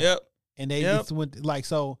barbershop. Yep. And they Yep. just went like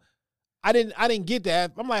so. I didn't get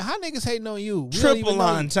that. I'm like, how niggas hating on you? We don't Triple even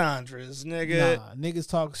know you. entendres, nigga. Nah, niggas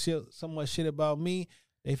talk so much shit about me.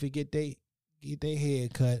 They forget they get their hair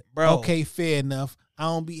cut. Bro. Okay, fair enough. I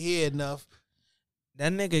don't be here enough.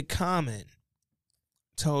 That nigga Common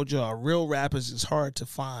told y'all real rappers is hard to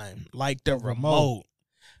find, like the remote.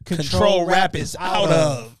 Control rap is out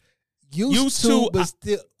of. Used to, but I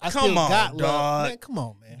still, I still got love. dog. Man, come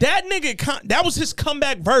on, man. That nigga, that was his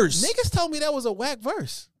comeback verse. Niggas told me that was a whack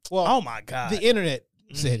verse. Well, Oh my God. the internet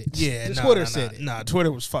said it. Yeah, the nah, Twitter nah, said nah, it. Nah,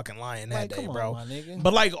 Twitter was fucking lying that Like, day, come on, bro. my nigga.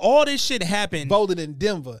 But like all this shit happened. Bolder than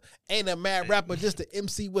Denver. Ain't a mad rapper, just an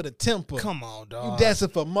MC with a temper. Come on, You dog. dancing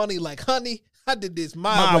for money like honey. I did this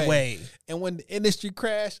my My way. And when the industry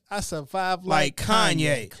crashed, I survived Like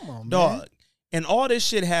Kanye. Come on, man. Dog. And all this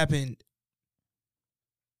shit happened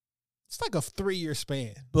It's like a 3-year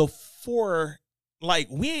span. before, like,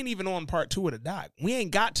 we ain't even on part 2 of the doc. We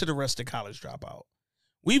ain't got to the rest of College Dropout.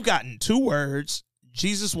 We've gotten 2 words,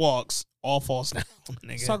 Jesus Walks, all falls down, nigga.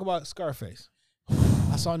 Let's talk about Scarface.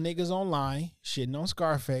 I saw niggas online shitting on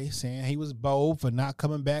Scarface, saying he was bold for not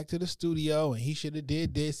coming back to the studio and he should have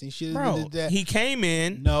did this and should have Bro, did that. he came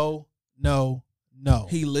in, No.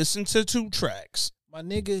 he listened to 2 tracks. My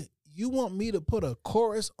nigga, you want me to put a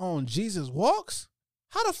chorus on Jesus Walks?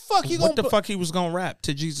 How the fuck you What gonna the fuck he was gonna rap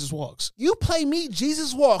to Jesus Walks? You play me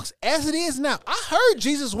Jesus Walks as it is now. I heard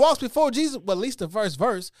Jesus Walks before Jesus, well, at least the first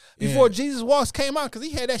verse, before Yeah. Jesus Walks came out, because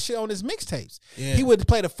he had that shit on his mixtapes. Yeah. He would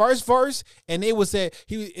play the first verse, and it was that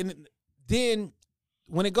and then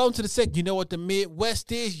when it goes to the second, you know what the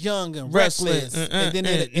Midwest is? Young and reckless. And then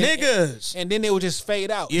niggas. and then it would just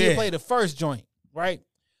fade out. Yeah. He'd play the first joint, right?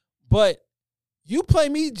 But you play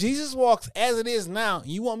me Jesus Walks as it is now, and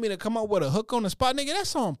you want me to come up with a hook on the spot, nigga, that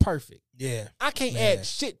song perfect. Yeah. I can't Man. add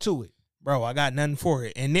shit to it. Bro, I got nothing for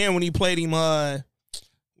it. And then when he played him,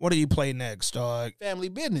 what did he play next, dog? Family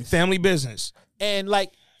business. Family Business. And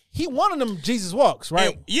like he wanted them Jesus Walks,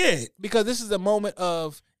 right? And- yeah. Because this is a moment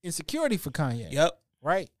of insecurity for Kanye. Yep.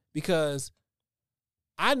 Right? Because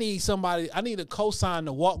I need a cosign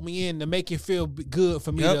to walk me in to make it feel good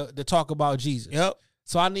for me Yep. to talk about Jesus. Yep.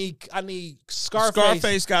 So I need Scarface.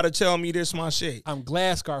 Scarface got to tell me this my shit. I'm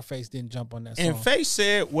glad Scarface didn't jump on that song. And Face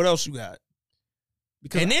said, what else you got?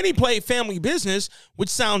 because And then he played Family Business, which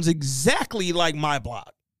sounds exactly like My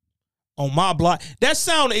Block. On My Block. That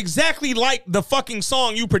sound exactly like the fucking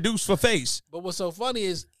song you produced for Face. but what's so funny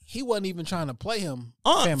is he wasn't even trying to play him.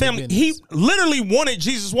 Family. Business. He literally wanted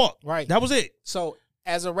Jesus Walk. Right. That was it. So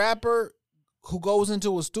as a rapper who goes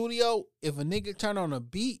into a studio, if a nigga turn on a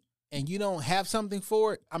beat and you don't have something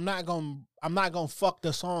for it, I'm not gonna fuck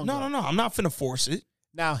the song. No, up. no, no. I'm not finna force it.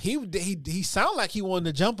 Now he sound like he wanted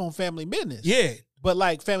to jump on Family Business. Yeah. But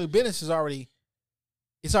like Family Business is already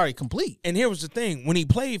complete. And here was the thing. When he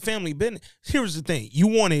played Family Business, here was the thing. You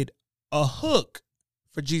wanted a hook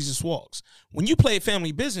for Jesus Walks. When you played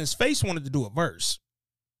Family Business, Face wanted to do a verse.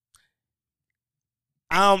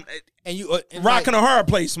 And you and Rocking like, a hard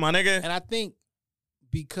place, my nigga. and I think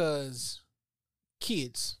because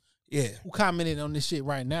kids Yeah. who commented on this shit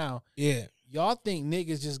right now, Yeah. y'all think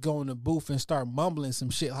niggas just go in the booth and start mumbling some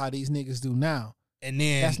shit how these niggas do now. And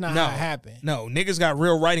then That's not no, how it happened. No, niggas got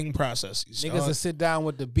real writing processes. Niggas will sit down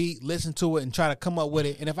with the beat, listen to it, and try to come up with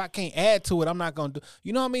it. And if I can't add to it, I'm not gonna do.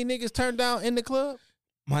 You know how many niggas turned down In the Club?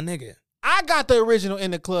 My nigga. I got the original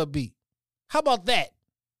In the Club beat. How about that?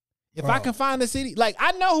 If Bro. I can find the CD, like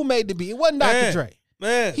I know who made the beat. It wasn't Dr. Man. Dre.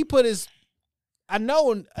 Man. He put his. I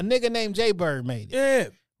know a nigga named Jay Bird made it. Yeah.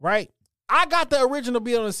 Right. I got the original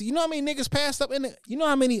beat on the CD. You know how many niggas passed up in it? You know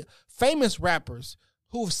how many famous rappers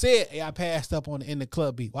who've said, "Hey, I passed up on in the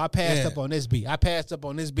club beat. Well, I passed up on this beat. I passed up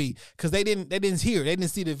on this beat," because they didn't hear. They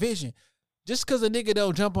didn't see the vision. Just because a nigga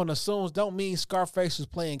don't jump on the songs don't mean Scarface was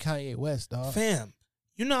playing Kanye West, dog. Fam,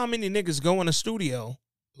 you know how many niggas go in the studio,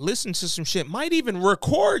 listen to some shit, might even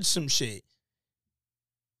record some shit,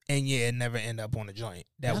 and it never end up on a joint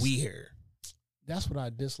that we hear. That's what I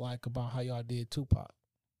dislike about how y'all did Tupac.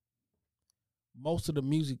 Most of the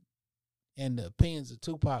music and the opinions of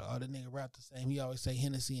Tupac, the nigga rap the same. He always say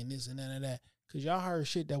Hennessy and this and that and that. Because y'all heard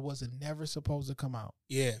shit that wasn't never supposed to come out.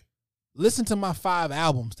 Yeah. Listen to my 5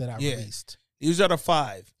 albums that I released. These are the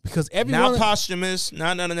 5. Because every not one posthumous,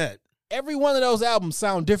 not none of that. Every one of those albums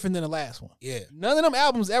sound different than the last one. Yeah. None of them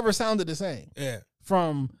albums ever sounded the same. Yeah.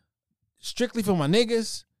 From Strictly For My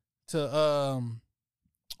Niggas to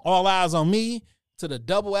All Eyes on Me to the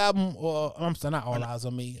double album, or I'm sorry, not All Eyes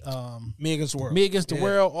on Me. Me Against the World. Me Against the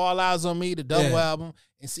World, All Eyes on Me, the double album,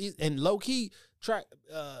 and low key track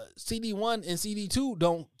CD1 and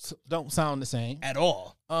CD2 don't sound the same at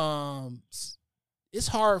all. It's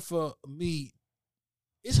hard for me.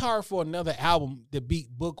 It's hard for another album to beat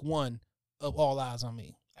Book 1 of All Eyes on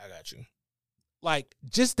Me. I got you. Like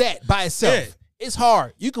just that by itself, it's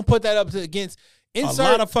hard. You can put that up against. A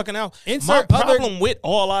lot of fucking albums. My problem with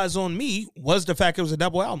All Eyes on Me was the fact it was a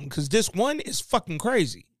double album, because this one is fucking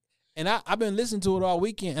crazy. And I've been listening to it all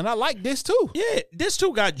weekend, and I like this too. Yeah, this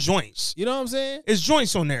too got joints. You know what I'm saying? It's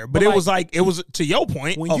joints on there, but it was to your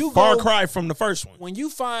point, far cry from the first one. When you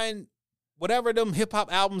find whatever them hip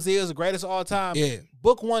hop albums is the greatest of all time,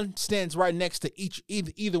 Book 1 stands right next to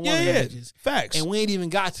either one of the bitches. Facts. And we ain't even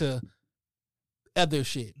got to other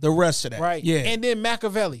shit. The rest of that. Right? Yeah. And then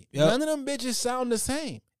Machiavelli. Yep. None of them bitches sound the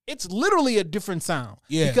same. It's literally a different sound.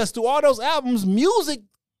 Yeah. Because through all those albums, music,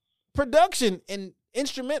 production, and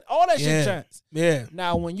instrument, all that shit changes. Yeah.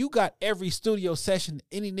 Now, when you got every studio session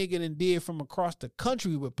any nigga done did from across the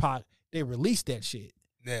country with Pac, they released that shit.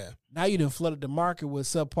 Yeah. Now you done flooded the market with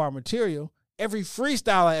subpar material. Every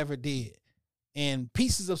freestyle I ever did and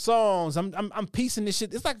pieces of songs, I'm piecing this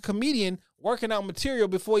shit. It's like a comedian working out material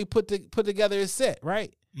before he put together his set,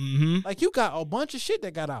 right? Mm-hmm. Like you got a bunch of shit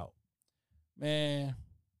that got out. Man,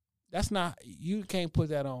 that's not, you can't put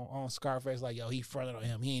that on Scarface like, yo, he fronted on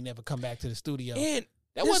him. He ain't never come back to the studio. And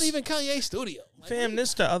that wasn't even Kanye's studio. Like, fam,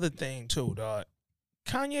 this the other thing too, dog.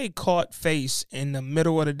 Kanye caught Face in the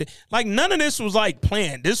middle of the day. Like, none of this was like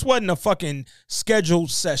planned. This wasn't a fucking scheduled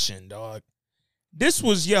session, dog. This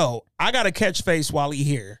was, yo, I gotta catch Face while he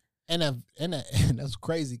here. And that's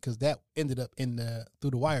crazy because that ended up in the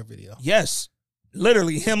Through the Wire video. Yes.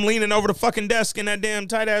 Literally, him leaning over the fucking desk in that damn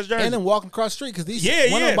tight ass jersey. And then walking across the street because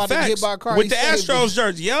these one about to get hit by a car. With the Astros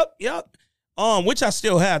jersey. Yep. Which I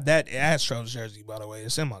still have that Astros jersey, by the way.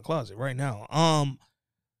 It's in my closet right now.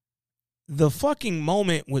 The fucking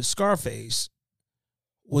moment with Scarface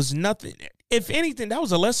was nothing. If anything, that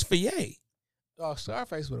was a lesson for Ye. Dog,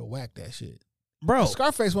 Scarface would have whacked that shit. Bro.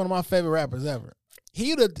 Scarface, one of my favorite rappers ever.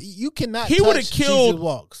 He would have killed Jesus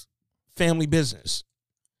Walks. Family Business.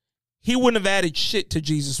 He wouldn't have added shit to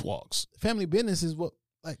Jesus Walks. Family Business is what,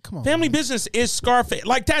 like, come on. Family Business is Scarface.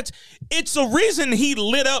 Like, it's a reason he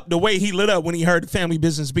lit up the way he lit up when he heard the Family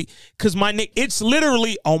Business beat. Because it's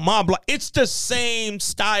literally on my block. It's the same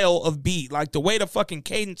style of beat. Like, the way the fucking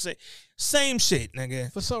cadence, same shit,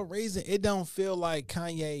 nigga. For some reason, it don't feel like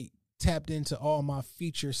Kanye tapped into all my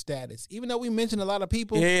feature status. Even though we mentioned a lot of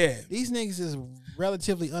people, these niggas is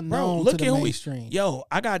relatively unknown to the mainstream. Yo,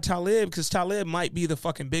 I got Talib because Talib might be the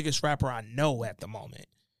fucking biggest rapper I know at the moment.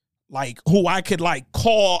 Like, who I could, like,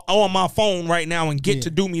 call on my phone right now and get to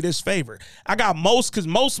do me this favor. I got Most because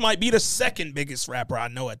Most might be the second biggest rapper I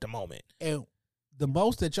know at the moment. And the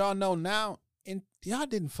Most that y'all know now, and y'all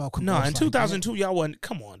didn't fuck with No, Most in 2002, y'all wasn't.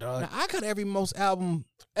 Come on, dog. Now, I got every Most album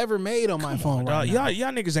ever made on my phone right now.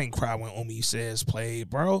 Y'all niggas ain't cry when Omi Says played,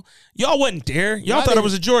 bro. Y'all wasn't there. Y'all thought it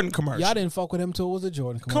was a Jordan commercial. Y'all didn't fuck with him till it was a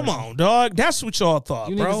Jordan commercial. Come on, dog. That's what y'all thought,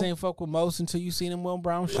 you bro. You niggas ain't fuck with Most until you seen him Will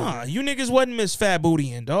Brown shit. Nah, you niggas wasn't Miss Fat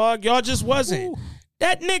Bootyin', dog. Y'all just wasn't. Ooh.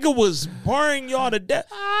 That nigga was boring y'all to death.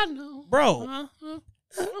 I know. Bro.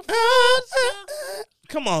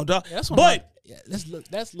 Come on, dog. Yeah,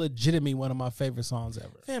 that's legitimately one of my favorite songs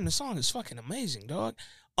ever. Fam, the song is fucking amazing, dog.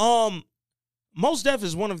 Mos Def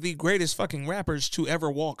is one of the greatest fucking rappers to ever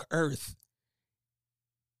walk Earth.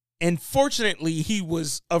 And fortunately, he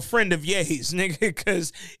was a friend of Ye's, nigga,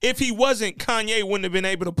 because if he wasn't, Kanye wouldn't have been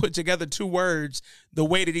able to put together 2 words the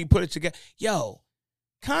way that he put it together. Yo,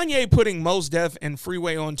 Kanye putting Mos Def and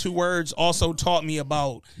Freeway on 2 words also taught me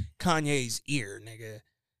about Kanye's ear, nigga.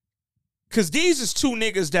 Because these is 2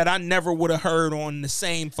 niggas that I never would have heard on the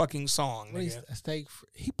same fucking song, nigga.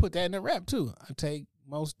 He put that in the rap, too. I take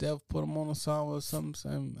Mos Def, put him on a song or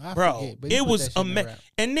something. I bro, forget, but it was amazing.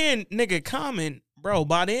 And then, nigga, Common, bro,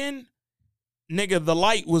 by then, nigga, the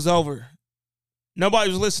light was over. Nobody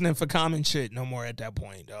was listening for Common shit no more at that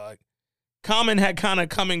point, dog. Common had kind of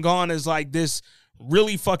come and gone as like this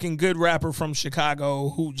really fucking good rapper from Chicago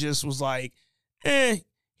who just was like, he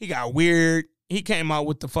got weird. He came out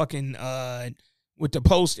with the fucking, with the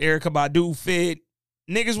post Erykah Badu fit.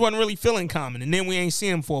 Niggas wasn't really feeling Common. And then we ain't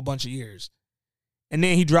seen him for a bunch of years. And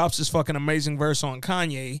then he drops this fucking amazing verse on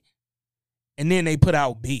Kanye. And then they put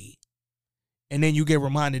out B. And then you get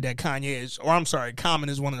reminded that Common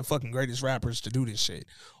is one of the fucking greatest rappers to do this shit.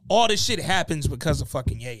 All this shit happens because of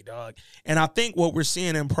fucking Ye, dog. And I think what we're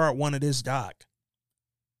seeing in part 1 of this doc,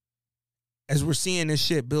 as we're seeing this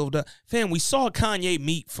shit build up, fam, we saw Kanye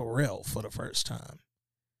meet Pharrell for the first time.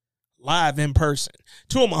 Live in person.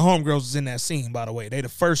 2 of my homegirls was in that scene, by the way. They the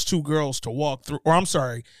first 2 girls to walk through,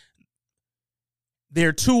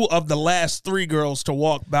 they're 2 of the last 3 girls to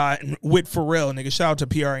walk by with Pharrell, nigga. Shout out to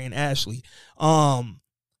PRA and Ashley.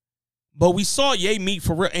 But we saw Ye meet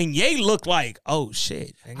Pharrell, and Ye looked like, oh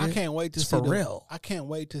shit, nigga. I can't wait to see Pharrell. I can't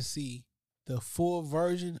wait to see the full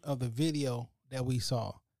version of the video that we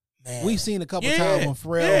saw. Man. We've seen a couple times when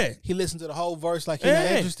Pharrell he listened to the whole verse like he's not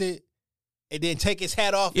interested, and then take his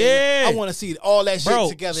hat off. Yeah, I want to see all that shit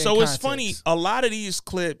together. So in it's funny. A lot of these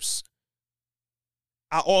clips,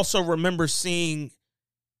 I also remember seeing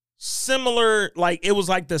similar, like it was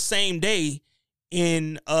like the same day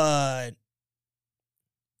in Black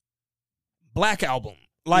Album.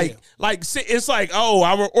 Like it's like,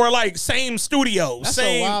 or like same studio. That's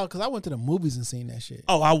same. so wild because I went to the movies and seen that shit.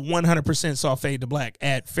 Oh, I 100% saw Fade to Black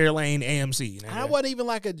at Fairlane AMC. I wasn't even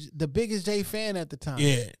like the biggest Jay fan at the time.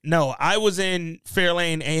 Yeah. No, I was in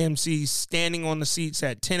Fairlane AMC standing on the seats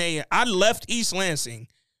at 10 a.m. I left East Lansing,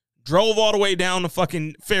 drove all the way down to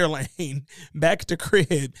fucking Fairlane, back to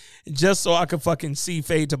crib, just so I could fucking see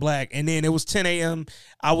Fade to Black. And then it was 10 a.m.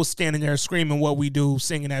 I was standing there screaming What We Do,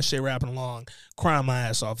 singing that shit, rapping along, crying my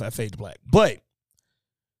ass off at Fade to Black. But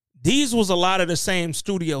these was a lot of the same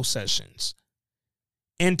studio sessions.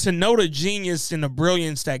 And to know the genius and the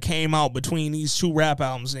brilliance that came out between these 2 rap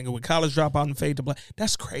albums, nigga, with College Dropout and Fade to Black,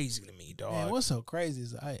 that's crazy to me, dog. Man, what's so crazy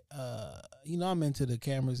is I'm into the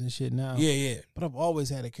cameras and shit now. Yeah. But I've always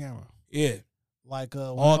had a camera. Yeah. Like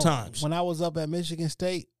all times. When I was up at Michigan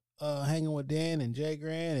State, hanging with Dan and Jay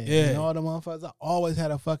Grant and all the motherfuckers, I always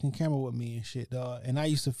had a fucking camera with me and shit, dog. And I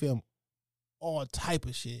used to film all type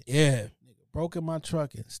of shit. Yeah. Nigga broke in my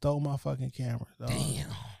truck and stole my fucking camera, dog. Damn.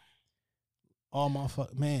 All my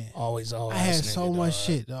man. Always. I had so much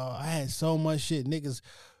shit, dog. I had so much shit. Niggas,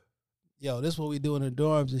 yo, this what we do in the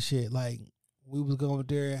dorms and shit. Like, we was going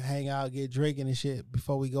there, hang out, get drinking and shit.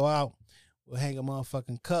 Before we go out, we'll hang a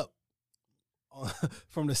motherfucking cup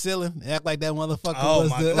from the ceiling, act like that motherfucker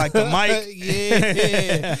was like the mic.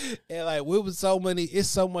 Yeah. And like, it's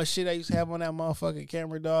so much shit I used to have on that motherfucking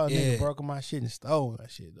camera, dog. Nigga broke my shit and stole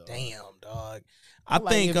that shit, dog. Damn, dog. I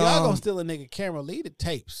like, think if y'all gonna steal a nigga camera, leave the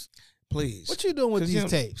tapes. Please. What you doing with these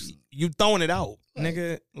tapes? You throwing it out. Like,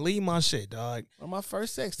 nigga, leave my shit, dog. Well, my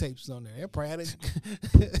first sex tapes on there. They probably had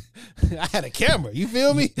I had a camera. You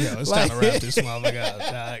feel me? Yeah, it's time to wrap this motherfucker up,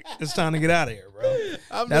 dog. It's time to get out of here, bro.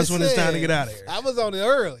 That's when it's time to get out of here. I was on it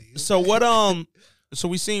early. So what, so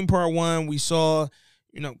we seen part 1. We saw,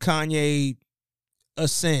 Kanye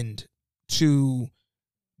ascend to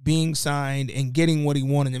being signed and getting what he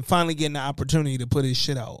wanted and finally getting the opportunity to put his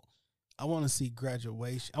shit out. I want to see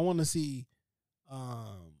Graduation. I want to see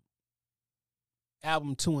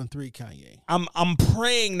album 2 and 3 Kanye. I'm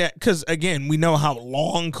praying that, because again, we know how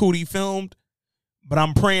long Cootie filmed, but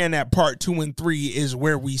I'm praying that part 2 and 3 is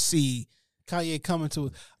where we see Kanye coming to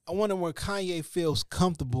it. I wonder when Kanye feels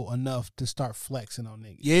comfortable enough to start flexing on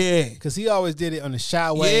niggas. Yeah. Because he always did it on the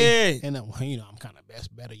shy way. Yeah. And I'm kind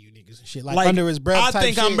of better you niggas and shit. Like under his breath I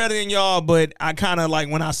think shit. I'm better than y'all, but I kind of like,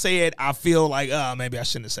 when I say it, I feel like, maybe I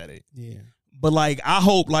shouldn't have said it. Yeah. But like, I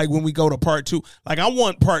hope like when we go to part 2, like I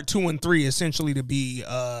want part 2 and 3 essentially to be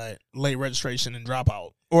late registration and dropout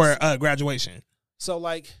or graduation. So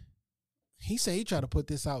like, he said he tried to put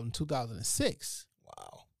this out in 2006.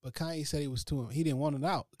 Wow. But Kanye said he didn't want it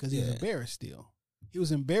out because he was embarrassed still. He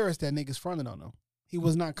was embarrassed that niggas fronted on him. He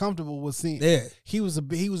was not comfortable with seeing. Yeah. He was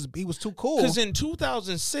too cool. Because in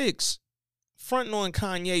 2006, fronting on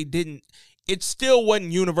Kanye it still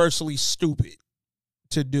wasn't universally stupid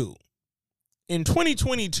to do. In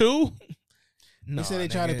 2022, they said they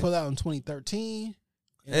tried to pull out in 2013.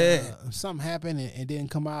 something happened and it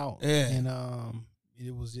didn't come out. Yeah. And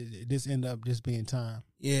it just ended up just being time.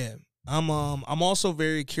 Yeah. I'm also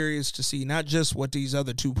very curious to see not just what these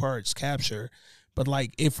other two parts capture, but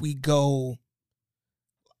like if we go,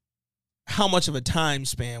 how much of a time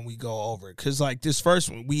span we go over. Because like this first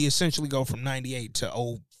one, we essentially go from 98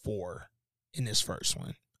 to 04 in this first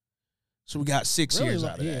one. So we got 6 years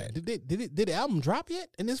out of that. Did the album drop yet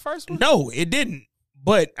in this first one? No, it didn't.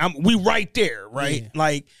 But we right there, right? Yeah.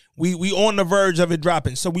 Like we on the verge of it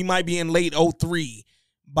dropping. So we might be in late 03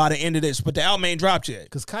 by the end of this. But the album ain't dropped yet.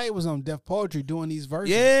 Because Kanye was on Def Poetry doing these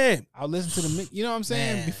verses. Yeah. I listened to the, you know what I'm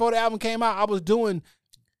saying? Man. Before the album came out, I was doing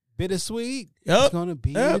Bittersweet. Yep. It's gonna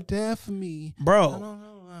be Yep. a death for me. Bro. I don't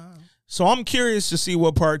know why. So I'm curious to see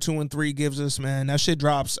what part 2 and 3 gives us, man. That shit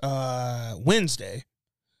drops Wednesday.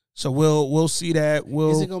 So we'll see that.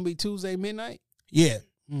 Is it gonna be Tuesday midnight? Yeah.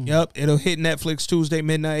 Mm. Yep. It'll hit Netflix Tuesday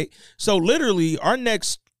midnight. So literally our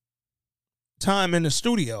next time in the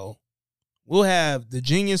studio, we'll have The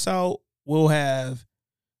Genius out, we'll have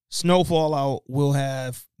Snowfall out, we'll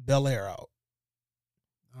have Bel Air out.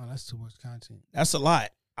 Oh, that's too much content. That's a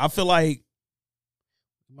lot. I feel like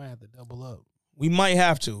You might have to double up. we might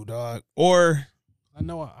have to, dog. Or I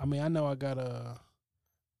know I got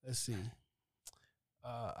let's see.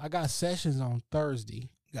 I got sessions on Thursday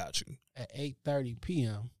got you. at 8:30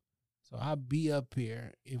 p.m. So I'll be up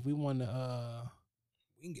here if we want to.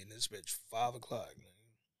 We can get in this bitch 5 o'clock,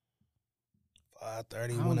 man. 5:30, I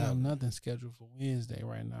don't whenever. have nothing scheduled for Wednesday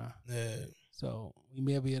right now, Yeah. so we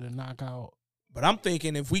may be able to knock out. But I'm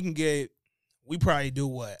thinking if we can get, we probably do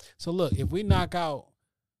what? So look, if we knock out,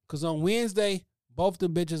 because on Wednesday both the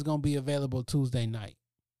bitches gonna be available Tuesday night,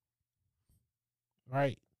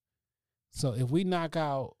 right? So if we knock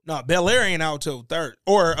out, No, Bel Air ain't out till third.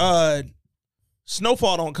 Or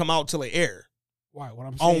Snowfall don't come out till it air right? What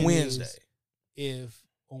I'm saying on Wednesday. is, if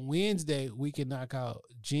on Wednesday we can knock out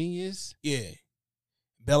Genius, Yeah.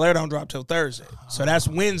 Bel Air don't drop till Thursday. So that's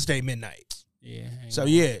Wednesday midnight. yeah. So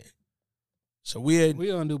yeah. So we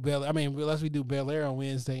gonna do Bel. I mean, unless we do Bel Air on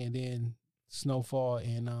Wednesday and then Snowfall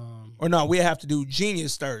and or no, we have to do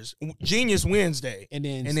Genius Thursday. Genius Wednesday. and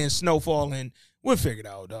then And then Snowfall, and we'll figure it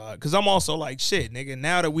out, dog. Because I'm also like, shit, nigga,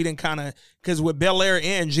 now that we didn't kind of, because with Bel Air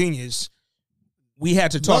and Genius, we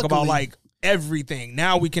had to talk about Luckily- like everything.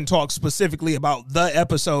 Now we can talk specifically about the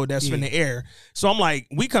episode that's Yeah. in the air. So I'm like,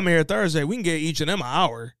 we come here Thursday, we can get each of them an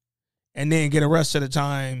hour and then get the rest of the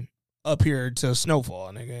time up here to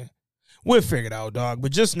Snowfall, nigga. We'll figure it out, dog.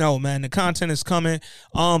 But just know, man, the content is coming.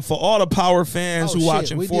 For all the Power fans who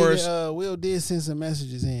watching we for did, us. Will did send some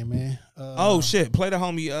messages in, man. Oh shit! Play the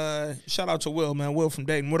homie. Shout out to Will, man. Will from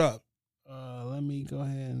Dayton. What up? Let me go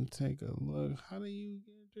ahead and take a look. How do you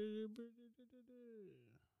get to...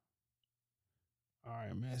 All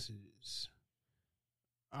right, messages.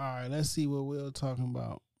 All right, let's see what Will talking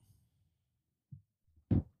about.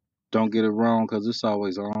 Don't get it wrong, cause it's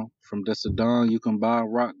always on. From Dust to Dawn, you can buy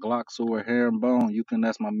rock, Glocks, or herringbone. You can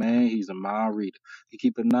ask my man, he's a mind reader. He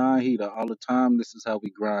keep a 9 heater all the time. This is how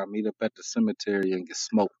we grind. Meet up at the cemetery and get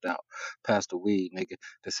smoked out. Pass the weed, nigga.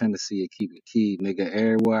 The Tennessee and keep it key, nigga.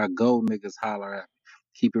 Everywhere I go, niggas holler at me.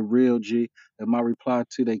 Keep it real, G. And my reply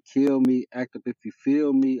to they kill me, act up if you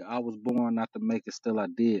feel me. I was born not to make it, still I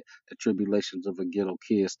did. The tribulations of a ghetto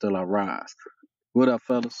kid, still I rise. What up,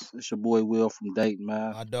 fellas? It's your boy Will from Dayton,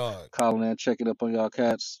 man. My dog. Calling in, checking up on y'all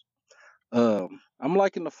cats. I'm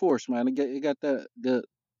liking the Force, man. It got that good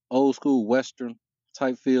old school Western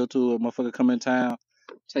type feel to it. Motherfucker come in town,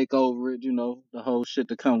 take over it, you know, the whole shit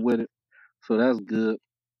to come with it. So that's good.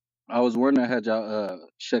 I was wondering, had y'all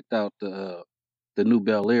checked out the new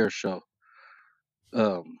Bel Air show.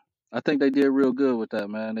 I think they did real good with that,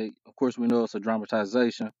 man. Of course, we know it's a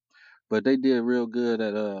dramatization, but they did real good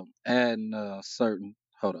at adding certain.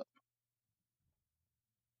 Hold up.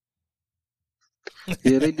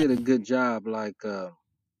 Yeah, they did a good job, like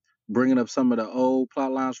bringing up some of the old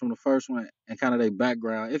plot lines from the first one and kind of their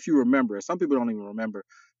background. If you remember it, some people don't even remember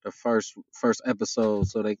the first episode,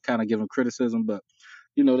 so they kind of give them criticism. But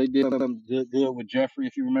you know, they did something good with Jeffrey.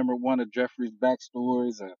 If you remember one of Jeffrey's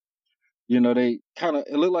backstories, and you know, they kind of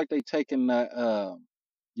it looked like they taking that,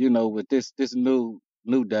 you know, with this new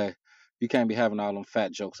day. You can't be having all them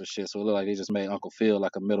fat jokes and shit. So it looked like they just made Uncle Phil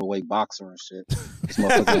like a middleweight boxer and shit. This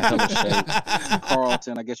motherfucker in hella shape.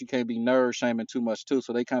 Carlton, I guess you can't be nerd shaming too much too.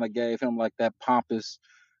 So they kind of gave him like that pompous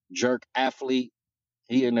jerk athlete.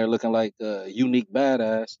 He in there looking like a unique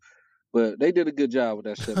badass. But they did a good job with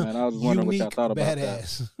that shit, man. I was wondering what y'all thought about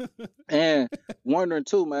that. And wondering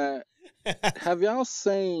too, man, have y'all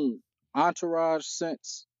seen Entourage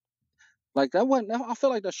since? Like that wasn't. I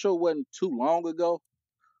feel like that show wasn't too long ago.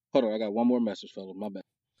 Hold on, I got one more message, fella. My bad.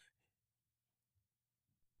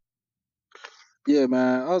 Yeah,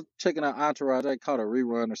 man. I was checking out Entourage. I caught a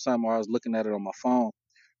rerun or something, or I was looking at it on my phone.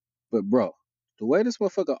 But bro, the way this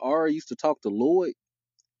motherfucker Ari used to talk to Lloyd,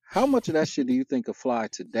 how much of that shit do you think could fly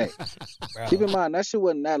today? Keep in mind that shit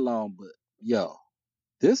wasn't that long, but yo,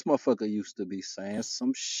 this motherfucker used to be saying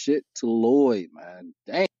some shit to Lloyd, man.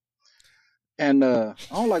 Dang. And I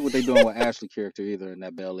don't like what they doing with Ashley character either in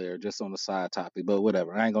that Bel Air, just on the side topic, but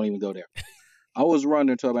whatever. I ain't gonna even go there. I was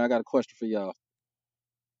running to it, man. I got a question for y'all.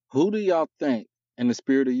 Who do y'all think, in the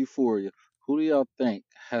spirit of Euphoria, who do y'all think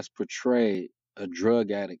has portrayed a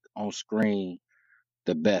drug addict on screen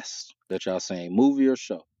the best that y'all seen, movie or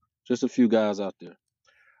show? Just a few guys out there.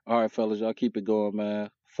 All right, fellas, y'all keep it going, man.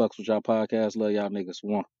 Fucks with y'all podcast. Love y'all niggas.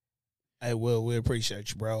 One. Hey, Will, we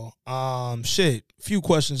appreciate you, bro. Shit, few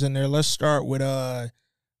questions in there. Let's start with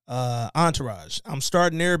Entourage. I'm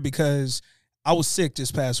starting there because I was sick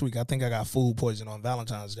this past week. I think I got food poison on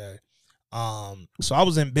Valentine's Day. So I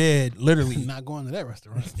was in bed, literally. Not going to that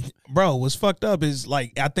restaurant. Bro, what's fucked up is,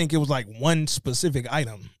 like, I think it was, like, one specific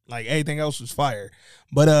item. Like, everything else was fire.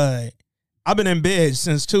 But I've been in bed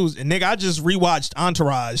since Tuesday. Nigga, I just rewatched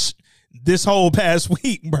Entourage this whole past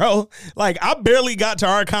week, bro. Like, I barely got to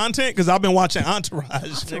our content because I've been watching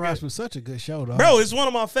Entourage. Entourage was such a good show, though. Bro, it's one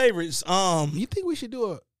of my favorites. You think we should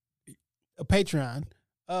do a Patreon?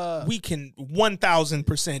 We can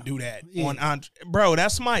 1,000% do that Yeah. on bro.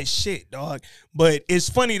 That's my shit, dog. But it's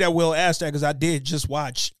funny that Will asked that because I did just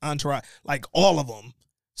watch Entourage, like all of them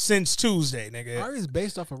since Tuesday, nigga. Ari is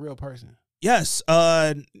based off a real person. Yes,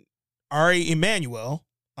 Ari Emanuel,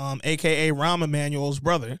 aka Rahm Emanuel's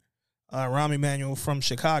brother, Rahm Emanuel from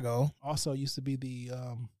Chicago. Also used to be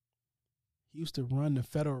he used to run the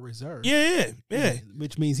Federal Reserve. Yeah.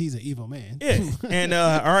 Which means he's an evil man. Yeah, and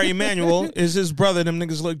Ari Emanuel is his brother. Them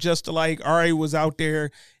niggas look just alike. Ari was out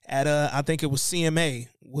there at I think it was CMA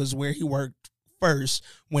was where he worked first.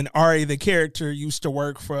 When Ari, the character, used to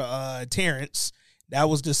work for Terrence, that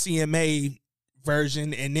was the CMA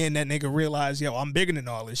version. And then that nigga realized, yo, I'm bigger than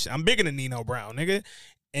all this shit. I'm bigger than Nino Brown, nigga.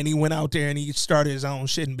 And he went out there and he started his own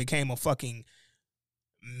shit and became a fucking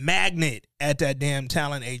magnet at that damn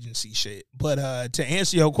talent agency shit. But to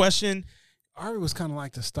answer your question, Ari was kind of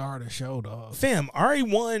like the star of the show, dog. fam, Ari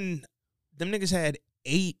won. Them niggas had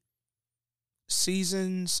 8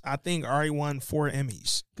 seasons. I think Ari won 4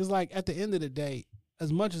 Emmys. Because, like, at the end of the day,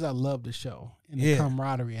 as much as I love the show and the Yeah.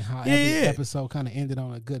 camaraderie and how every Yeah. episode kind of ended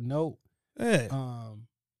on a good note, Yeah.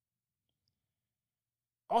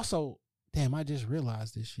 also, damn, I just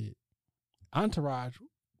realized this shit. Entourage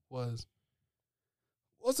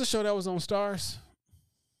what's the show that was on Stars?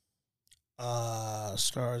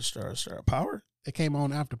 Star Power. It came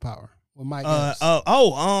on after Power with Mike.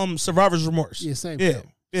 Survivor's Remorse. Yeah, same Yeah, show.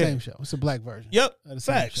 yeah. Same show. It's a black version. Yep. Of the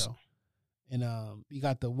same Facts. show. And you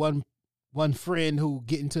got the one friend who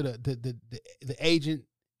get into the agent.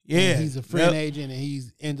 Yeah. And he's a friend Yep. agent, and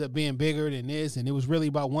he's ends up being bigger than this. And it was really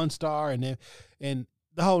about one star, and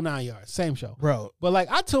the whole 9 yards. Same show. Bro, But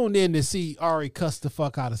like, I tuned in to see Ari cuss the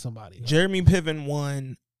fuck out of somebody. Jeremy Piven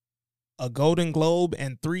won a Golden Globe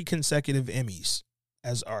and 3 consecutive Emmys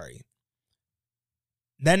as Ari.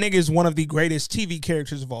 That nigga is one of the greatest TV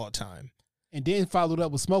characters of all time. And then followed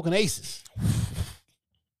up with Smoking Aces.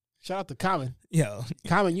 Shout out to Common. Yo,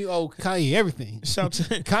 Common, you owe Kanye everything. shout to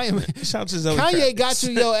Kanye, shout to Zoe Kanye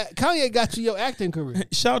Kravitz. got you your acting career.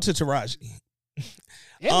 Shout to Taraji.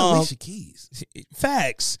 And Alicia Keys.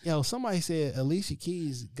 Facts. Yo, somebody said Alicia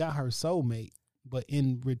Keys got her soulmate, but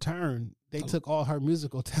in return, they took all her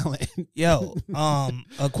musical talent. Yo,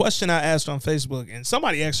 a question I asked on Facebook, and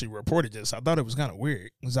somebody actually reported this. I thought it was kind of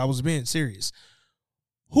weird because I was being serious.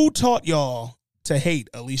 Who taught y'all to hate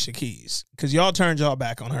Alicia Keys? Because y'all turned y'all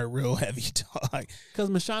back on her real heavy, dog.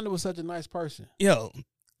 Because Mashonda was such a nice person. Yo,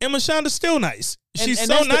 and Mashonda's still nice. She's and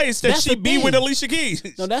so that's the- nice that that's she the be with thing. Alicia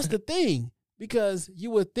Keys. No, that's the thing. Because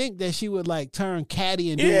you would think that she would like turn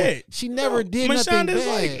catty and do Yeah. it. She never did nothing Mashonda's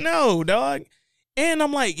bad. like, no, dog. And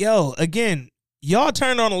I'm like, yo, again, y'all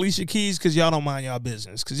turned on Alicia Keys because y'all don't mind y'all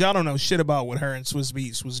business. Because y'all don't know shit about what her and Swiss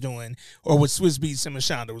Beats was doing or what Swiss Beats and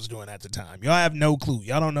Mashonda was doing at the time. Y'all have no clue.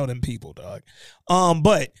 Y'all don't know them people, dog.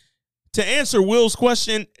 But to answer Will's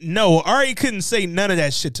question, no, Ari couldn't say none of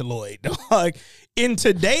that shit to Lloyd, dog. In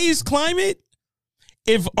today's climate,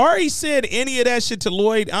 if Ari said any of that shit to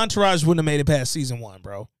Lloyd, Entourage wouldn't have made it past season 1,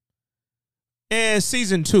 bro. And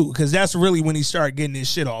season 2, because that's really when he started getting his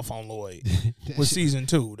shit off on Lloyd. Was season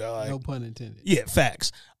 2, dog. No pun intended. Yeah,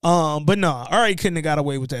 facts. But no, Ari couldn't have got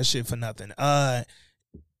away with that shit for nothing.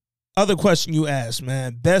 Other question you asked,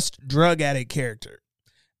 man. Best drug addict character.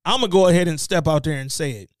 I'm gonna go ahead and step out there and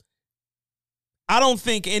say it. I don't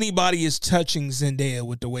think anybody is touching Zendaya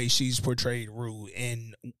with the way she's portrayed Rue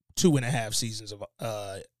in 2.5 seasons of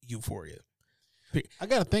Euphoria. I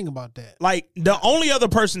got to think about that. Like, the only other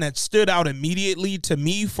person that stood out immediately to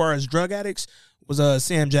me far as drug addicts was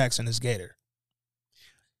Sam Jackson as Gator.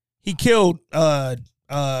 He killed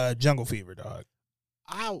Jungle Fever, dog.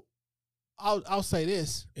 I'll say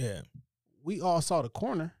this. Yeah. We all saw The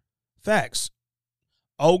Corner. Facts.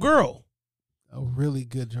 Oh, girl. A really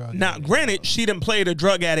good drug Now, addict. granted, she done played a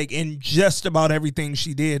drug addict in just about everything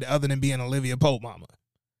she did other than being Olivia Pope mama.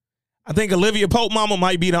 I think Olivia Pope mama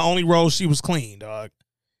might be the only role she was clean, dog.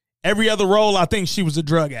 Every other role, I think she was a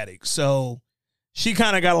drug addict. So she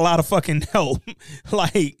kind of got a lot of fucking help.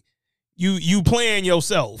 Like, you playing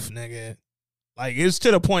yourself, nigga. Like, it's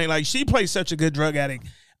to the point, like, she plays such a good drug addict,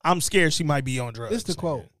 I'm scared she might be on drugs. This the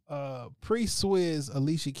quote. Pre-Swizz,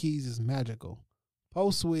 Alicia Keys is magical.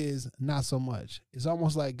 Post-Swizz, not so much. It's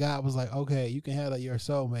almost like God was like, okay, you can have your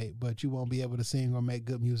soulmate, but you won't be able to sing or make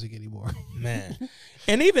good music anymore. Man.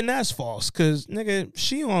 And even that's false, because, nigga,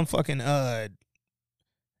 she on fucking,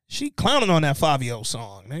 she clowning on that Fabio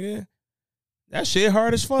song, nigga. That shit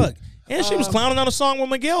hard as fuck. And she was clowning on a song with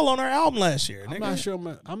Miguel on her album last year, nigga.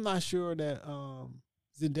 I'm not sure that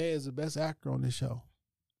Zendaya is the best actor on this show.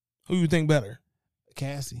 Who you think better?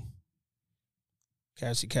 Cassie.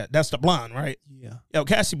 Cassie Cat. That's the blonde, right? Yeah. Yo,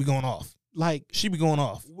 Cassie be going off. Like, She be going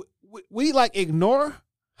off. we like ignore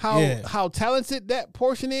Yeah. how talented that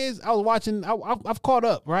portion is. I was watching. I've caught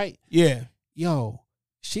up, right? Yeah. Yo,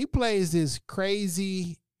 she plays this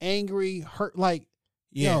crazy, angry, hurt. Like,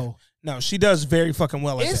 Yeah. yo, No, she does very fucking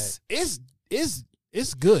well at that.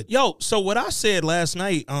 it's good. Yo, so what I said last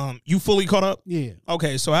night, you fully caught up? Yeah.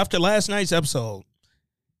 Okay, so after last night's episode,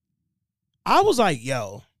 I was like,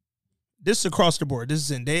 yo, this is across the board. This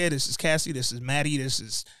is Zendaya, this is Cassie, this is Maddie, this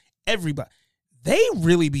is everybody. They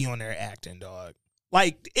really be on their acting, dog.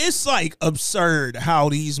 Like, it's like absurd how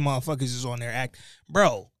these motherfuckers is on their act.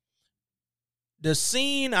 Bro, the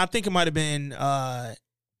scene, I think it might have been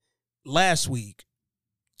last week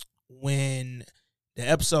when the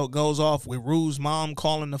episode goes off with Rue's mom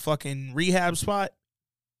calling the fucking rehab spot.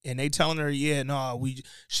 And they telling her, yeah, no,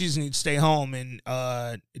 she just needs to stay home and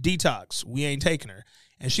detox. We ain't taking her.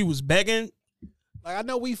 And she was begging. Like, I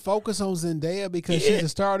know we focus on Zendaya because she's the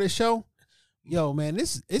star of this show. Yo, man,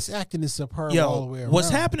 this acting is superb all the way around. What's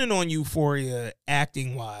happening on Euphoria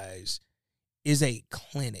acting wise is a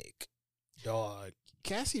clinic, dog.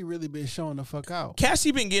 Cassie really been showing the fuck out.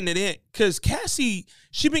 Cassie been getting it in because she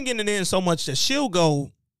been getting it in so much that she'll go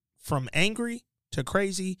from angry to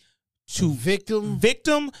crazy to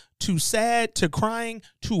victim to sad to crying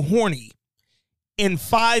to horny in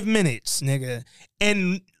 5 minutes, nigga,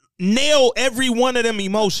 and nail every one of them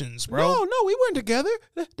emotions, bro. No, we weren't together.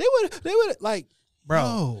 They would like,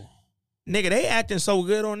 bro. Nigga, they acting so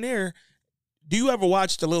good on there. Do you ever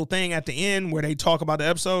watch the little thing at the end where they talk about the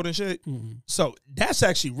episode and shit? Mm-hmm. So that's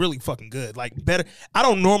actually really fucking good. Like, better. I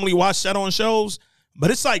don't normally watch that on shows,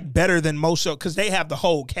 but it's like better than most shows because they have the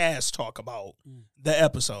whole cast talk about the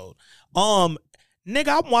episode. Nigga,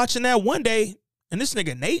 I'm watching that one day and this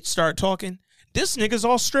nigga Nate start talking. This nigga's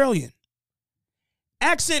Australian.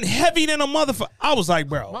 Accent heavy than a motherfucker. I was like,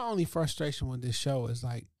 bro. My only frustration with this show is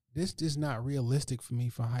like, this is not realistic for me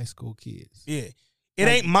for high school kids. Yeah. It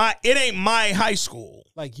ain't my high school.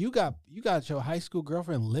 Like, you got your high school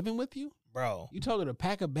girlfriend living with you? Bro. You told her to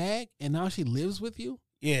pack a bag and now she lives with you?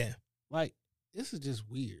 Yeah. Like, this is just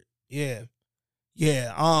weird. Yeah.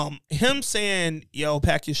 Yeah. Him saying, yo,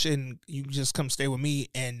 pack your shit and you just come stay with me.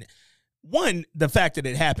 And one, the fact that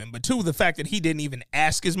it happened, but two, the fact that he didn't even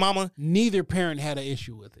ask his mama. Neither parent had an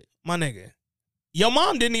issue with it. My nigga. Your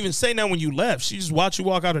mom didn't even say nothing when you left. She just watched you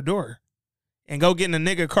walk out the door and go get in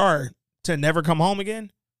a nigga car to never come home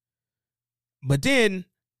again. But then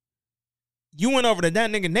you went over to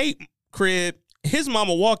that nigga Nate crib. His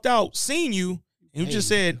mama walked out, seen you, and you just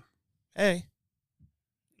said, hey,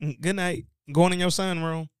 good night. Going in your son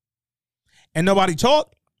room. And nobody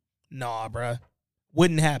talked? Nah, bruh.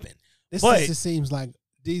 Wouldn't happen. This But just seems like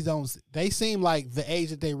they seem like the age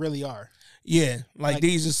that they really are. yeah, like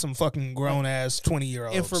these are some fucking grown ass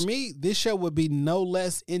 20-year-olds. And for me, this show would be no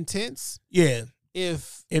less intense. Yeah.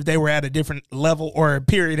 If they were at a different level or a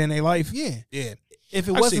period in their life. Yeah. Yeah. If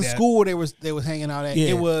it I wasn't see that. school they was hanging out at, Yeah.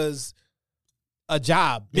 it was a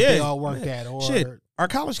job that they all worked at. Or shit, our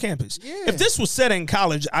college campus. Yeah. If this was set in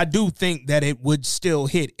college, I do think that it would still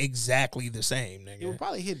hit exactly the same, nigga. it would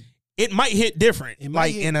probably hit. It might hit different, It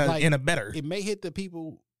might hit, in a better. It may hit the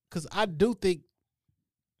people because I do think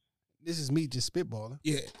this is me just spitballing.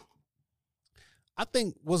 Yeah. I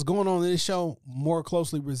think what's going on in this show more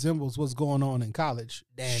closely resembles what's going on in college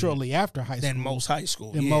shortly after high school. Than most high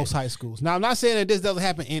schools. Than most high schools. Now, I'm not saying that this doesn't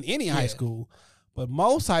happen in any high school, but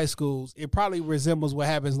most high schools, it probably resembles what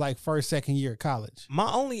happens like first, second year of college.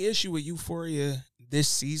 My only issue with Euphoria this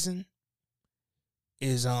season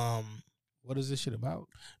is what is this shit about?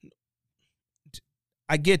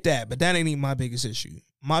 I get that, but that ain't even my biggest issue.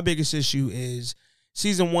 My biggest issue is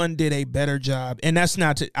season 1 did a better job, and that's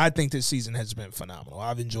not to, I think this season has been phenomenal.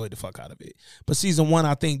 I've enjoyed the fuck out of it. But season 1,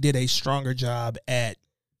 I think, did a stronger job at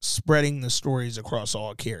spreading the stories across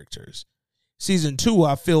all characters. Season 2,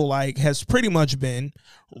 I feel like, has pretty much been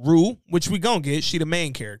Rue, which we gonna get, she the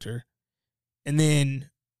main character, and then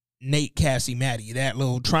Nate, Cassie, Maddie, that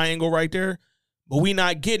little triangle right there. But we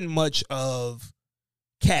not getting much of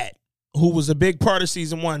Kat, who was a big part of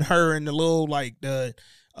season 1, her and the little, like, the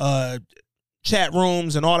chat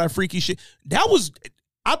rooms and all that freaky shit.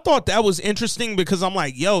 I thought that was interesting because I'm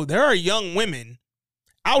like, yo, there are young women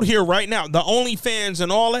out here right now, the OnlyFans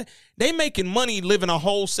and all that, they making money living a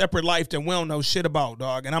whole separate life that we don't know shit about,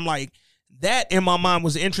 dog. And I'm like, that in my mind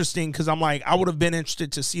was interesting because I'm like, I would have been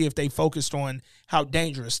interested to see if they focused on how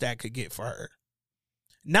dangerous that could get for her.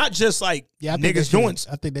 Not just like niggas doing.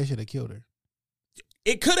 I think they should have killed her.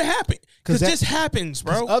 It could have happened because this happens,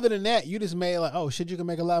 bro. Other than that, you just made like, oh shit, you can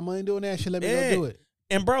make a lot of money doing that. Shit, let me go do it.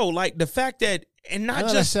 And bro, like the fact that, and not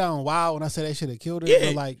just that sound wild when I say they should have killed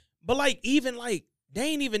her, but like even like they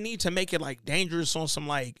ain't even need to make it like dangerous on some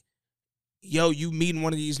like, yo, you meeting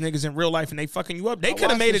one of these niggas in real life and they fucking you up. They could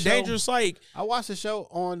have made it dangerous. Like I watched a show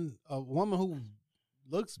on a woman who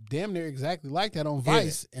looks damn near exactly like that on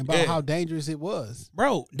Vice and about how dangerous it was.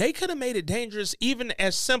 Bro, they could have made it dangerous even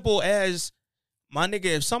as simple as, my nigga,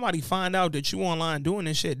 if somebody find out that you online doing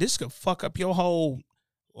this shit, this could fuck up your whole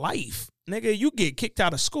life. Nigga, you get kicked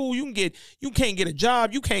out of school, you can't get a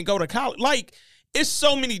job, you can't go to college. Like, it's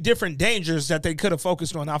so many different dangers that they could have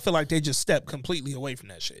focused on. I feel like they just stepped completely away from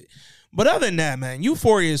that shit. But other than that, man,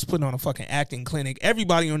 Euphoria is putting on a fucking acting clinic.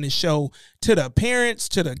 Everybody on this show, to the parents,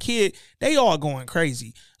 to the kid, they all going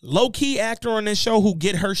crazy. Low-key actor on this show who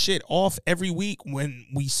get her shit off every week when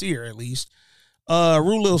we see her, at least.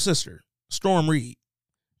 Rue little sister, Storm Reed.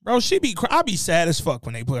 Bro, I be sad as fuck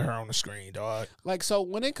when they put her on the screen, dog. Like, so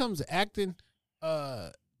when it comes to acting,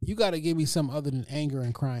 you got to give me something other than anger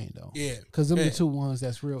and crying, though. Yeah. Because them the two ones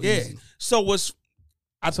that's real easy. So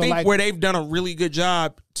I think like, where they've done a really good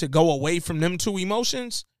job to go away from them two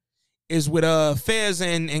emotions is with Fez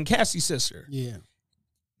and Cassie's sister. Yeah.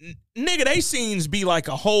 Nigga, they scenes be like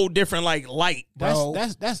a whole different like light, bro.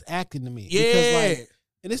 That's acting to me. Yeah. Because like,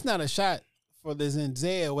 and it's not a shot for the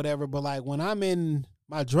Zendaya or whatever, but like when I'm in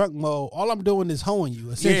my drunk mode, all I'm doing is hoeing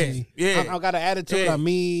you, essentially. Yeah. I got an attitude. I'm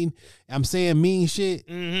mean. I'm saying mean shit.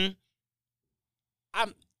 Mm-hmm.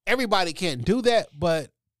 Everybody can't do that,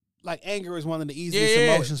 but like anger is one of the easiest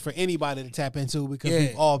emotions for anybody to tap into because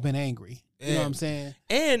we've all been angry. You know what I'm saying?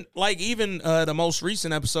 And like even the most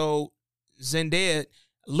recent episode, Zendaya,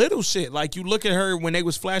 little shit. Like you look at her when they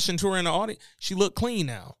was flashing to her in the audience, she looked clean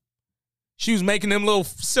now. She was making them little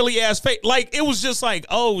silly ass face. Like it was just like,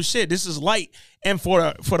 oh shit, this is light. And for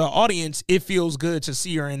the audience, it feels good to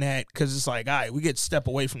see her in that because it's like, all right, we get to step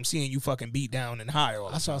away from seeing you fucking beat down and high.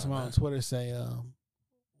 I saw someone on Twitter say,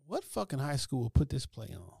 what fucking high school will put this play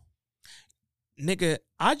on? Nigga,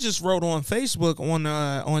 I just wrote on Facebook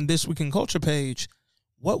on This Week in Culture page,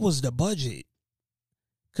 what was the budget?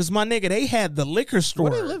 Because my nigga, they had the liquor store.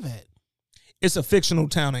 Where they live at? It's a fictional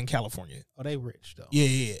town in California. Oh, they rich though.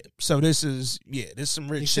 Yeah. So this is some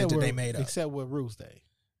rich shit that they made up. Except with Rue's day.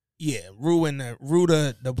 Yeah, Rue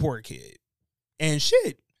the poor kid. And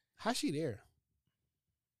shit. How's she there?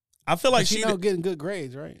 I feel like she getting good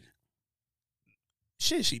grades, right?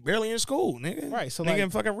 Shit, she barely in school, nigga. Right. So nigga like, in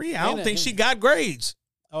fucking Rhea. I don't think she got grades.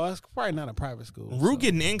 Oh, that's probably not a private school. Rue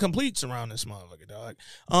getting incompletes around this motherfucker, dog.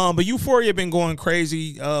 But Euphoria been going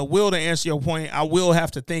crazy. Will, to answer your point, I will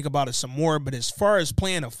have to think about it some more. But as far as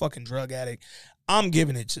playing a fucking drug addict, I'm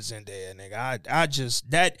giving it to Zendaya, nigga. I just,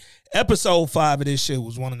 that episode 5 of this shit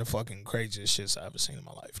was one of the fucking craziest shits I ever seen in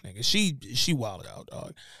my life, nigga. She wilded out,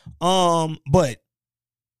 dog. But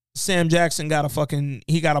Sam Jackson got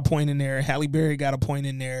a point in there. Halle Berry got a point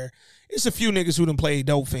in there. It's a few niggas who done played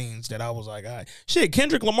dope fiends that I was like, all right. Shit,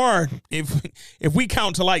 Kendrick Lamar, if we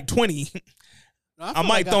count to like 20, I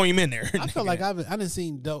might throw him in there. I feel like I done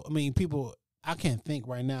seen dope. I mean, people, I can't think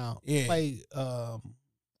right now, play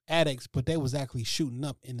addicts, but they was actually shooting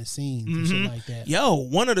up in the scenes and shit like that. Yo,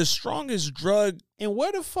 one of the strongest drug. And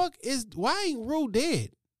why ain't Rue dead?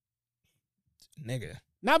 Nigga.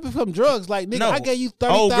 Not from drugs. Like, nigga, No. I gave you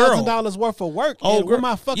Old $30,000 worth of work. Oh, and where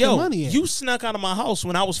my fucking yo, money at? You snuck out of my house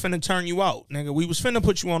when I was finna turn you out, nigga. We was finna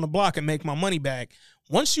put you on the block and make my money back.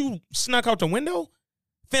 Once you snuck out the window,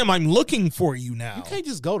 fam, I'm looking for you now. You can't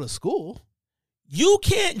just go to school. You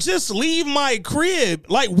can't just leave my crib.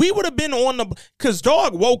 Like, we would have been on the... Because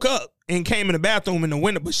dog woke up and came in the bathroom in the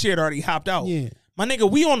window, but shit already hopped out. Yeah. My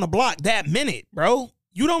nigga, we on the block that minute, bro.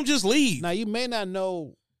 You don't just leave. Now, you may not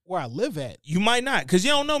know where I live at. You might not, because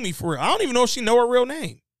you don't know me for real. I don't even know if she know her real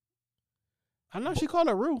name. I know she called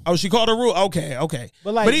her Rue. Oh, she called her Rue? Okay.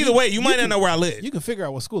 But, like, But either way, you might not know where I live. You can figure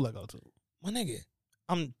out what school I go to. My nigga,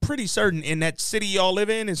 I'm pretty certain in that city y'all live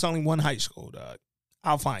in, it's only one high school, dog.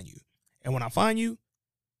 I'll find you. And when I find you,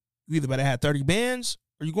 you either better have 30 bands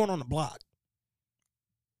or you going on the block.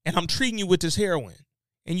 And I'm treating you with this heroin.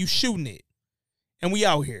 And you shooting it. And we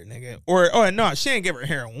out here, nigga. Or no, she ain't give her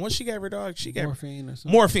heroin. What she gave her, dog? She gave Morphine or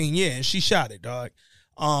something. morphine, yeah, and she shot it, dog.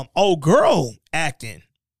 Old girl acting.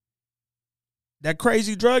 That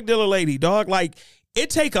crazy drug dealer lady, dog. Like,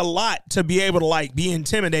 it take a lot to be able to, like, be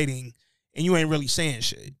intimidating and you ain't really saying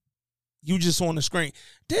shit. You just on the screen.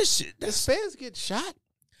 This shit, Does Fez get shot?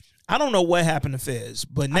 I don't know what happened to Fez,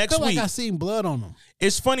 but next I feel week, like I seen blood on him.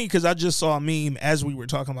 it's funny because I just saw a meme as we were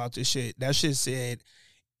talking about this shit. That shit said,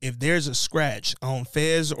 if there's a scratch on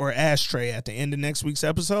Fez or Ashtray at the end of next week's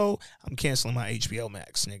episode, I'm canceling my HBO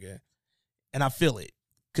Max, nigga. And I feel it.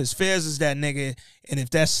 Because Fez is that nigga, and if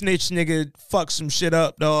that snitch nigga fucks some shit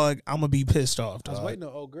up, dog, I'm going to be pissed off, I was dog. waiting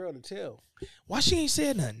on old girl to tell. Why she ain't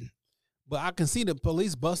said nothing? But I can see the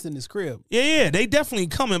police busting his crib. Yeah, they definitely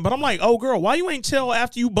coming. But I'm like, oh, girl, why you ain't tell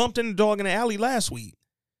after you bumped in the dog in the alley last week?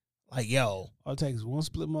 Like, yo. All it takes is one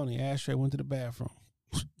split money. Ashtray went to the bathroom.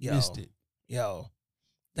 Yo. Missed it. Yo.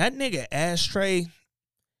 That nigga Ashtray,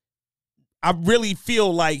 I really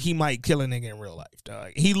feel like he might kill a nigga in real life,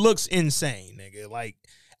 dog. He looks insane, nigga. Like,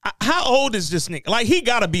 how old is this nigga? Like, he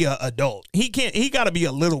gotta be an adult. He gotta be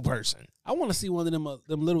a little person. I want to see one of them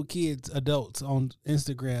little kids, adults on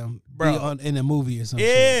Instagram, Bro. in a movie or something.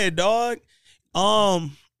 Yeah, dog.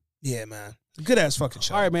 Yeah, man. Good ass fucking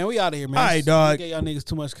show. All right, man. We out of here, man. All right, dog. We gave y'all niggas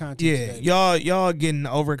too much content. Yeah, today. y'all getting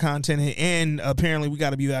over content, and apparently we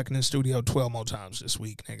got to be back in the studio 12 more times this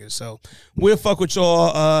week, nigga. So we'll fuck with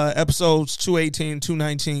y'all. Episodes 218,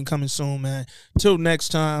 219 coming soon, man. Till next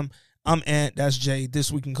time, I'm Ant. That's Jay.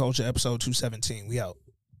 This Week in Culture, episode 217. We out.